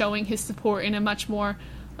happened and showing his support in a much more,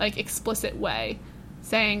 like, explicit way,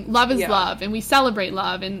 saying love is love, and we celebrate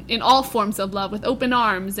love, and in all forms of love, with open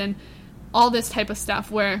arms, and all this type of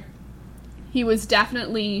stuff, where he was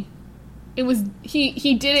definitely,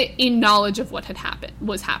 he did it in knowledge of what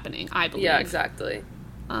was happening, I believe. Yeah, exactly.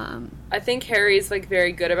 I think Harry's, like,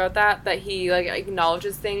 very good about that he, like,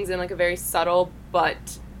 acknowledges things in, like, a very subtle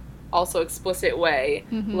but also explicit way.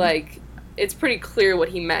 Like, it's pretty clear what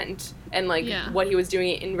he meant and, like, Yeah. what he was doing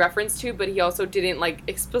it in reference to, but he also didn't, like,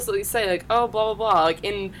 explicitly say, like, oh, blah, blah, blah, like,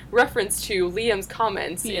 in reference to Liam's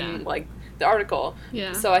comments in, like, the article.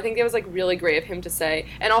 Yeah. So I think it was, like, really great of him to say.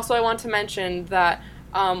 And also I want to mention that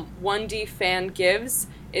 1D Fan Gives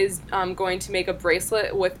is going to make a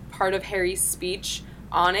bracelet with part of Harry's speech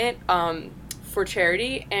on it for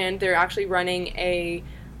charity, and they're actually running a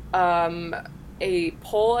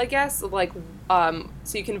poll, I guess, like,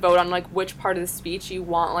 so you can vote on, like, which part of the speech you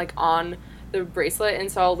want, like, on the bracelet, and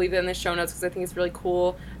so I'll leave it in the show notes because I think it's really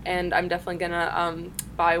cool, and I'm definitely gonna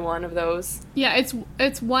buy one of those. Yeah, it's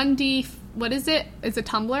 1D, what is it? It's a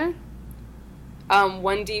Tumblr?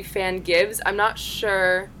 1D Fan Gives. I'm not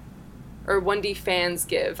sure, or 1D Fans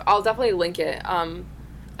Give. I'll definitely link it. I'm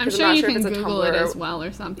sure you can Google it as well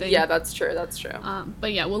or something. Yeah, that's true.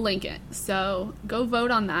 But yeah, we'll link it. So go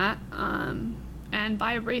vote on that and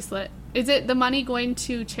buy a bracelet. Is it the money going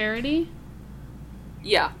to charity?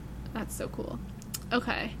 Yeah. That's so cool.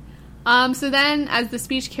 Okay. So then, as the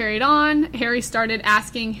speech carried on, Harry started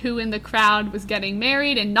asking who in the crowd was getting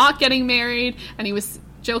married and not getting married, and he was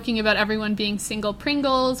joking about everyone being single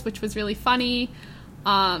Pringles, which was really funny.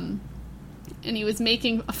 And he was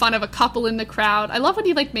making fun of a couple in the crowd. I love when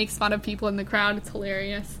he, like, makes fun of people in the crowd. It's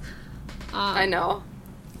hilarious. I know.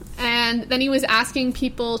 And then he was asking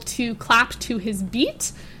people to clap to his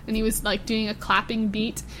beat, and he was, like, doing a clapping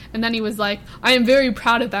beat. And then he was like, I am very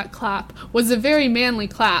proud of that clap. Was a very manly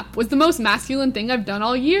clap. Was the most masculine thing I've done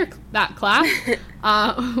all year, that clap.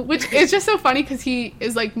 Which is just so funny because he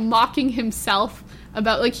is, like, mocking himself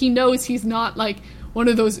about, like, he knows he's not, like, one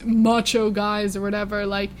of those macho guys or whatever.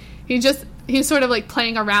 Like, he's sort of, like,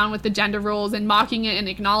 playing around with the gender roles and mocking it and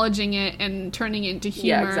acknowledging it and turning it into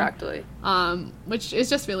humor. Yeah, exactly. Which is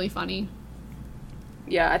just really funny.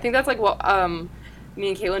 Yeah, I think that's, like, what me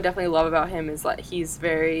and Caitlin definitely love about him is, like, he's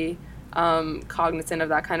very cognizant of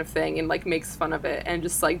that kind of thing and, like, makes fun of it and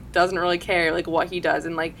just, like, doesn't really care, like, what he does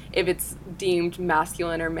and, like, if it's deemed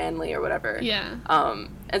masculine or manly or whatever. Yeah.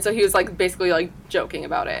 And so he was, like, basically, like, joking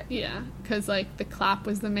about it. Yeah, because, like, the clap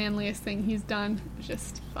was the manliest thing he's done. It was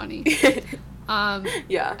just funny.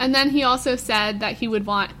 Yeah. And then he also said that he would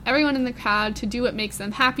want everyone in the crowd to do what makes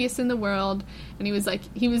them happiest in the world. And he was like,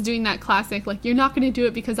 he was doing that classic, like, you're not going to do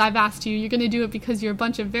it because I've asked you. You're going to do it because you're a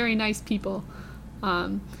bunch of very nice people.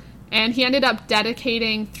 And he ended up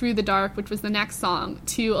dedicating Through the Dark, which was the next song,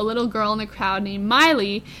 to a little girl in the crowd named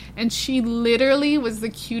Miley. And she literally was the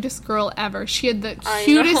cutest girl ever. She had the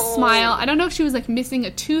cutest smile. I don't know if she was, like, missing a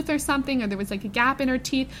tooth or something, or there was, like, a gap in her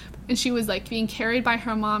teeth. And she was, like, being carried by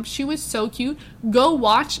her mom. She was so cute. Go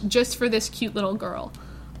watch just for this cute little girl.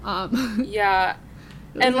 Yeah.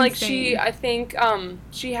 And, like, insane. I think,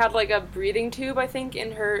 she had, like, a breathing tube, I think,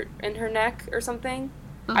 in her neck or something.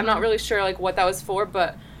 I'm not really sure, like, what that was for,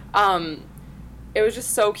 but it was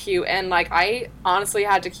just so cute, and, like, I honestly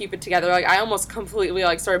had to keep it together. Like, I almost completely,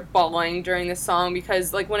 like, started bawling during this song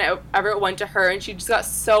because, like, whenever it went to her, and she just got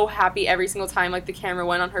so happy every single time, like, the camera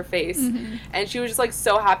went on her face, and she was just, like,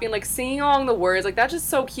 so happy, and, like, singing along the words, like, that's just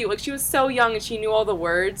so cute. Like, she was so young, and she knew all the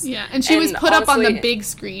words. Yeah, and she was put up on the big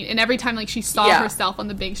screen, and every time, like, she saw herself on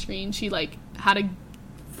the big screen, she, like, had to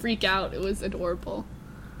freak out. It was adorable.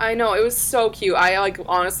 I know, it was so cute. I, like,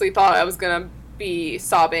 honestly thought I was gonna be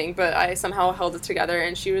sobbing, but I somehow held it together,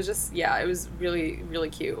 and she was just, it was really, really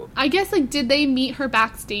cute. I guess, like, did they meet her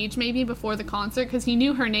backstage maybe before the concert? Because he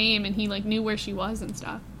knew her name, and he, like, knew where she was and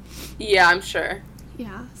stuff. Yeah, I'm sure.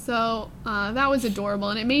 Yeah, so that was adorable,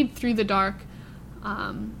 and it made Through the Dark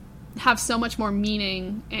have so much more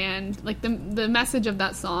meaning, and, like, the message of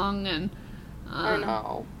that song, and I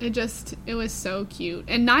know. It was so cute.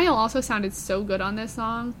 And Niall also sounded so good on this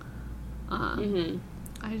song. I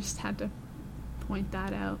just had to point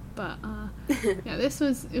that out. But, yeah,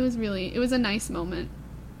 it was a nice moment.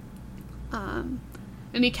 And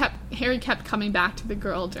Harry kept coming back to the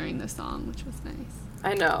girl during the song, which was nice.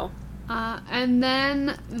 I know. And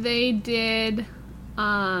then they did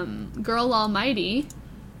Girl Almighty,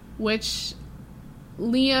 which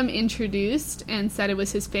Liam introduced and said it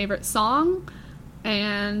was his favorite song,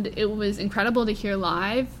 and it was incredible to hear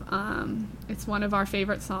live. It's one of our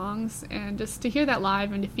favorite songs, and just to hear that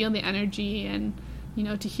live and to feel the energy and, you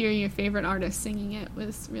know, to hear your favorite artist singing it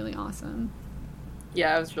was really awesome.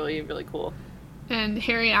 Yeah, it was really, really cool. And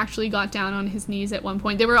Harry actually got down on his knees at one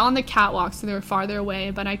point. They were on the catwalk, so they were farther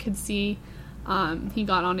away, but I could see he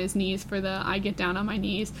got on his knees for the I Get Down on My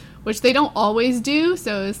Knees, which they don't always do,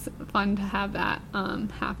 so it was fun to have that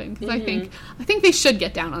happen, because I think they should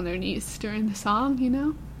get down on their knees during the song, you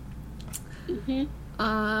know?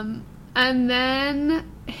 And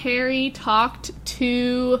then Harry talked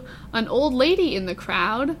to an old lady in the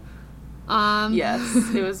crowd,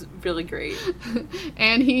 Yes, it was really great.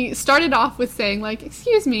 And he started off with saying, like,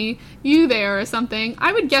 excuse me, you there or something.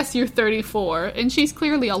 I would guess you're 34. And she's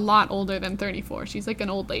clearly a lot older than 34. She's like an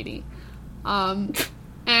old lady.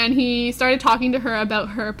 And he started talking to her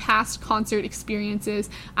about her past concert experiences,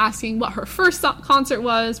 asking what her first concert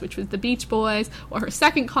was, which was the Beach Boys, what her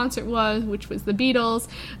second concert was, which was the Beatles.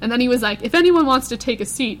 And then he was like, if anyone wants to take a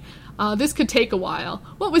seat, this could take a while.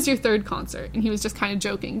 What was your third concert? And he was just kind of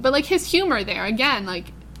joking. But, like, his humor there, again,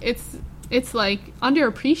 like, it's like,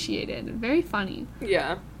 underappreciated. Very funny.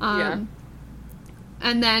 Yeah, yeah.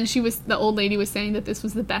 And then the old lady was saying that this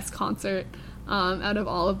was the best concert out of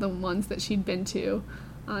all of the ones that she'd been to.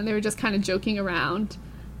 They were just kind of joking around.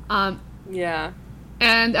 Yeah.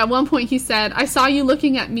 And at one point he said, I saw you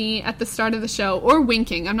looking at me at the start of the show, or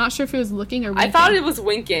winking. I'm not sure if it was looking or winking. I thought it was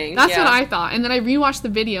winking. That's what I thought. And then I rewatched the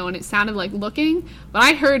video and it sounded like looking, but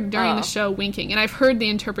I heard during the show winking, and I've heard the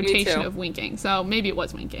interpretation of winking, so maybe it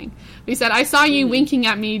was winking. But he said, I saw you winking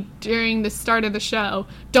at me during the start of the show.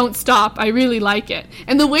 Don't stop, I really like it.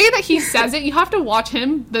 And the way that he says it, you have to watch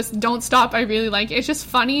him, this don't stop, I really like it. It's just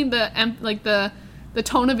funny, the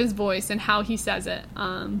tone of his voice and how he says it.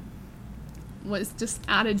 Was just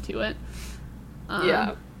added to it.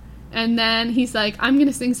 Yeah. And then he's like, I'm going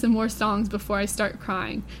to sing some more songs before I start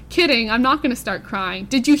crying. Kidding, I'm not going to start crying.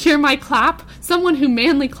 Did you hear my clap? Someone who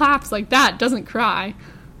manly claps like that doesn't cry.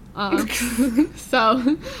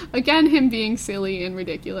 So, again, him being silly and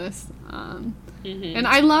ridiculous. And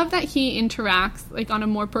I love that he interacts, like, on a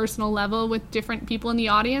more personal level with different people in the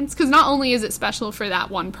audience, because not only is it special for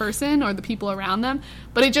that one person or the people around them,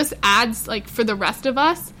 but it just adds, like, for the rest of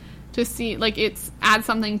us, to see, like, adds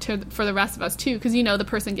something for the rest of us too, because, you know, the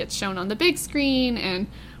person gets shown on the big screen and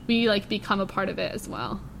we, like, become a part of it as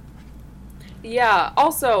well. Yeah.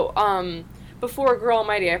 Also, before Girl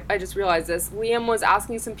Almighty, I just realized this. Liam was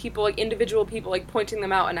asking some people, like, individual people, like, pointing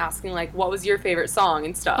them out and asking, like, what was your favorite song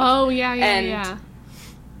and stuff. Oh, yeah. And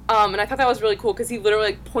I thought that was really cool because he literally,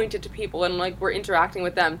 like, pointed to people and, like, we're interacting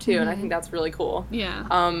with them too, and I think that's really cool. Yeah.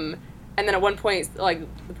 And then at one point, like,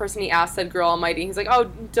 the person he asked said Girl Almighty. He's like,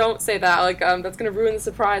 oh, don't say that. Like, that's going to ruin the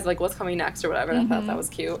surprise. Like, what's coming next or whatever. And I thought that was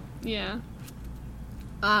cute. Yeah.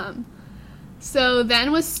 So then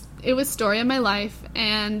it was Story of My Life.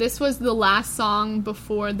 And this was the last song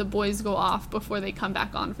before the boys go off, before they come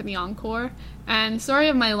back on for the encore. And Story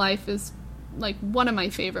of My Life is, like, one of my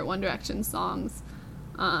favorite One Direction songs.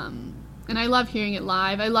 And I love hearing it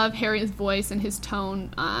live. I love Harry's voice and his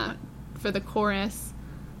tone for the chorus.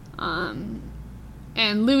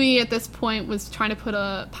 And Louis at this point was trying to put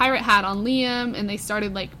a pirate hat on Liam, and they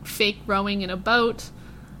started, like, fake rowing in a boat.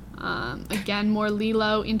 Again, more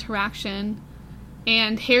Lilo interaction.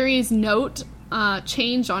 And Harry's note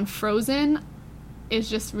change on Frozen is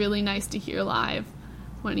just really nice to hear live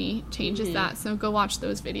when he changes that. So go watch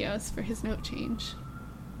those videos for his note change.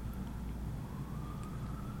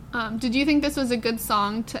 Did you think this was a good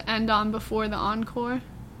song to end on before the encore?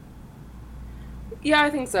 Yeah,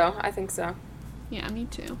 I think so. Yeah, me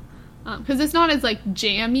too. Because it's not as, like,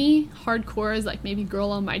 jammy, hardcore as, like, maybe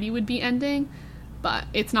Girl Almighty would be ending, but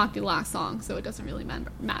it's not the last song, so it doesn't really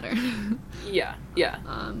matter. Yeah.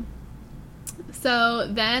 So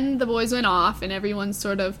then the boys went off, and everyone's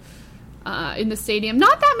sort of in the stadium.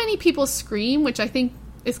 Not that many people scream, which I think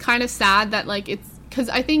is kind of sad that, like, it's... Because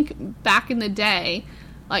I think back in the day...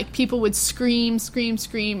 Like, people would scream,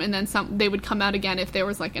 and then they would come out again if there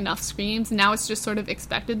was, like, enough screams. Now it's just sort of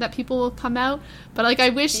expected that people will come out. But, like,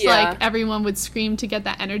 I wish, like, everyone would scream to get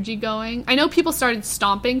that energy going. I know people started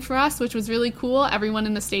stomping for us, which was really cool. Everyone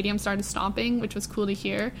in the stadium started stomping, which was cool to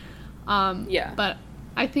hear. But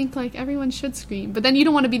I think, like, everyone should scream. But then you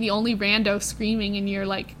don't want to be the only rando screaming in your,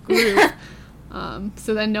 like, group.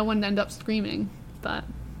 So then no one end up screaming. But...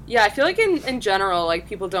 Yeah, I feel like in general, like,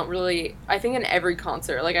 people don't really... I think in every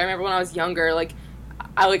concert, like, I remember when I was younger, like,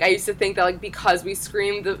 I used to think that, like, because we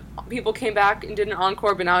screamed, the people came back and did an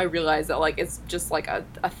encore, but now I realize that, like, it's just, like, a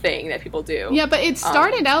thing that people do. Yeah, but it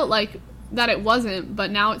started out, like, that it wasn't,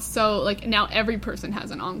 but now it's so, like, now every person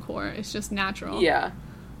has an encore. It's just natural. Yeah.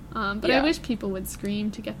 But I wish people would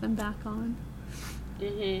scream to get them back on.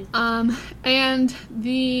 And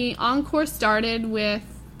the encore started with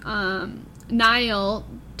Niall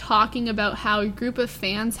talking about how a group of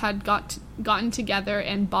fans had gotten together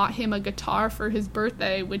and bought him a guitar for his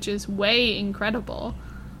birthday, which is way incredible.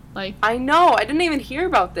 Like, I know, I didn't even hear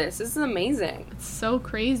about this. This is amazing. It's so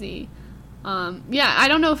crazy. Yeah, I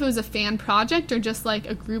don't know if it was a fan project or just, like,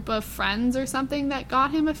 a group of friends or something that got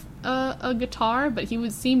him a guitar, but he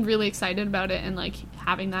seemed really excited about it and, like,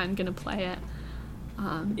 having that and gonna play it.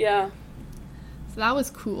 Yeah. So that was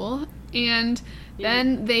cool. And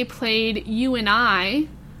then they played You and I,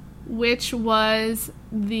 which was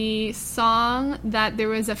the song that there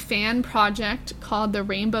was a fan project called the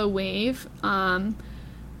Rainbow Wave. And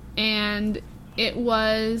it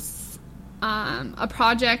was a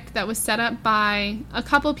project that was set up by a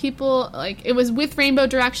couple people. Like, it was with Rainbow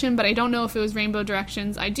Direction, but I don't know if it was Rainbow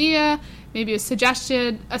Direction's idea. Maybe it was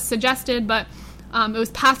suggested, but it was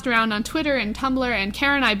passed around on Twitter and Tumblr, and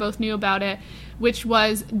Kara and I both knew about it, which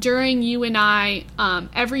was during You and I,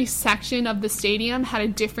 every section of the stadium had a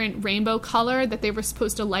different rainbow color that they were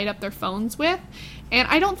supposed to light up their phones with. And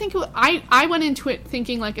I don't think, I went into it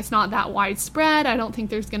thinking, like, it's not that widespread. I don't think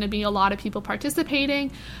there's going to be a lot of people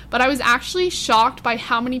participating. But I was actually shocked by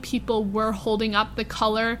how many people were holding up the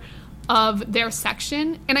color of their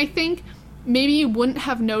section. And I think maybe you wouldn't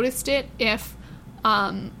have noticed it if,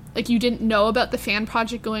 like, you didn't know about the fan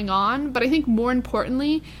project going on. But I think more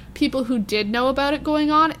importantly, people who did know about it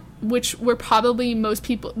going on, which were probably most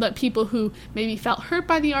people, the people who maybe felt hurt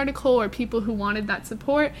by the article or people who wanted that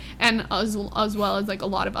support, and as well as, like, a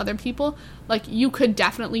lot of other people, like, you could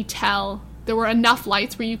definitely tell there were enough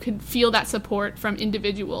lights where you could feel that support from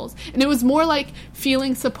individuals. And it was more like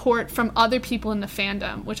feeling support from other people in the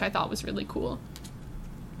fandom, which I thought was really cool.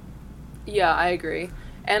 Yeah, I agree.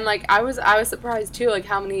 And, like, I was surprised, too, like,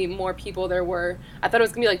 how many more people there were. I thought it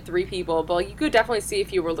was going to be, like, 3 people, but, like, you could definitely see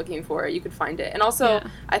if you were looking for it. You could find it. And also,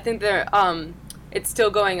 I think there, it's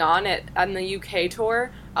still going on on the UK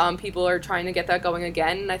tour. People are trying to get that going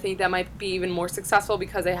again, and I think that might be even more successful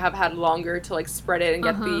because they have had longer to, like, spread it and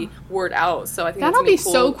get the word out. So I think that'll be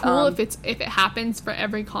cool. So cool if it happens for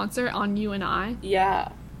every concert on You and I. Yeah.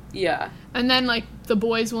 And then, like, the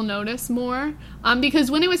boys will notice more.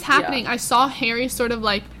 Because when it was happening, I saw Harry sort of,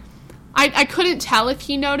 like, I couldn't tell if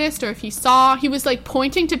he noticed or if he was, like,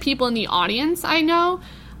 pointing to people in the audience, I know,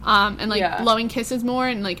 and, like, blowing kisses more,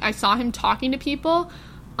 and, like, I saw him talking to people.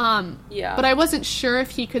 But I wasn't sure if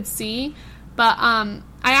he could see. But I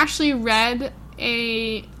actually read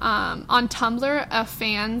on Tumblr a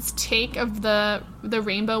fan's take of the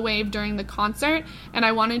Rainbow Wave during the concert, and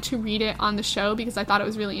I wanted to read it on the show because I thought it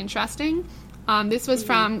was really interesting. This was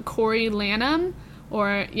from Corey Lanham,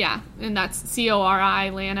 and that's Cori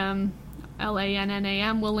Lanham,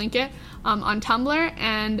 Lannam. We'll link it on Tumblr,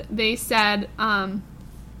 and they said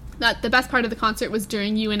that the best part of the concert was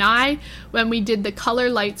during You and I, when we did the Color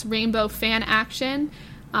Lights Rainbow fan action.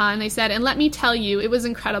 And they said, and let me tell you, it was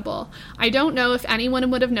incredible. I don't know if anyone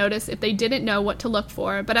would have noticed if they didn't know what to look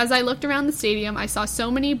for, but as I looked around the stadium, I saw so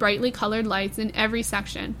many brightly colored lights in every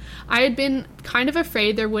section. I had been kind of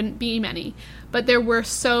afraid there wouldn't be many, but there were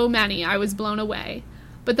so many, I was blown away.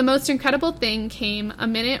 But the most incredible thing came a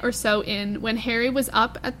minute or so in when Harry was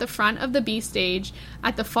up at the front of the B stage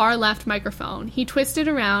at the far left microphone. He twisted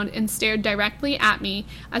around and stared directly at me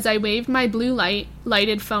as I waved my blue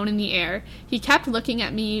lighted phone in the air. He kept looking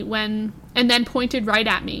at me and then pointed right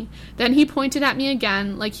at me. Then he pointed at me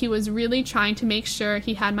again like he was really trying to make sure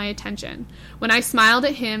he had my attention. When I smiled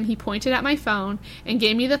at him, he pointed at my phone and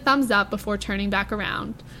gave me the thumbs up before turning back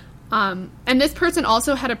around. And this person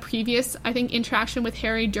also had a previous, I think, interaction with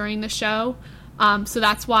Harry during the show. So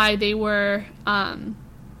that's why they were,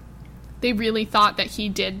 they really thought that he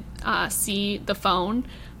did see the phone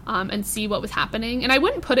and see what was happening. And I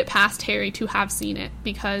wouldn't put it past Harry to have seen it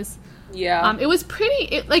because it was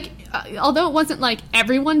pretty, although it wasn't like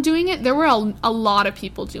everyone doing it, there were a lot of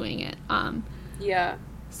people doing it.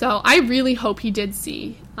 So I really hope he did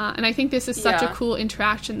see. And I think this is such a cool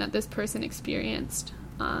interaction that this person experienced.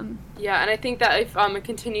 And I think that if it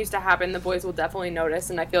continues to happen, the boys will definitely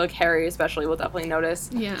notice, and I feel like Harry especially will definitely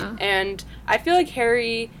notice. And I feel like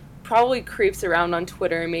Harry probably creeps around on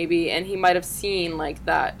Twitter maybe, and he might have seen like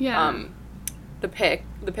that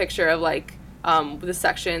the picture of like the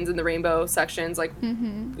sections and the rainbow sections, like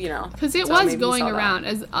you know, because it was going around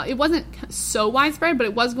as it wasn't so widespread, but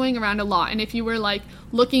it was going around a lot. And if you were like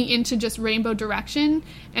looking into just Rainbow Direction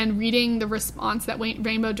and reading the response that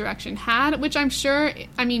Rainbow Direction had, which I'm sure,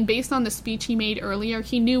 I mean, based on the speech he made earlier,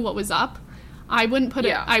 he knew what was up. I wouldn't put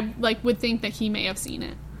it. I would think that he may have seen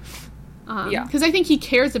it. Because I think he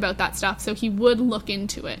cares about that stuff, so he would look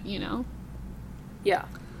into it. You know.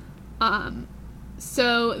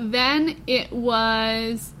 So then it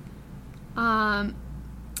was,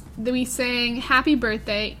 we sang Happy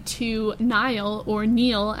Birthday to Niall, or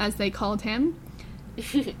Neil as they called him,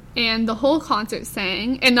 and the whole concert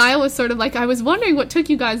sang, and Niall was sort of like, I was wondering what took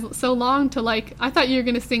you guys so long to, like, I thought you were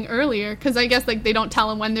going to sing earlier, because I guess, like, they don't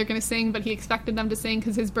tell him when they're going to sing, but he expected them to sing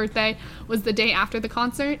because his birthday was the day after the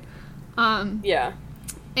concert. And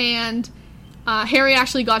Harry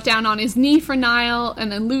actually got down on his knee for Niall,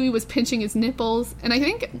 and then Louis was pinching his nipples. And I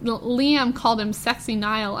think Liam called him Sexy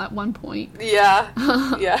Niall at one point. Yeah.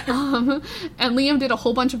 Yeah. And Liam did a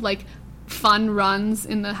whole bunch of, like, fun runs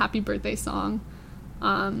in the Happy Birthday song.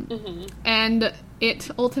 And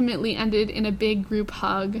it ultimately ended in a big group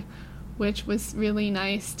hug, which was really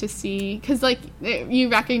nice to see. Because, like, you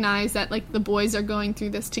recognize that, like, the boys are going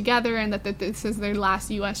through this together and that this is their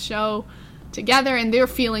last U.S. show together, and they're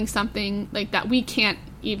feeling something like that we can't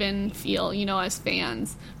even feel, you know, as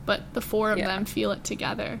fans, but the four of them feel it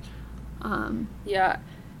together. Yeah.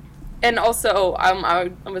 And also,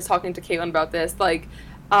 I was talking to Caitlin about this, like,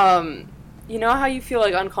 you know how you feel,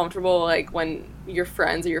 like, uncomfortable, like, when your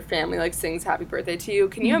friends or your family, like, sings Happy Birthday to you?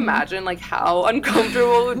 Can you imagine, like, how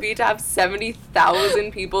uncomfortable it would be to have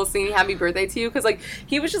 70,000 people singing Happy Birthday to you? Because, like,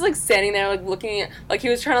 he was just, like, standing there, like, looking at, like, he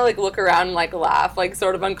was trying to, like, look around and, like, laugh, like,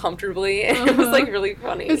 sort of uncomfortably, and it was, like, really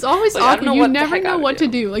funny. It's always like, awkward. You never know what to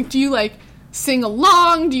do. Like, do you, like, sing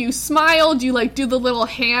along? Do you smile? Do you, like, do the little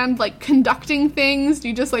hand, like, conducting things? Do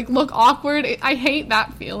you just, like, look awkward? I hate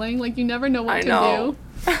that feeling. Like, you never know what to do.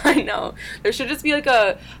 I know. There should just be, like,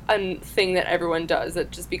 a thing that everyone does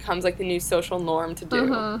that just becomes, like, the new social norm to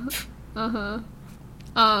do.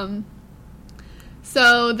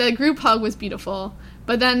 So the group hug was beautiful.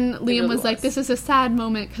 But then Liam was like, this is a sad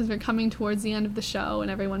moment because we're coming towards the end of the show,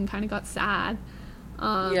 and everyone kind of got sad.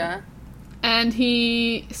 Yeah. And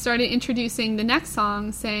he started introducing the next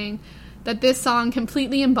song, saying that this song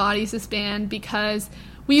completely embodies this band because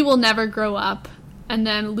we will never grow up. And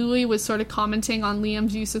then Louis was sort of commenting on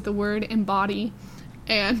Liam's use of the word embody.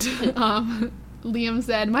 And Liam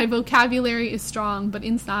said, my vocabulary is strong, but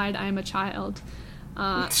inside I am a child.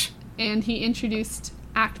 And he introduced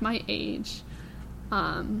Act My Age,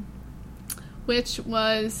 which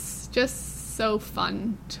was just so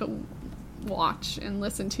fun to watch and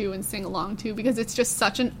listen to and sing along to, because it's just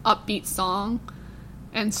such an upbeat song.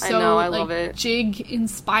 And so, I love it. Jig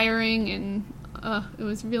inspiring, and it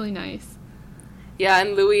was really nice. Yeah,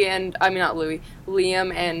 and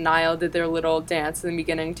Liam and Niall did their little dance in the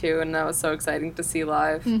beginning too, and that was so exciting to see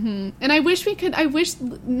live. And I wish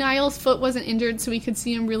Niall's foot wasn't injured so we could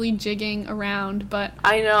see him really jigging around, but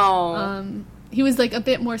I know. He was, like, a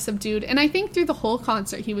bit more subdued, and I think through the whole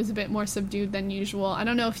concert he was a bit more subdued than usual. I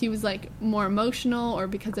don't know if he was, like, more emotional or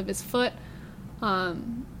because of his foot.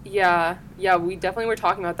 Yeah, we definitely were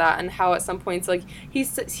talking about that, and how at some points, like, he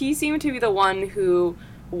seemed to be the one who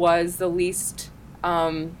was the least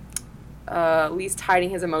hiding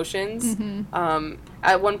his emotions.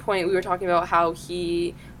 At one point we were talking about how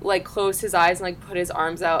he, like, closed his eyes and, like, put his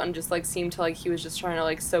arms out and just, like, seemed to, like, he was just trying to,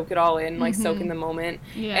 like, soak it all in, like, soak in the moment.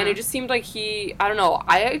 And it just seemed like I don't know,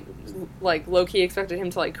 I, like, low-key expected him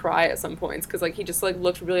to, like, cry at some points, because, like, he just, like,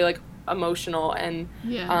 looked really, like, emotional, and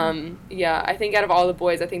I think out of all the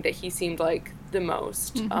boys, I think that he seemed like the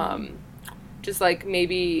most just, like,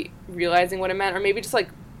 maybe realizing what it meant, or maybe just, like,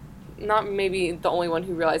 not maybe the only one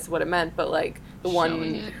who realized what it meant, but, like, the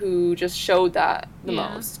one who just showed that the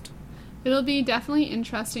most. It'll be definitely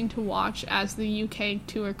interesting to watch as the UK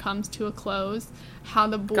tour comes to a close, how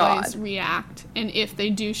the boys react, and if they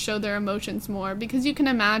do show their emotions more, because you can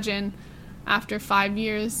imagine after 5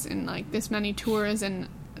 years and, like, this many tours and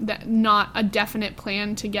that not a definite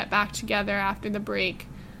plan to get back together after the break,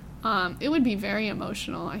 it would be very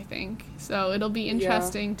emotional, I think. So it'll be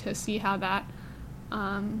interesting to see how that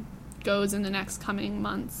goes in the next coming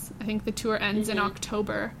months. I think the tour ends in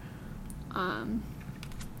October.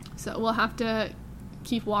 So we'll have to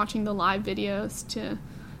keep watching the live videos to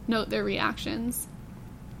note their reactions.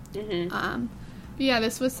 But yeah,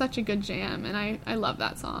 this was such a good jam, and I love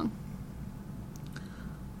that song.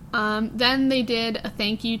 Then they did a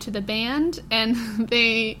thank you to the band, and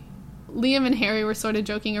Liam and Harry were sort of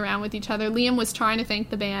joking around with each other. Liam was trying to thank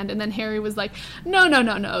the band, and then Harry was like,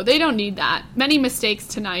 no, they don't need that. Many mistakes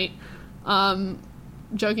tonight.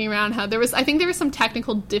 Joking around how I think there were some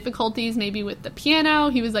technical difficulties maybe with the piano.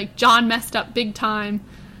 He was like, John messed up big time.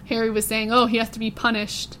 Harry was saying, he has to be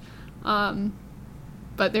punished.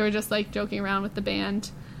 But they were just, like, joking around with the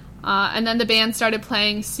band. And then the band started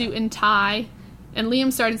playing Suit and Tie, and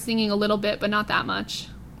Liam started singing a little bit, but not that much.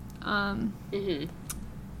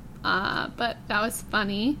 But that was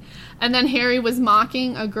funny. And then Harry was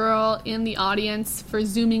mocking a girl in the audience for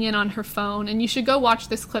zooming in on her phone, and you should go watch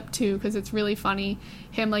this clip too, because it's really funny.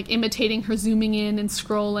 Him, like, imitating her zooming in and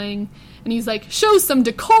scrolling, and he's like, show some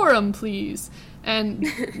decorum, please. And,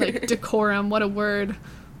 like, decorum, what a word.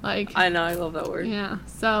 Like, I know, I love that word. Yeah,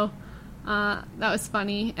 so that was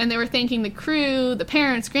funny. And they were thanking the crew, the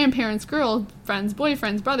parents, grandparents, girlfriends,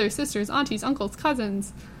 boyfriends, brothers, sisters, aunties, uncles,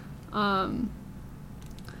 cousins.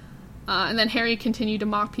 And then Harry continued to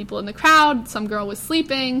mock people in the crowd. Some girl was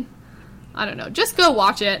sleeping. I don't know. Just go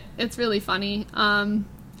watch it. It's really funny. And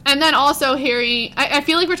then also Harry, I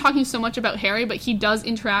feel like we're talking so much about Harry, but he does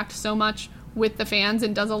interact so much with the fans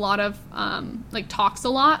and does a lot of, like, talks a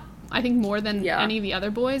lot. I think more than any of the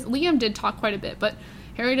other boys. Liam did talk quite a bit, but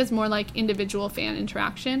Harry does more, like, individual fan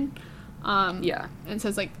interaction. And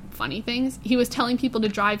says, like, funny things. He was telling people to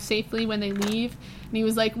drive safely when they leave. And he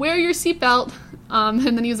was like, wear your seatbelt. And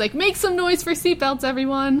then he was like, make some noise for seatbelts,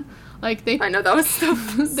 everyone. Like, I know, that was so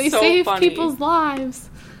they so save funny. People's lives.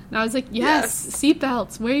 And I was like, yes.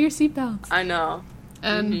 Seatbelts. Wear your seatbelts. I know.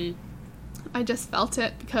 And I just felt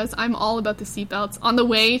it because I'm all about the seatbelts. On the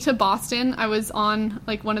way to Boston, I was on,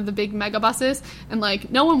 like, one of the big mega buses. And,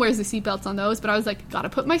 like, no one wears the seatbelts on those. But I was like, gotta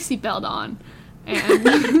put my seatbelt on.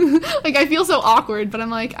 And, like, I feel so awkward. But I'm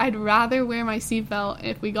like, I'd rather wear my seatbelt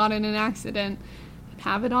if we got in an accident and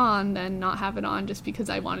have it on than not have it on just because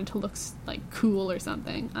I wanted to look, like, cool or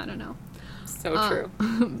something. I don't know. So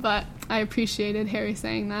true. But I appreciated Harry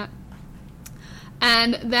saying that.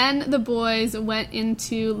 And then the boys went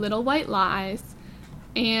into Little White Lies,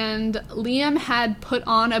 and Liam had put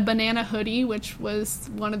on a banana hoodie, which was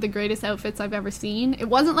one of the greatest outfits I've ever seen. It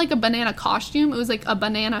wasn't like a banana costume, it was like a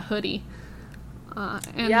banana hoodie. And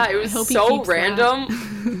it was so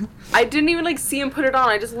random. I didn't even, like, see him put it on.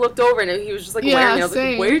 I just looked over and he was just, like, wearing it. I was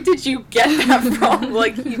like, where did you get that from?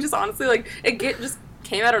 Like, he just honestly, like, just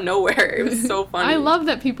came out of nowhere. It was so funny. I love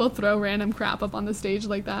that people throw random crap up on the stage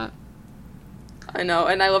like that. I know,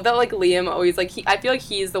 and I love that, like, Liam always, like, I feel like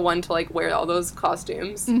he's the one to, like, wear all those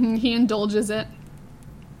costumes. He indulges it.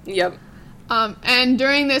 Yep. And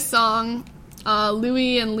during this song,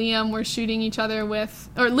 Louis and Liam were shooting each other with,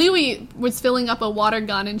 or Louis was filling up a water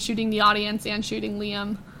gun and shooting the audience and shooting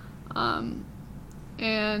Liam.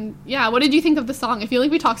 And yeah, what did you think of the song? I feel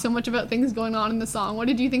like we talked so much about things going on in the song. What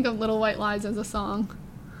did you think of Little White Lies as a song?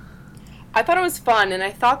 I thought it was fun, and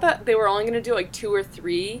I thought that they were only going to do, like, 2 or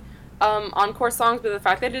 3 encore songs, but the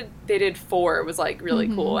fact that they did 4 was, like, really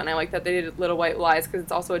cool, and I like that they did Little White Lies because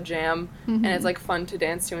it's also a jam, and it's, like, fun to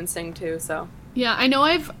dance to and sing to, so. Yeah, I know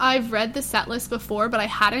I've read the set list before, but I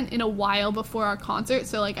hadn't in a while before our concert,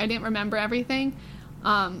 so, like, I didn't remember everything.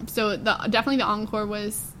 So definitely the encore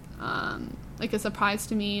was, like, a surprise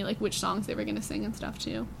to me, like, which songs they were going to sing and stuff,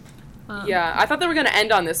 too. Yeah, I thought they were going to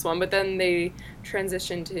end on this one, but then they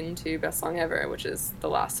transitioned into Best Song Ever, which is the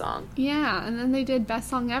last song. Yeah, and then they did Best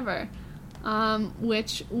Song Ever,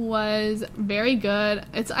 which was very good.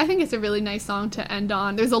 I think it's a really nice song to end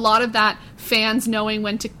on. There's a lot of that fans knowing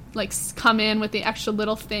when to, like, come in with the extra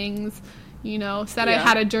little things, you know, said I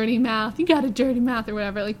had a dirty mouth, you got a dirty mouth, or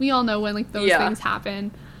whatever. Like, we all know when, like, those things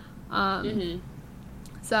happen.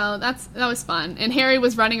 So that was fun. And Harry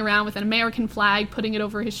was running around with an American flag, putting it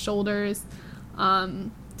over his shoulders.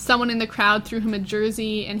 Someone in the crowd threw him a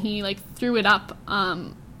jersey, and he, like, threw it up,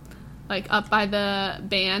 like, up by the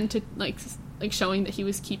band to, like showing that he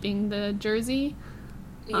was keeping the jersey.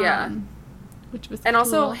 Yeah. Which was And cool.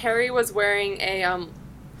 also, Harry was wearing a,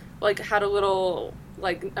 like, had a little,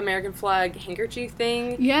 like, American flag handkerchief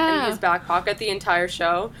thing in his back pocket the entire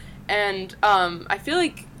show. And I feel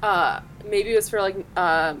like maybe it was for, like,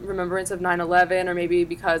 remembrance of 9/11, or maybe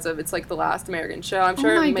because of it's, like, the last American show. I'm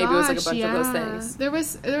sure maybe it was, like, a bunch of those things. There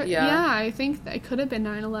was, I think it could have been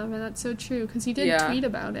 9/11. That's so true, because he did tweet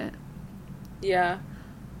about it. Yeah.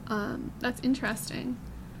 That's interesting.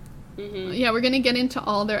 Yeah, we're going to get into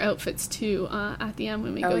all their outfits, too, at the end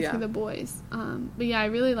when we go through the boys. But yeah, I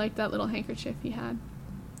really liked that little handkerchief he had.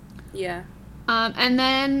 Yeah. And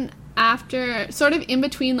then after, sort of in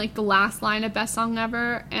between, like, the last line of Best Song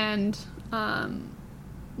Ever and,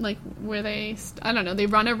 like, where they, I don't know, they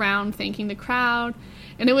run around thanking the crowd.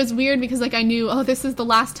 And it was weird because, like, I knew, this is the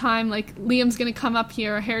last time, like, Liam's going to come up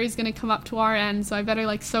here, or Harry's going to come up to our end, so I better,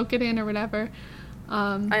 like, soak it in or whatever.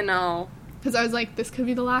 I know. Because I was like, this could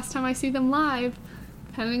be the last time I see them live,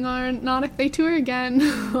 depending on not if they tour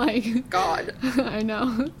again. Like, God. I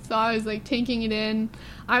know. So I was, like, taking it in.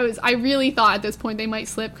 I really thought at this point they might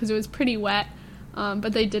slip because it was pretty wet,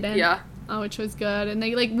 but they didn't. Yeah. Which was good. And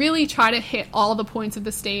they, like, really try to hit all the points of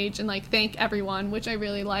the stage and, like, thank everyone, which I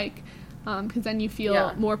really like, because then you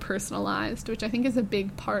feel more personalized, which I think is a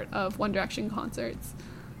big part of One Direction concerts.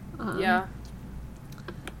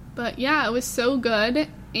 But yeah, it was so good,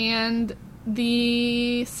 and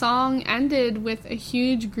the song ended with a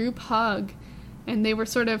huge group hug, and they were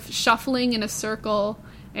sort of shuffling in a circle,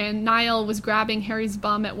 and Niall was grabbing Harry's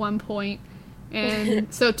bum at one point,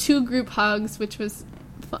 and so 2 group hugs, which was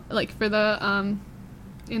like for the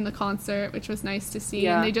in the concert, which was nice to see.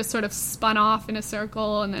 And they just sort of spun off in a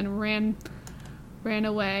circle and then ran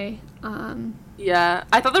away. Yeah,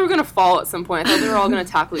 I thought they were gonna fall at some point. I thought they were all gonna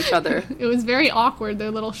tackle each other. It was very awkward,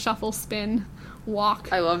 their little shuffle spin walk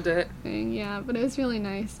I loved it. thing. Yeah, but it was really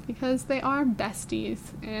nice because they are besties,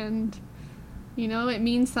 and you know, it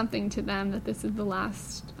means something to them that this is the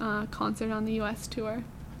last concert on the U.S. tour.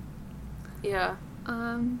 Yeah.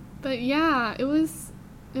 But yeah, it was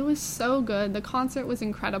so good. The concert was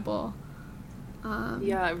incredible.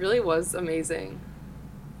 Yeah, it really was amazing.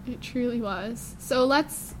 It truly was. So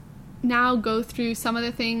let's now go through some of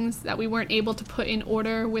the things that we weren't able to put in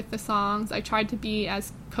order with the songs. I tried to be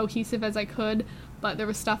as cohesive as I could, but there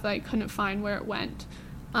was stuff that I couldn't find where it went.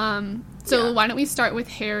 So why don't we start with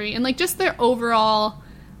Harry and like just their overall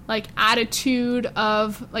like attitude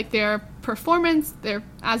of like their performance, their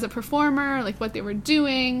as a performer, like what they were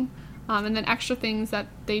doing, and then extra things that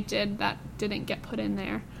they did that didn't get put in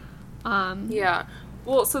there. Yeah.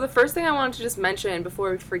 Well, so the first thing I wanted to just mention before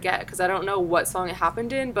we forget, because I don't know what song it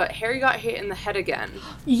happened in, but Harry got hit in the head again.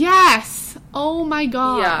 Yes! Oh my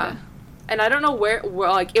god. Yeah. And I don't know where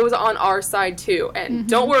like, it was on our side too. And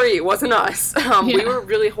don't worry, it wasn't us. We were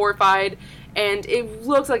really horrified. And it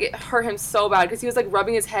looked like it hurt him so bad because he was, like,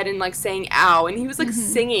 rubbing his head and, like, saying, ow. And he was, like,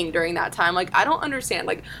 singing during that time. Like, I don't understand.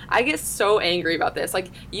 Like, I get so angry about this. Like,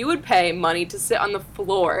 you would pay money to sit on the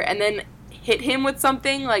floor and then hit him with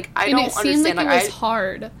something. Like, I don't understand. And it seemed like it was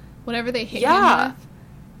hard, whatever they hit him with.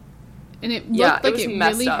 And it looked like it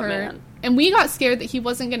really hurt. Man. And we got scared that he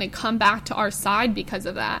wasn't going to come back to our side because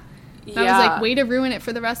of that. And I was like, way to ruin it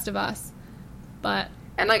for the rest of us. But...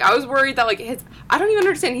 And, like, I was worried that, like, I don't even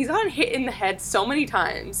understand. He's gotten hit in the head so many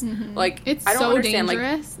times. Like, it's I don't so understand.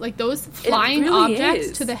 dangerous. Like, those flying really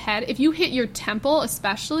objects to the head, if you hit your temple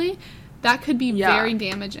especially, that could be very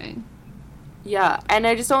damaging. Yeah, and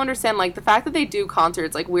I just don't understand, like, the fact that they do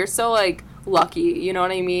concerts, like, we're so, like, lucky, you know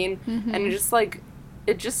what I mean? And it's just, like,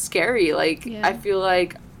 it's just scary. Like, I feel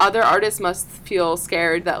like other artists must feel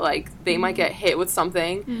scared that, like, they might get hit with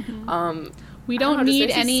something. We don't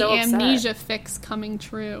need any amnesia fix coming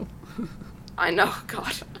true. I know,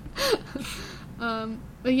 God.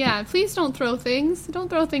 But yeah, please don't throw things. Don't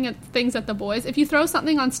throw things at the boys. If you throw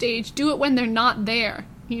something on stage, do it when they're not there.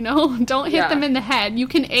 You know? Don't hit them in the head. You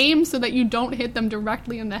can aim so that you don't hit them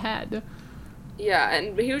directly in the head. Yeah,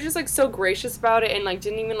 and he was just, like, so gracious about it and, like,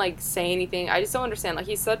 didn't even, like, say anything. I just don't understand. Like,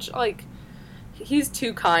 he's such, like... He's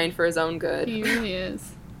too kind for his own good. He really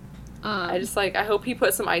is. I just, like... I hope he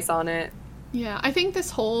put some ice on it. Yeah, I think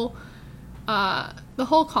this whole... the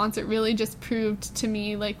whole concert really just proved to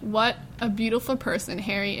me, like, what a beautiful person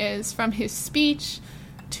Harry is. From his speech,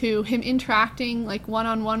 to him interacting, like,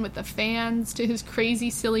 one-on-one with the fans, to his crazy,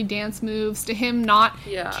 silly dance moves, to him not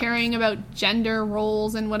caring about gender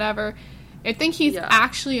roles and whatever. I think he's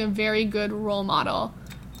actually a very good role model.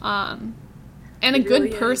 And a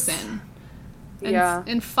good person.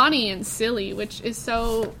 And funny and silly, which is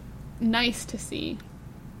so nice to see.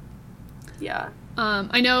 Yeah.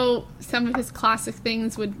 I know some of his classic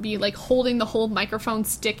things would be, like, holding the whole microphone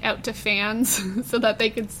stick out to fans so that they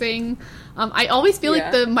could sing. I always feel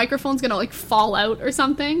like the microphone's gonna, like, fall out or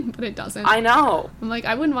something, but it doesn't. I know. I'm like,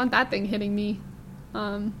 I wouldn't want that thing hitting me.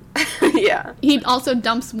 Yeah. He also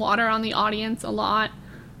dumps water on the audience a lot.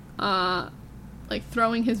 Like,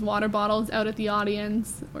 throwing his water bottles out at the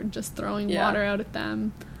audience or just throwing water out at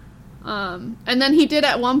them. And then he did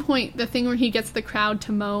at one point the thing where he gets the crowd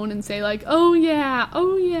to moan and say, like, oh yeah,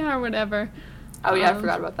 or whatever. Oh yeah, I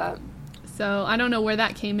forgot about that. So I don't know where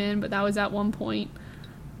that came in, but that was at one point.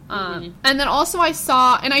 And then also I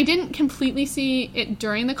saw, and I didn't completely see it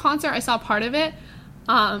during the concert, I saw part of it,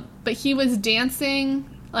 but he was dancing,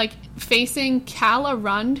 like, facing Calla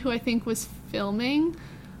Rund, who I think was filming.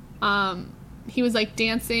 He was, like,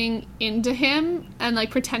 dancing into him and,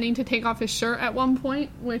 like, pretending to take off his shirt at one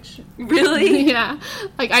point, which... Really? Yeah.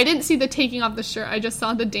 Like, I didn't see the taking off the shirt. I just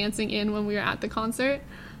saw the dancing in when we were at the concert.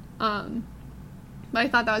 But I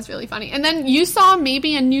thought that was really funny. And then you saw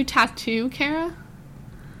maybe a new tattoo, Kara?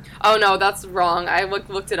 Oh, no, that's wrong. I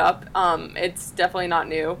looked it up. It's definitely not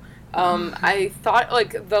new. I thought,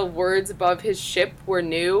 like, the words above his ship were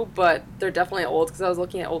new, but they're definitely old, because I was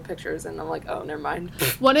looking at old pictures, and I'm like, oh, never mind.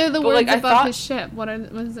 What are the words above his ship? What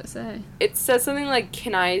does it say? It says something like,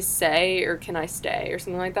 can I say, or can I stay, or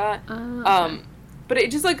something like that. Okay. But it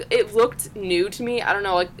just, like, it looked new to me. I don't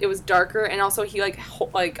know, like, it was darker, and also he,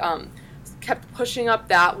 kept pushing up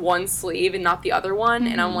that one sleeve and not the other one,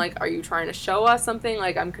 and I'm like, are you trying to show us something?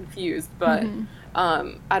 Like, I'm confused, but...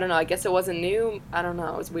 I don't know, I guess it wasn't new. I don't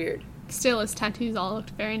know, it was weird. Still, his tattoos all looked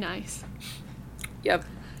very nice. Yep.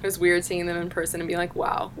 It was weird seeing them in person and being like,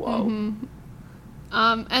 wow, whoa.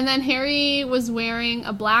 And then Harry was wearing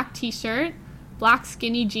a black t-shirt black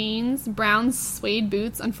skinny jeans, brown suede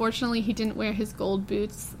boots. Unfortunately, he didn't wear his gold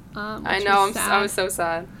boots. I know, I was so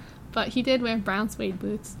sad. But he did wear brown suede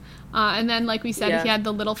boots. And then, like we said, he had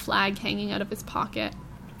the little flag hanging out of his pocket.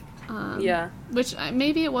 Which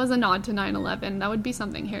maybe it was a nod to 9/11. That would be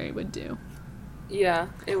something Harry would do. Yeah,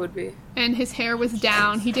 it would be. And his hair was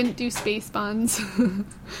down. He didn't do space buns.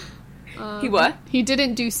 He what? He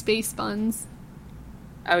didn't do space buns.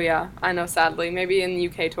 Oh, yeah. I know, sadly. Maybe in the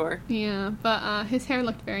UK tour. Yeah, but his hair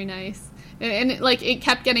looked very nice. And it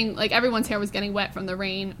kept getting, like, everyone's hair was getting wet from the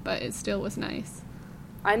rain, but it still was nice.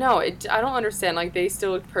 I know. I don't understand. Like, they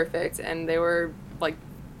still looked perfect, and they were, like,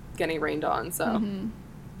 getting rained on, so... Mm-hmm.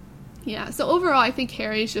 Yeah, so overall, I think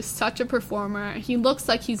Harry's just such a performer. He looks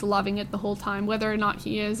like he's loving it the whole time, whether or not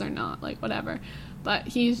he is or not, like, whatever. But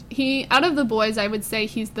he out of the boys, I would say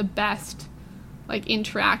he's the best, like,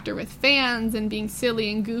 interactor with fans and being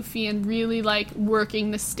silly and goofy and really, like, working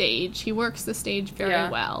the stage. He works the stage very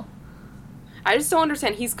well. I just don't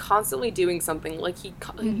understand. He's constantly doing something. Like,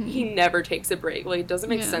 he never takes a break. Like, it doesn't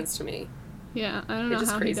make sense to me. Yeah, I don't know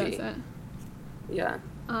how he does it. Yeah.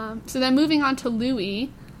 So then moving on to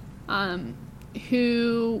Louis...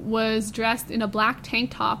 who was dressed in a black tank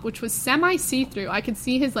top, which was semi-see-through. I could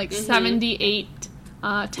see his, like, 78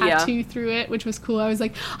 tattoo through it, which was cool. I was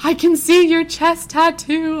like, I can see your chest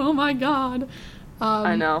tattoo! Oh, my God.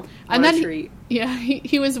 I know. And then, treat.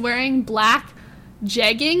 He was wearing black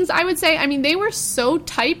jeggings, I would say. I mean, they were so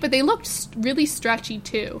tight, but they looked really stretchy,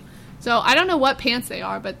 too. So, I don't know what pants they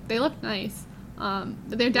are, but they look nice.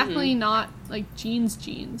 But they're definitely not, like,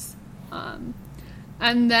 jeans.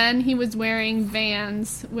 And then he was wearing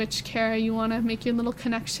Vans, which, Kara, you want to make your little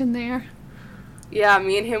connection there? Yeah,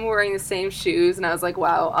 me and him were wearing the same shoes, and I was like,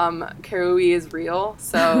 wow, Karui is real,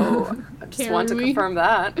 so I just want to confirm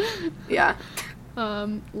that. Yeah.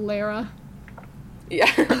 Lara.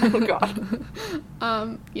 Yeah, oh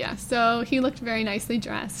God. Yeah, so he looked very nicely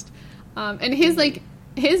dressed. And his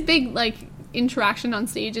big, like, interaction on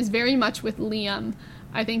stage is very much with Liam,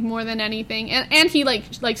 I think, more than anything. And he,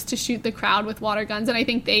 likes to shoot the crowd with water guns, and I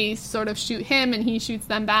think they sort of shoot him, and he shoots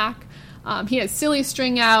them back. He has silly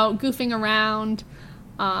string out, goofing around.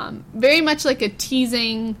 Very much like a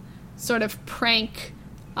teasing sort of prank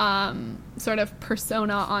sort of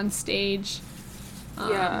persona on stage.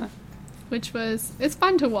 Which it's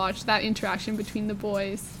fun to watch, that interaction between the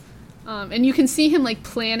boys. And you can see him, like,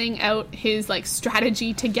 planning out his, like,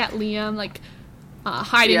 strategy to get Liam, like,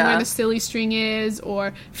 hiding where the silly string is,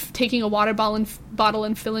 or taking a water bottle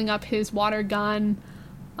and filling up his water gun.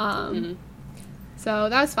 So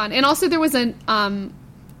that was fun. And also there was a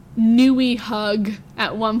Nui hug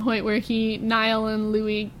at one point where Niall and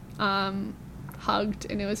Louis hugged,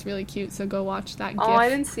 and it was really cute, so go watch that GIF. Oh, I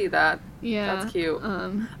didn't see that. Yeah. That's cute.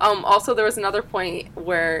 Also, there was another point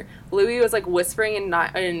where Louis was, like, whispering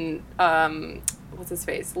in what's his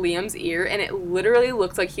face? Liam's ear, and it literally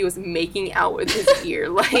looked like he was making out with his ear.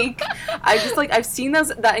 Like, I've seen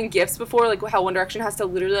that in GIFs before, like, how One Direction has to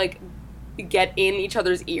literally, like, get in each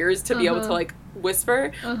other's ears to be able to, like,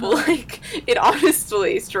 whisper, but, like, it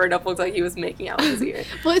honestly straight up looks like he was making out with his ear.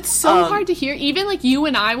 Well, it's so hard to hear. Even, like, you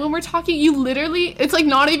and I, when we're talking, you literally, it's, like,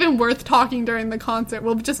 not even worth talking during the concert.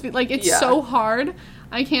 We'll just be, like, it's so hard.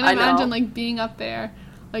 I can't imagine, like, being up there,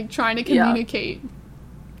 like, trying to communicate.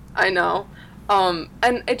 I know.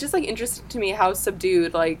 And it's just, like, interesting to me how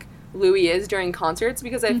subdued, like, Louis is during concerts,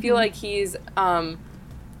 because I feel like he's,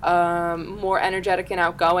 more energetic and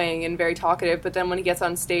outgoing and very talkative, but then when he gets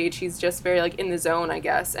on stage, he's just very, like, in the zone, I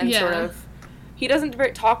guess, and sort of, he doesn't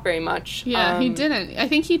talk very much. Yeah, he didn't. I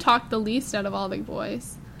think he talked the least out of all the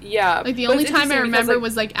boys. Yeah. Like, the only time I remember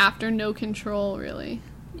was, like, after No Control, really.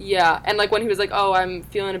 Yeah, and, like, when he was like, oh, I'm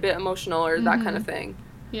feeling a bit emotional, or that kind of thing.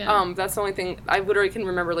 Yeah. That's the only thing, I literally can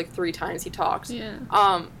remember, like, 3 times he talked. Yeah.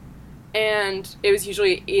 And it was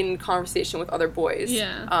usually in conversation with other boys.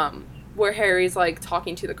 Yeah. Where Harry's, like,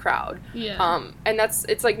 talking to the crowd. Yeah. And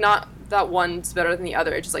it's, like, not that one's better than the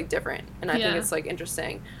other, it's just, like, different. And I think it's, like,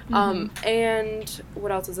 interesting. And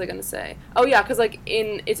what else was I gonna say? Oh, yeah, because, like,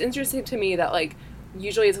 it's interesting to me that, like,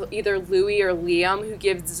 usually it's either Louis or Liam who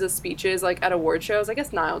gives the speeches, like, at award shows. I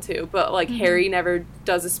guess Niall, too. But, like, Harry never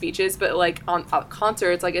does the speeches. But, like, on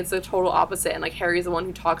concerts, like, it's the total opposite. And, like, Harry's the one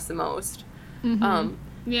who talks the most.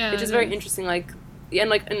 Yeah. Which is very interesting, like... And,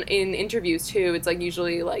 like, in interviews, too, it's, like,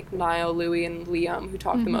 usually, like, Niall, Louis, and Liam who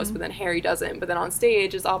talk the most, but then Harry doesn't. But then on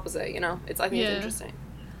stage, it's opposite, you know? I think it's interesting.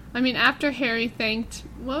 I mean, after Harry thanked...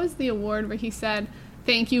 What was the award where he said,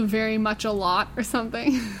 thank you very much a lot, or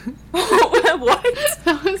something? What?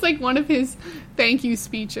 That was, like, one of his thank you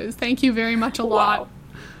speeches. Thank you very much a lot.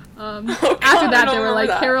 After that, they were like,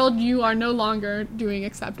 that. Harold, you are no longer doing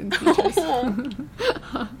acceptance speeches.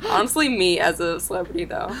 Honestly, me as a celebrity,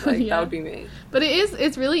 though. Like, that would be me. But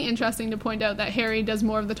it's really interesting to point out that Harry does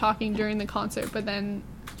more of the talking during the concert, but then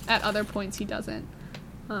at other points he doesn't.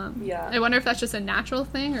 I wonder if that's just a natural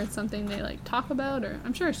thing or it's something they, like, talk about, or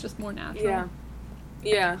I'm sure it's just more natural.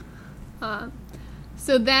 Yeah.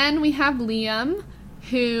 So then we have Liam,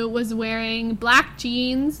 who was wearing black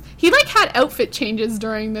jeans. He, like, had outfit changes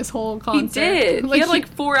during this whole concert. He did. Like, he had, like,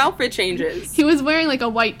 4 outfit changes. He was wearing, like, a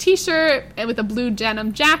white t-shirt with a blue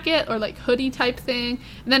denim jacket or, like, hoodie type thing.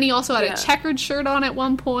 And then he also had a checkered shirt on at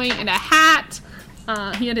one point and a hat.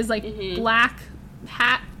 He had his, like, black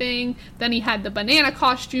hat thing. Then he had the banana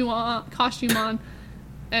costume on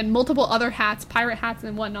and multiple other hats, pirate hats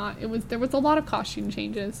and whatnot. There was a lot of costume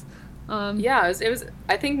changes. It was.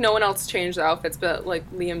 I think no one else changed the outfits, but like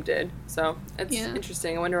Liam did. So it's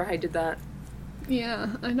interesting. I wonder how he did that. Yeah,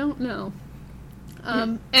 I don't know.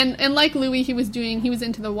 And like Louis, he was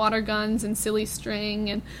into the water guns and silly string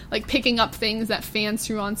and like picking up things that fans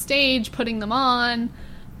threw on stage, putting them on.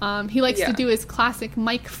 He likes to do his classic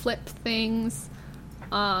mic flip things.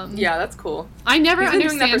 That's cool. I never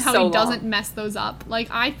understand how he doesn't mess those up. Like,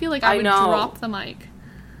 I feel like I would drop the mic.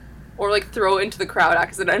 Or, like, throw it into the crowd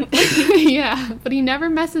accidentally. Yeah, but he never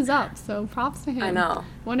messes up, so props to him. I know.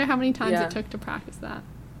 Wonder how many times it took to practice that.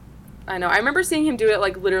 I know. I remember seeing him do it,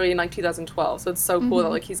 like, literally in, like, 2012, so it's so cool that,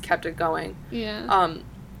 like, he's kept it going. Yeah.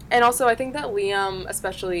 And also, I think that Liam,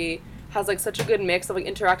 especially, has, like, such a good mix of, like,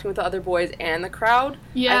 interacting with the other boys and the crowd.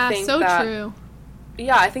 Yeah, true.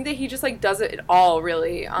 Yeah, I think that he just, like, does it all,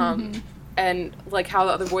 really. And, like, how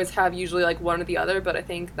the other boys have usually, like, one or the other, but I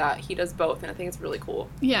think that he does both, and I think it's really cool.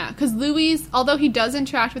 Yeah, because Louis, although he does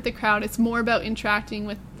interact with the crowd, it's more about interacting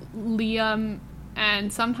with Liam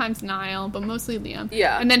and sometimes Niall, but mostly Liam.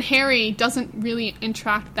 Yeah. And then Harry doesn't really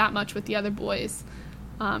interact that much with the other boys.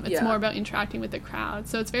 It's more about interacting with the crowd.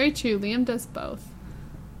 So it's very true. Liam does both.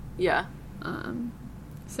 Yeah.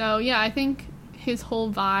 So, yeah, I think his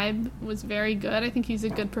whole vibe was very good. I think he's a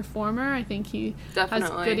good performer. I think he has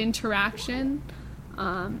good interaction.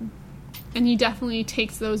 And he definitely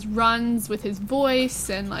takes those runs with his voice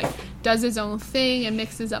and, like, does his own thing and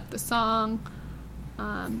mixes up the song.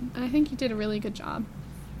 And I think he did a really good job.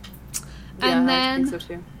 And then, I think so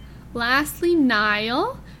too. Lastly,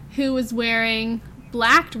 Niall, who was wearing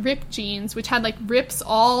black ripped jeans, which had, like, rips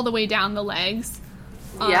all the way down the legs.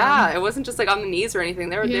 It wasn't just, like, on the knees or anything.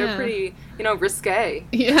 They were pretty, risque.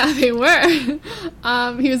 Yeah, they were.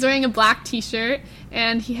 He was wearing a black t-shirt,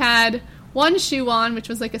 and he had one shoe on, which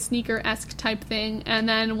was, like, a sneaker-esque type thing, and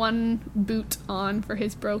then one boot on for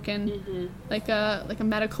his broken, like a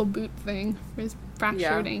medical boot thing for his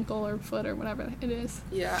fractured ankle or foot or whatever it is.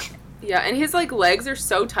 Yeah. Yeah, and his, like, legs are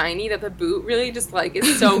so tiny that the boot really just, like,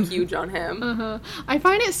 is so huge on him. I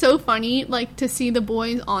find it so funny, like, to see the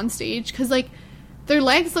boys on stage, because, like, their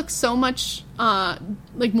legs look so much,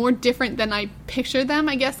 like, more different than I picture them,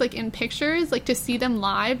 I guess, like, in pictures. Like, to see them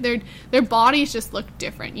live, their bodies just look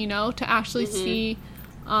different, to actually see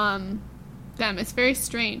them. It's very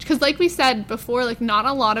strange. Because, like we said before, like, not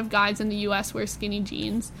a lot of guys in the U.S. wear skinny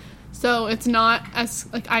jeans. So it's not as,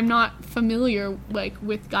 like, I'm not familiar, like,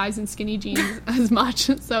 with guys in skinny jeans as much.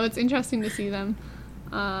 So it's interesting to see them.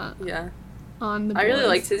 On the boards. I really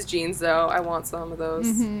liked his jeans, though. I want some of those.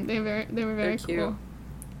 They were very cool.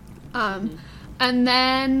 And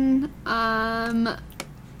then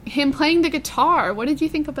him playing the guitar. What did you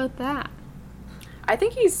think about that? I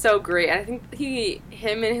think he's so great. I think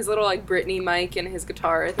him and his little, like, Britney mic and his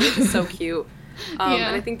guitar, I think it's just so cute.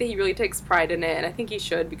 And I think that he really takes pride in it, and I think he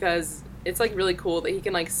should, because it's, like, really cool that he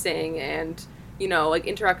can, like, sing and, like,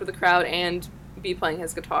 interact with the crowd and be playing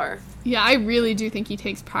his guitar. Yeah, I really do think he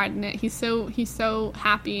takes pride in it. He's so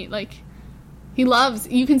happy. Like, he loves,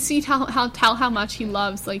 you can see tell how much he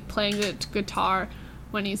loves, like, playing the guitar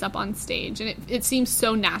when he's up on stage, and it seems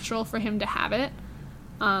so natural for him to have it.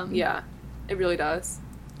 Yeah, it really does.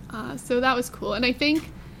 So that was cool. And I think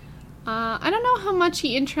I don't know how much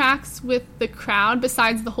he interacts with the crowd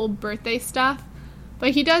besides the whole birthday stuff, but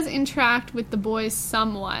he does interact with the boys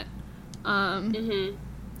somewhat.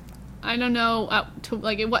 I don't know,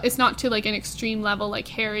 it's not to, like, an extreme level like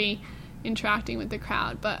Harry interacting with the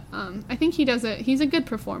crowd, but I think he's a good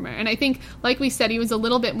performer, and I think, like we said, he was a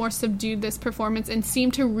little bit more subdued this performance and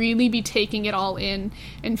seemed to really be taking it all in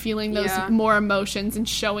and feeling those more emotions and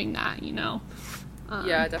showing that,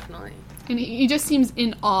 yeah, definitely. And he just seems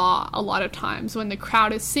in awe a lot of times when the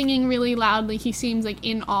crowd is singing really loudly. He seems, like,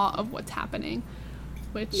 in awe of what's happening,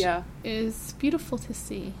 which is beautiful to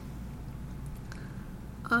see.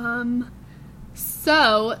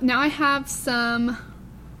 So now I have some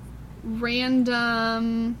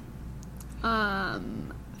random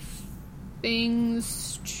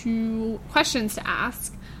questions to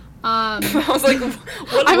ask. I was like,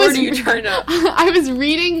 what word are you trying to... I was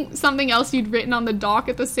reading something else you'd written on the doc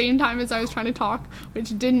at the same time as I was trying to talk,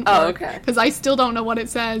 which didn't work. Okay. Because I still don't know what it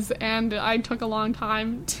says, and I took a long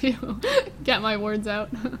time to get my words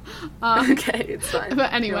out. Okay, it's fine.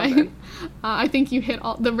 But anyway, I think you hit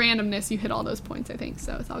all... The randomness, you hit all those points, I think,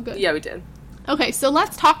 so it's all good. Yeah, we did. Okay, so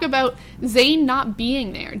let's talk about Zayn not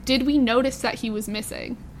being there. Did we notice that he was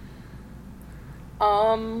missing?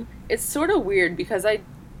 It's sort of weird because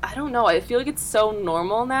I don't know. I feel like it's so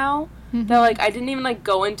normal now that, like, I didn't even, like,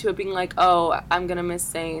 go into it being like, oh, I'm gonna miss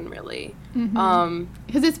Zayn, really.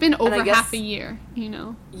 Because it's been over half a year, you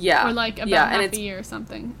know? Yeah. Or, like, about half a year or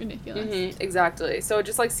something ridiculous. Exactly. So it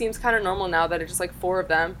just, like, seems kind of normal now that it's just, like, 4 of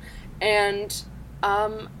them. And,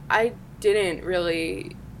 I didn't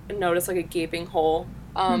really notice, like, a gaping hole.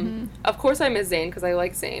 Of course I miss Zayn because I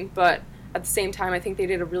like Zayn, but at the same time, I think they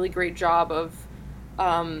did a really great job of,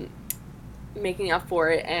 making up for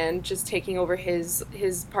it and just taking over his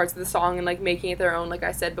parts of the song and, like, making it their own, like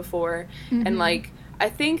I said before. And, like, I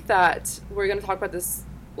think that we're gonna talk about this,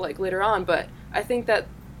 like, later on, but I think that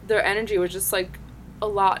their energy was just, like,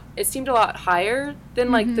 it seemed a lot higher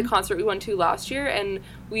than, like, the concert we went to last year. And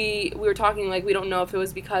we were talking, like, we don't know if it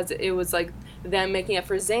was because it was, like, them making it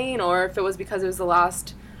for Zayn or if it was because it was the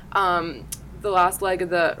last leg of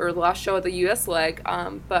the last show of the US leg.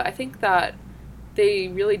 But I think that they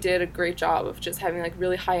really did a great job of just having, like,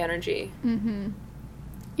 really high energy.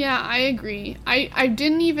 Yeah, I agree. I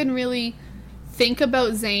didn't even really think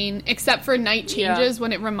about Zayn except for Night Changes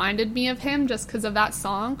when it reminded me of him just because of that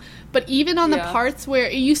song. But even on the parts where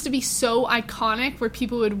it used to be so iconic where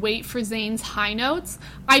people would wait for Zayn's high notes,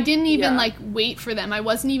 I didn't even, like, wait for them. I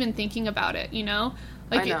wasn't even thinking about it, you know?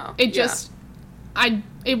 Like, it just... it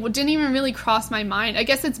didn't even really cross my mind. I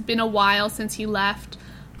guess it's been a while since he left.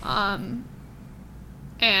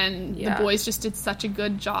 And the boys just did such a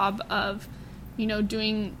good job of, you know,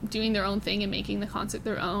 doing their own thing and making the concert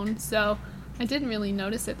their own. So I didn't really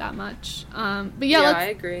notice it that much. But I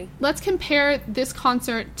agree. Let's compare this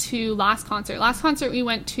concert to last concert. Last concert we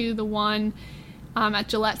went to the one at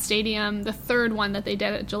Gillette Stadium, the third one that they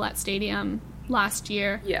did at Gillette Stadium last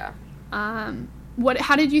year. Yeah.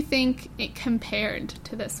 How did you think it compared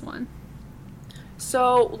to this one?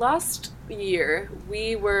 So last year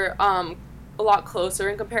we were a lot closer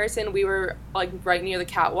in comparison. We were, like, right near the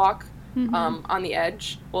catwalk, on the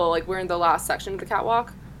edge. Well, like, we're in the last section of the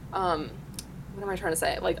catwalk. What am I trying to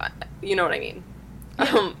say? Like, you know what I mean.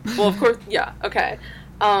 Well, of course, yeah, okay.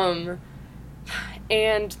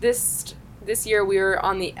 And this year we were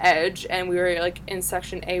on the edge, and we were, like, in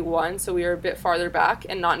section A1, so we were a bit farther back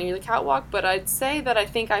and not near the catwalk, but I'd say that I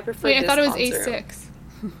think I prefer this concert. I thought it was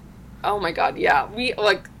A6. Oh my god, yeah. We,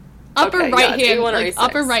 like... Upper right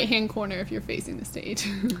hand corner if you're facing the stage.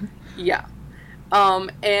 Yeah.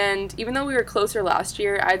 And even though we were closer last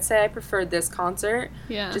year, I'd say I preferred this concert.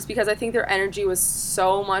 Yeah. Just because I think their energy was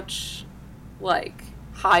so much, like,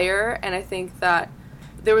 higher, and I think that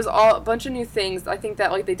there was a bunch of new things. I think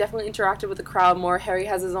that, like, they definitely interacted with the crowd more. Harry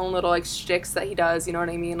has his own little, like, shticks that he does, you know what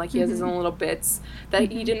I mean? Like, he has his own little bits that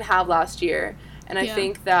he didn't have last year. And I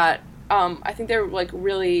think that, I think they're, like,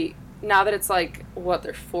 really... Now that it's, like,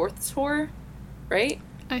 their 4th tour, right?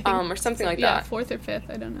 I think or something like that. Yeah, 4th or 5th,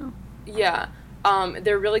 I don't know. Yeah.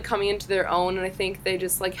 They're really coming into their own, and I think they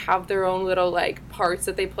just, like, have their own little, like, parts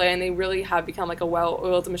that they play, and they really have become, like, a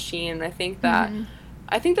well-oiled machine. And I think that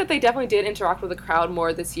they definitely did interact with the crowd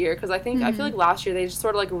more this year, because I feel like last year they just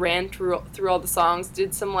sort of, like, ran through all the songs,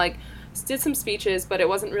 did some speeches, but it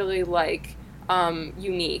wasn't really, like,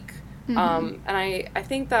 unique. And I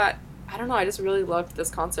think that, I don't know, I just really loved this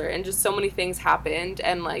concert, and just so many things happened,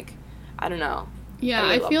 and, like, I don't know. Yeah,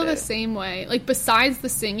 I feel the same way. Like, besides the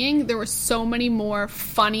singing, there were so many more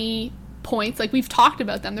funny points. Like, we've talked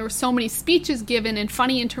about them. There were so many speeches given and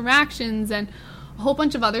funny interactions and a whole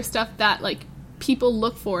bunch of other stuff that, like, people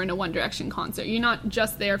look for in a One Direction concert. You're not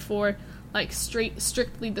just there for, like,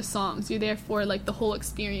 strictly the songs. You're there for, like, the whole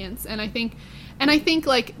experience. And I think,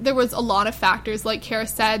 like, there was a lot of factors. Like Kara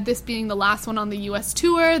said, this being the last one on the U.S.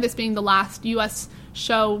 tour, this being the last U.S.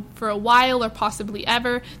 show for a while or possibly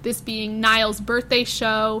ever, this being Niall's birthday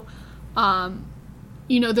show.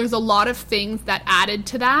 You know, there's a lot of things that added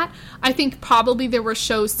to that. I think probably there were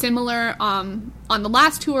shows similar on the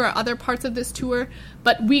last tour or other parts of this tour,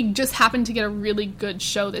 but we just happened to get a really good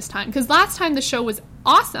show this time. Because last time the show was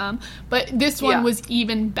awesome, but this one was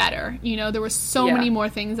even better. You know, there were so many more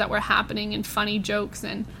things that were happening and funny jokes,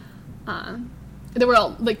 and there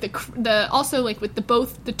were like the also like with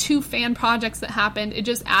both the two fan projects that happened, it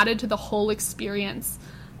just added to the whole experience.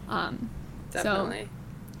 Definitely. So,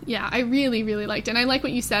 yeah, I really, really liked it. And I like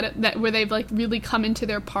what you said, that where they've like really come into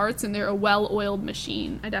their parts and they're a well-oiled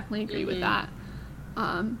machine. I definitely agree with that.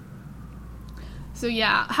 So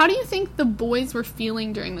yeah, how do you think the boys were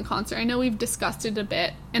feeling during the concert? I know we've discussed it a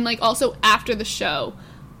bit, and like also after the show,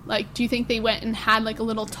 like, do you think they went and had like a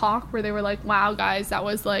little talk where they were like, "Wow, guys, that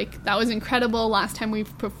was incredible. Last time we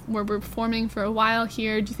were performing for a while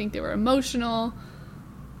here." Do you think they were emotional?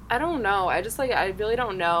 I don't know. I really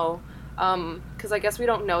don't know. Because I guess we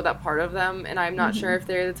don't know that part of them, and I'm not sure if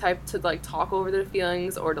they're the type to like talk over their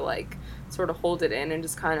feelings or to like sort of hold it in and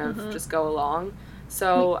just kind of just go along.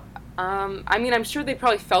 So, I mean, I'm sure they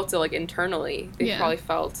probably felt it like internally. They probably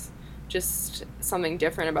felt just something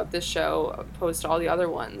different about this show opposed to all the other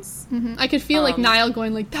ones. I could feel like Niall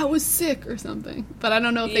going like, "That was sick" or something, but I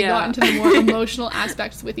don't know if they got into the more emotional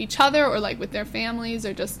aspects with each other or like with their families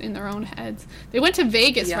or just in their own heads. They went to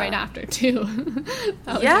Vegas right after too.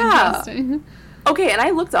 That was interesting. Okay, and I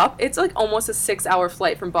looked up, it's like almost a 6-hour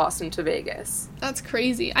flight from Boston to Vegas. That's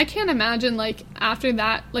crazy. I can't imagine like after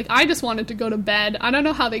that, like I just wanted to go to bed. I don't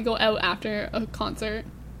know how they go out after a concert.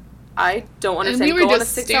 I don't understand. And we were go on a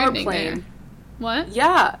just 6-hour plane. There. What?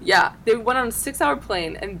 Yeah. They went on a 6-hour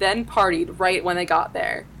plane and then partied right when they got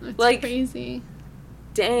there. That's like crazy.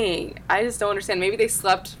 Dang, I just don't understand. Maybe they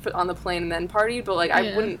slept on the plane and then partied, but like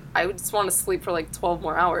I would just want to sleep for like 12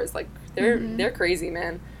 more hours. Like they're crazy,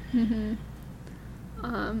 man.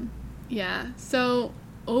 Yeah. So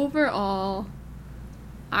overall,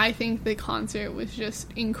 I think the concert was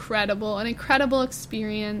just incredible, an incredible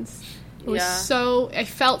experience. It was I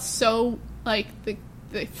felt so, like, the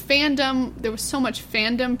fandom, there was so much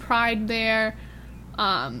fandom pride there.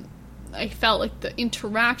 I felt like the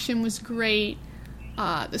interaction was great.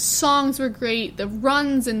 The songs were great. The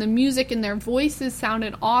runs and the music and their voices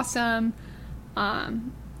sounded awesome.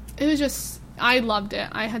 It was just, I loved it.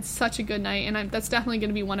 I had such a good night, and that's definitely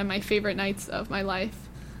going to be one of my favorite nights of my life.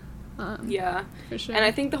 For sure. And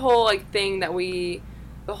I think the whole, like, thing that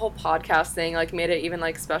the whole podcast thing, like, made it even,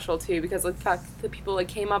 like, special, too, because, like, the fact that the people, like,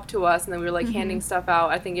 came up to us and then we were, like, handing stuff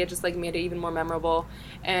out, I think it just, like, made it even more memorable.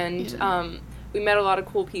 And we met a lot of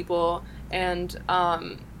cool people, and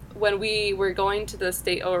when we were going to the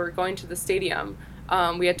stadium,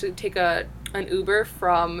 we had to take an Uber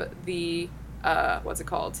from the, what's it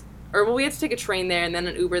called? We had to take a train there and then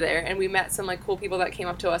an Uber there, and we met some, like, cool people that came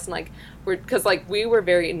up to us, and, like, because, like, we were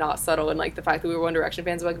very not subtle in, like, the fact that we were One Direction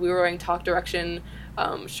fans, but, like, we were wearing Talk Direction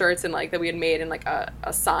shirts, and, like, that we had made in, like,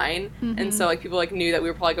 a sign, and so, like, people, like, knew that we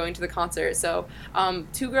were probably going to the concert. So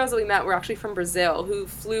 2 girls that we met were actually from Brazil, who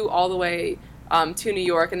flew all the way to New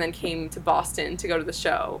York and then came to Boston to go to the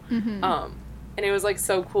show. And it was, like,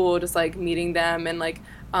 so cool just, like, meeting them, and, like,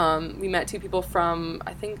 we met 2 people from,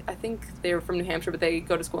 I think they were from New Hampshire, but they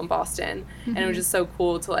go to school in Boston, and it was just so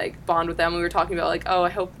cool to, like, bond with them. We were talking about, like, oh, I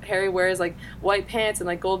hope Harry wears, like, white pants and,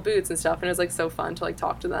 like, gold boots and stuff, and it was, like, so fun to, like,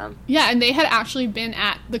 talk to them. Yeah, and they had actually been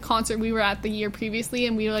at the concert we were at the year previously,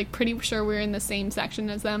 and we were, like, pretty sure we were in the same section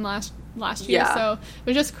as them last year, so it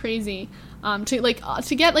was just crazy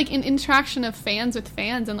to get, like, an interaction of fans with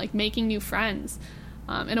fans and, like, making new friends.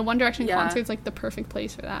 And a One Direction concert is, like, the perfect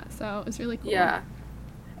place for that, so it was really cool. Yeah.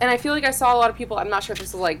 And I feel like I saw a lot of people, I'm not sure if this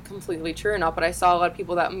is, like, completely true or not, but I saw a lot of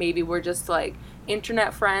people that maybe were just, like,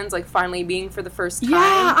 internet friends, like, finally meeing for the first time.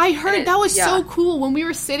 Yeah, I heard that was so cool. When we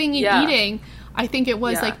were sitting and eating, I think it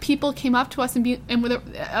was, like, people came up to us and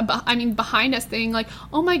behind us, saying, like,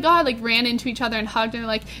 oh my god, like, ran into each other and hugged, and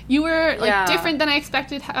like, you were, like, different than I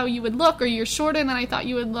expected how you would look, or you're shorter than I thought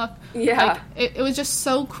you would look. Yeah. Like, it was just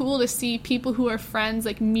so cool to see people who are friends,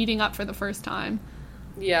 like, meeting up for the first time.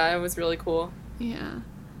 Yeah, it was really cool. Yeah.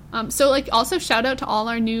 So, like, also shout out to all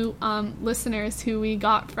our new listeners who we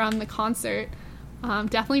got from the concert.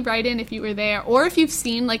 Definitely write in if you were there, or if you've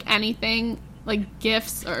seen, like, anything, like,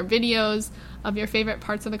 GIFs or videos of your favorite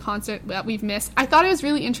parts of the concert that we've missed. I thought it was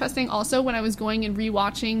really interesting also when I was going and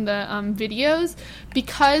rewatching the videos,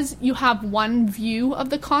 because you have one view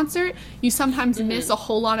of the concert, you sometimes miss a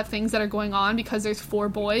whole lot of things that are going on because there's 4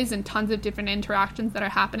 boys and tons of different interactions that are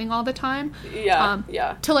happening all the time.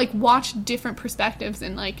 To, like, watch different perspectives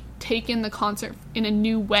and, like, take in the concert in a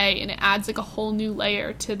new way, and it adds, like, a whole new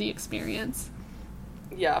layer to the experience.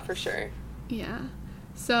 Yeah, for sure. Yeah.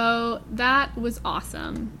 So that was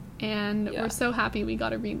awesome. And we're so happy we got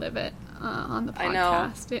to relive it on the podcast. I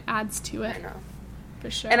know. It adds to it. I know.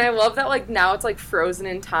 For sure. And I love that, like, now it's, like, frozen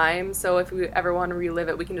in time, so if we ever want to relive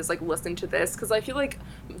it, we can just, like, listen to this, because I feel like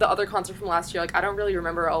the other concert from last year, like, I don't really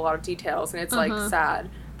remember a lot of details, and it's, like,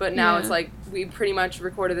 sad. But now Yeah. it's like we pretty much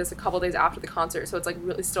recorded this a couple days after the concert, so it's like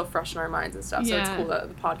really still fresh in our minds and stuff. So it's Yeah. cool that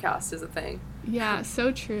the podcast is a thing. Yeah,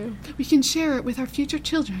 so true. We can share it with our future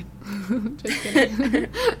children. Just kidding.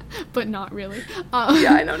 But not really.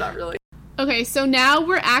 Yeah, I know, not really. Okay, so now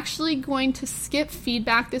we're actually going to skip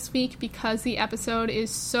feedback this week because the episode is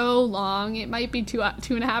so long. It might be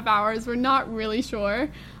 2.5 hours. We're not really sure.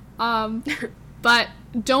 But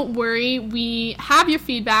don't worry. We have your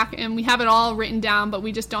feedback and we have it all written down, but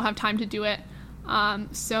we just don't have time to do it.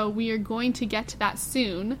 So we are going to get to that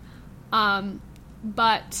soon.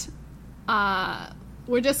 But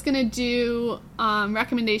we're just going to do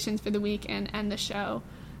recommendations for the week and end the show.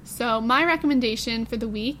 So my recommendation for the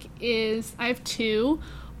week is, I have two.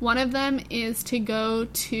 One of them is to go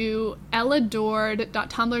to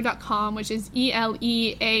elladored.tumblr.com, which is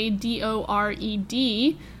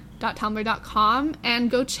ELEADORED.tumblr.com, and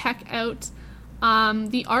go check out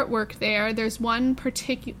the artwork there. There's one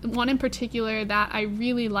in particular that I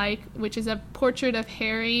really like, which is a portrait of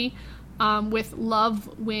Harry with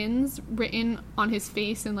 "Love Wins" written on his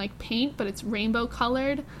face in like paint, but it's rainbow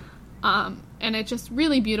colored. And it's just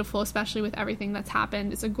really beautiful, especially with everything that's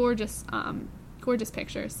happened. It's a gorgeous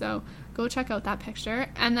picture. So go check out that picture.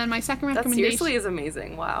 And then my second recommendation... That seriously is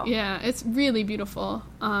amazing. Wow. Yeah, it's really beautiful.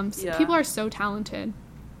 People are so talented.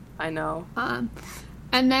 I know.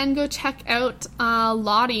 And then go check out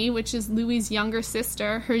Lottie, which is Louie's younger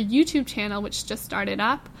sister, her YouTube channel, which just started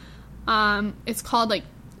up. It's called like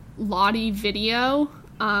Lottie Video,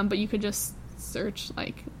 but you could just search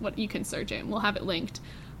like what you can search it and we'll have it linked.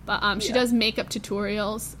 But she does makeup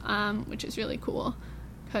tutorials, which is really cool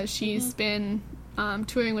because she's been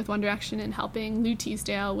touring with One Direction and helping Lou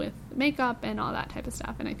Teasdale with makeup and all that type of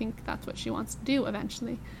stuff. And I think that's what she wants to do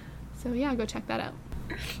eventually. So yeah, go check that out.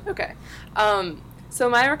 Okay. So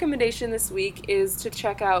my recommendation this week is to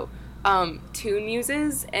check out Toon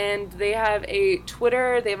Muses, and they have a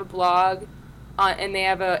Twitter, they have a blog, and they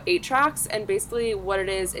have 8 tracks. And basically what it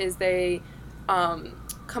is they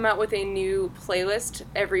come out with a new playlist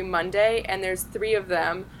every Monday, and there's 3 of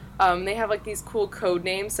them. They have like these cool code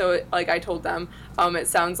names, so like I told them, it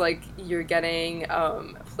sounds like you're getting a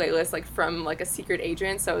playlist like from like a secret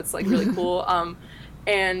agent, so it's like really cool.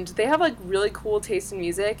 And they have like really cool taste in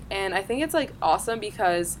music, and I think it's like awesome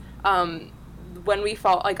because when we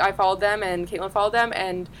I followed them and Caitlin followed them,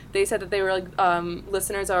 and they said that they were like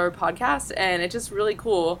listeners of our podcast, and it's just really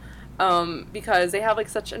cool. Because they have like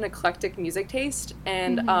such an eclectic music taste,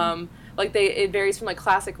 and like it varies from like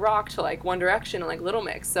classic rock to like One Direction and like Little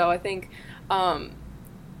Mix. So I think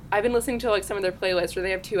I've been listening to like some of their playlists, where they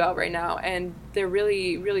have 2 out right now, and they're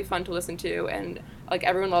really, really fun to listen to, and like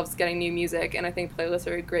everyone loves getting new music, and I think playlists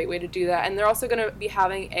are a great way to do that. And they're also going to be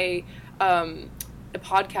having a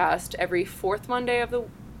podcast every 4th Monday of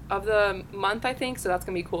the month, I think. So that's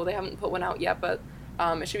going to be cool. They haven't put one out yet, but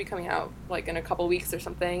it should be coming out like in a couple weeks or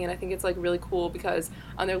something, and I think it's like really cool because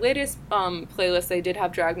on their latest playlist they did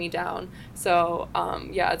have Drag Me Down. So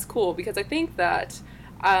yeah, it's cool because I think that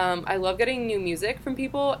I love getting new music from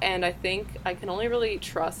people, and I think I can only really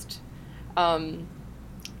trust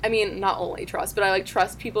I mean, not only trust, but I like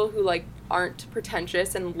trust people who like aren't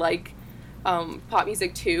pretentious and like pop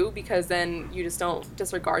music too, because then you just don't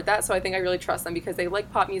disregard that. So I think I really trust them because they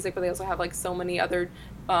like pop music, but they also have like so many other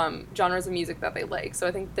genres of music that they like. So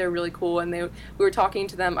I think they're really cool, and I was talking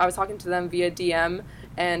to them via DM,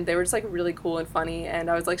 and they were just like really cool and funny, and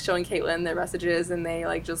I was like showing Caitlin their messages, and they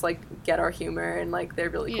like just like get our humor, and like they're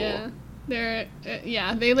really cool. They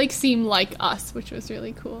like seem like us, which was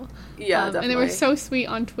really cool. Yeah, definitely. And they were so sweet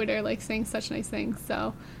on Twitter, like saying such nice things.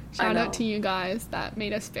 So shout out to you guys. That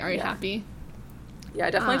made us very happy. Yeah,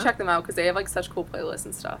 definitely check them out because they have like such cool playlists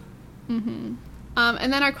and stuff. Mm-hmm.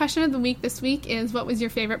 And then our question of the week this week is, what was your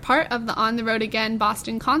favorite part of the On the Road Again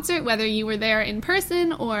Boston concert, whether you were there in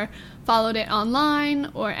person or followed it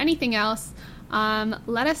online or anything else?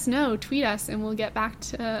 Let us know, tweet us, and we'll get back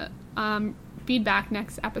to feedback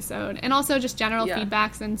next episode. And also just general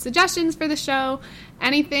feedbacks and suggestions for the show.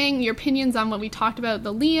 Anything, your opinions on what we talked about,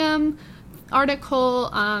 the Liam article,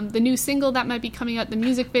 the new single that might be coming out, the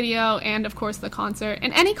music video, and of course the concert,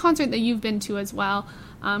 and any concert that you've been to as well.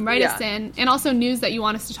 Write us in, and also news that you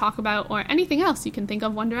want us to talk about, or anything else you can think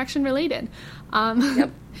of One Direction related.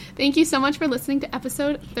 Thank you so much for listening to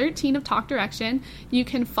episode 13 of Talk Direction. You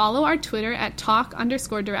can follow our Twitter at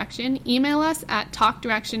talk_direction, email us at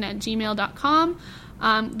talkdirection@gmail.com,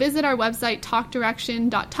 visit our website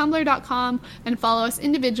talkdirection.tumblr.com, and follow us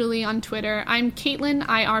individually on Twitter. I'm Caitlin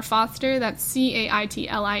IR Foster, that's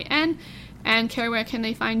CAITLIN, and Kara, where can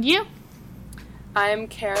they find you? I'm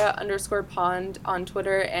Kara_Pond on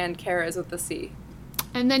Twitter, and Kara is with the C.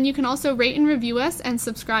 And then you can also rate and review us and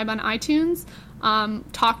subscribe on iTunes,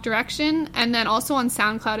 Talk Direction, and then also on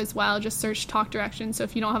SoundCloud as well. Just search Talk Direction. So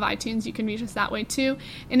if you don't have iTunes, you can reach us that way too.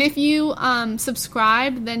 And if you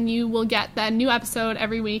subscribe, then you will get the new episode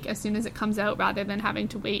every week as soon as it comes out rather than having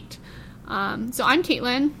to wait. So I'm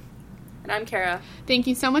Caitlin. And I'm Kara. Thank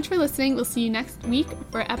you so much for listening. We'll see you next week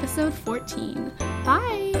for episode 14.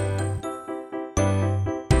 Bye!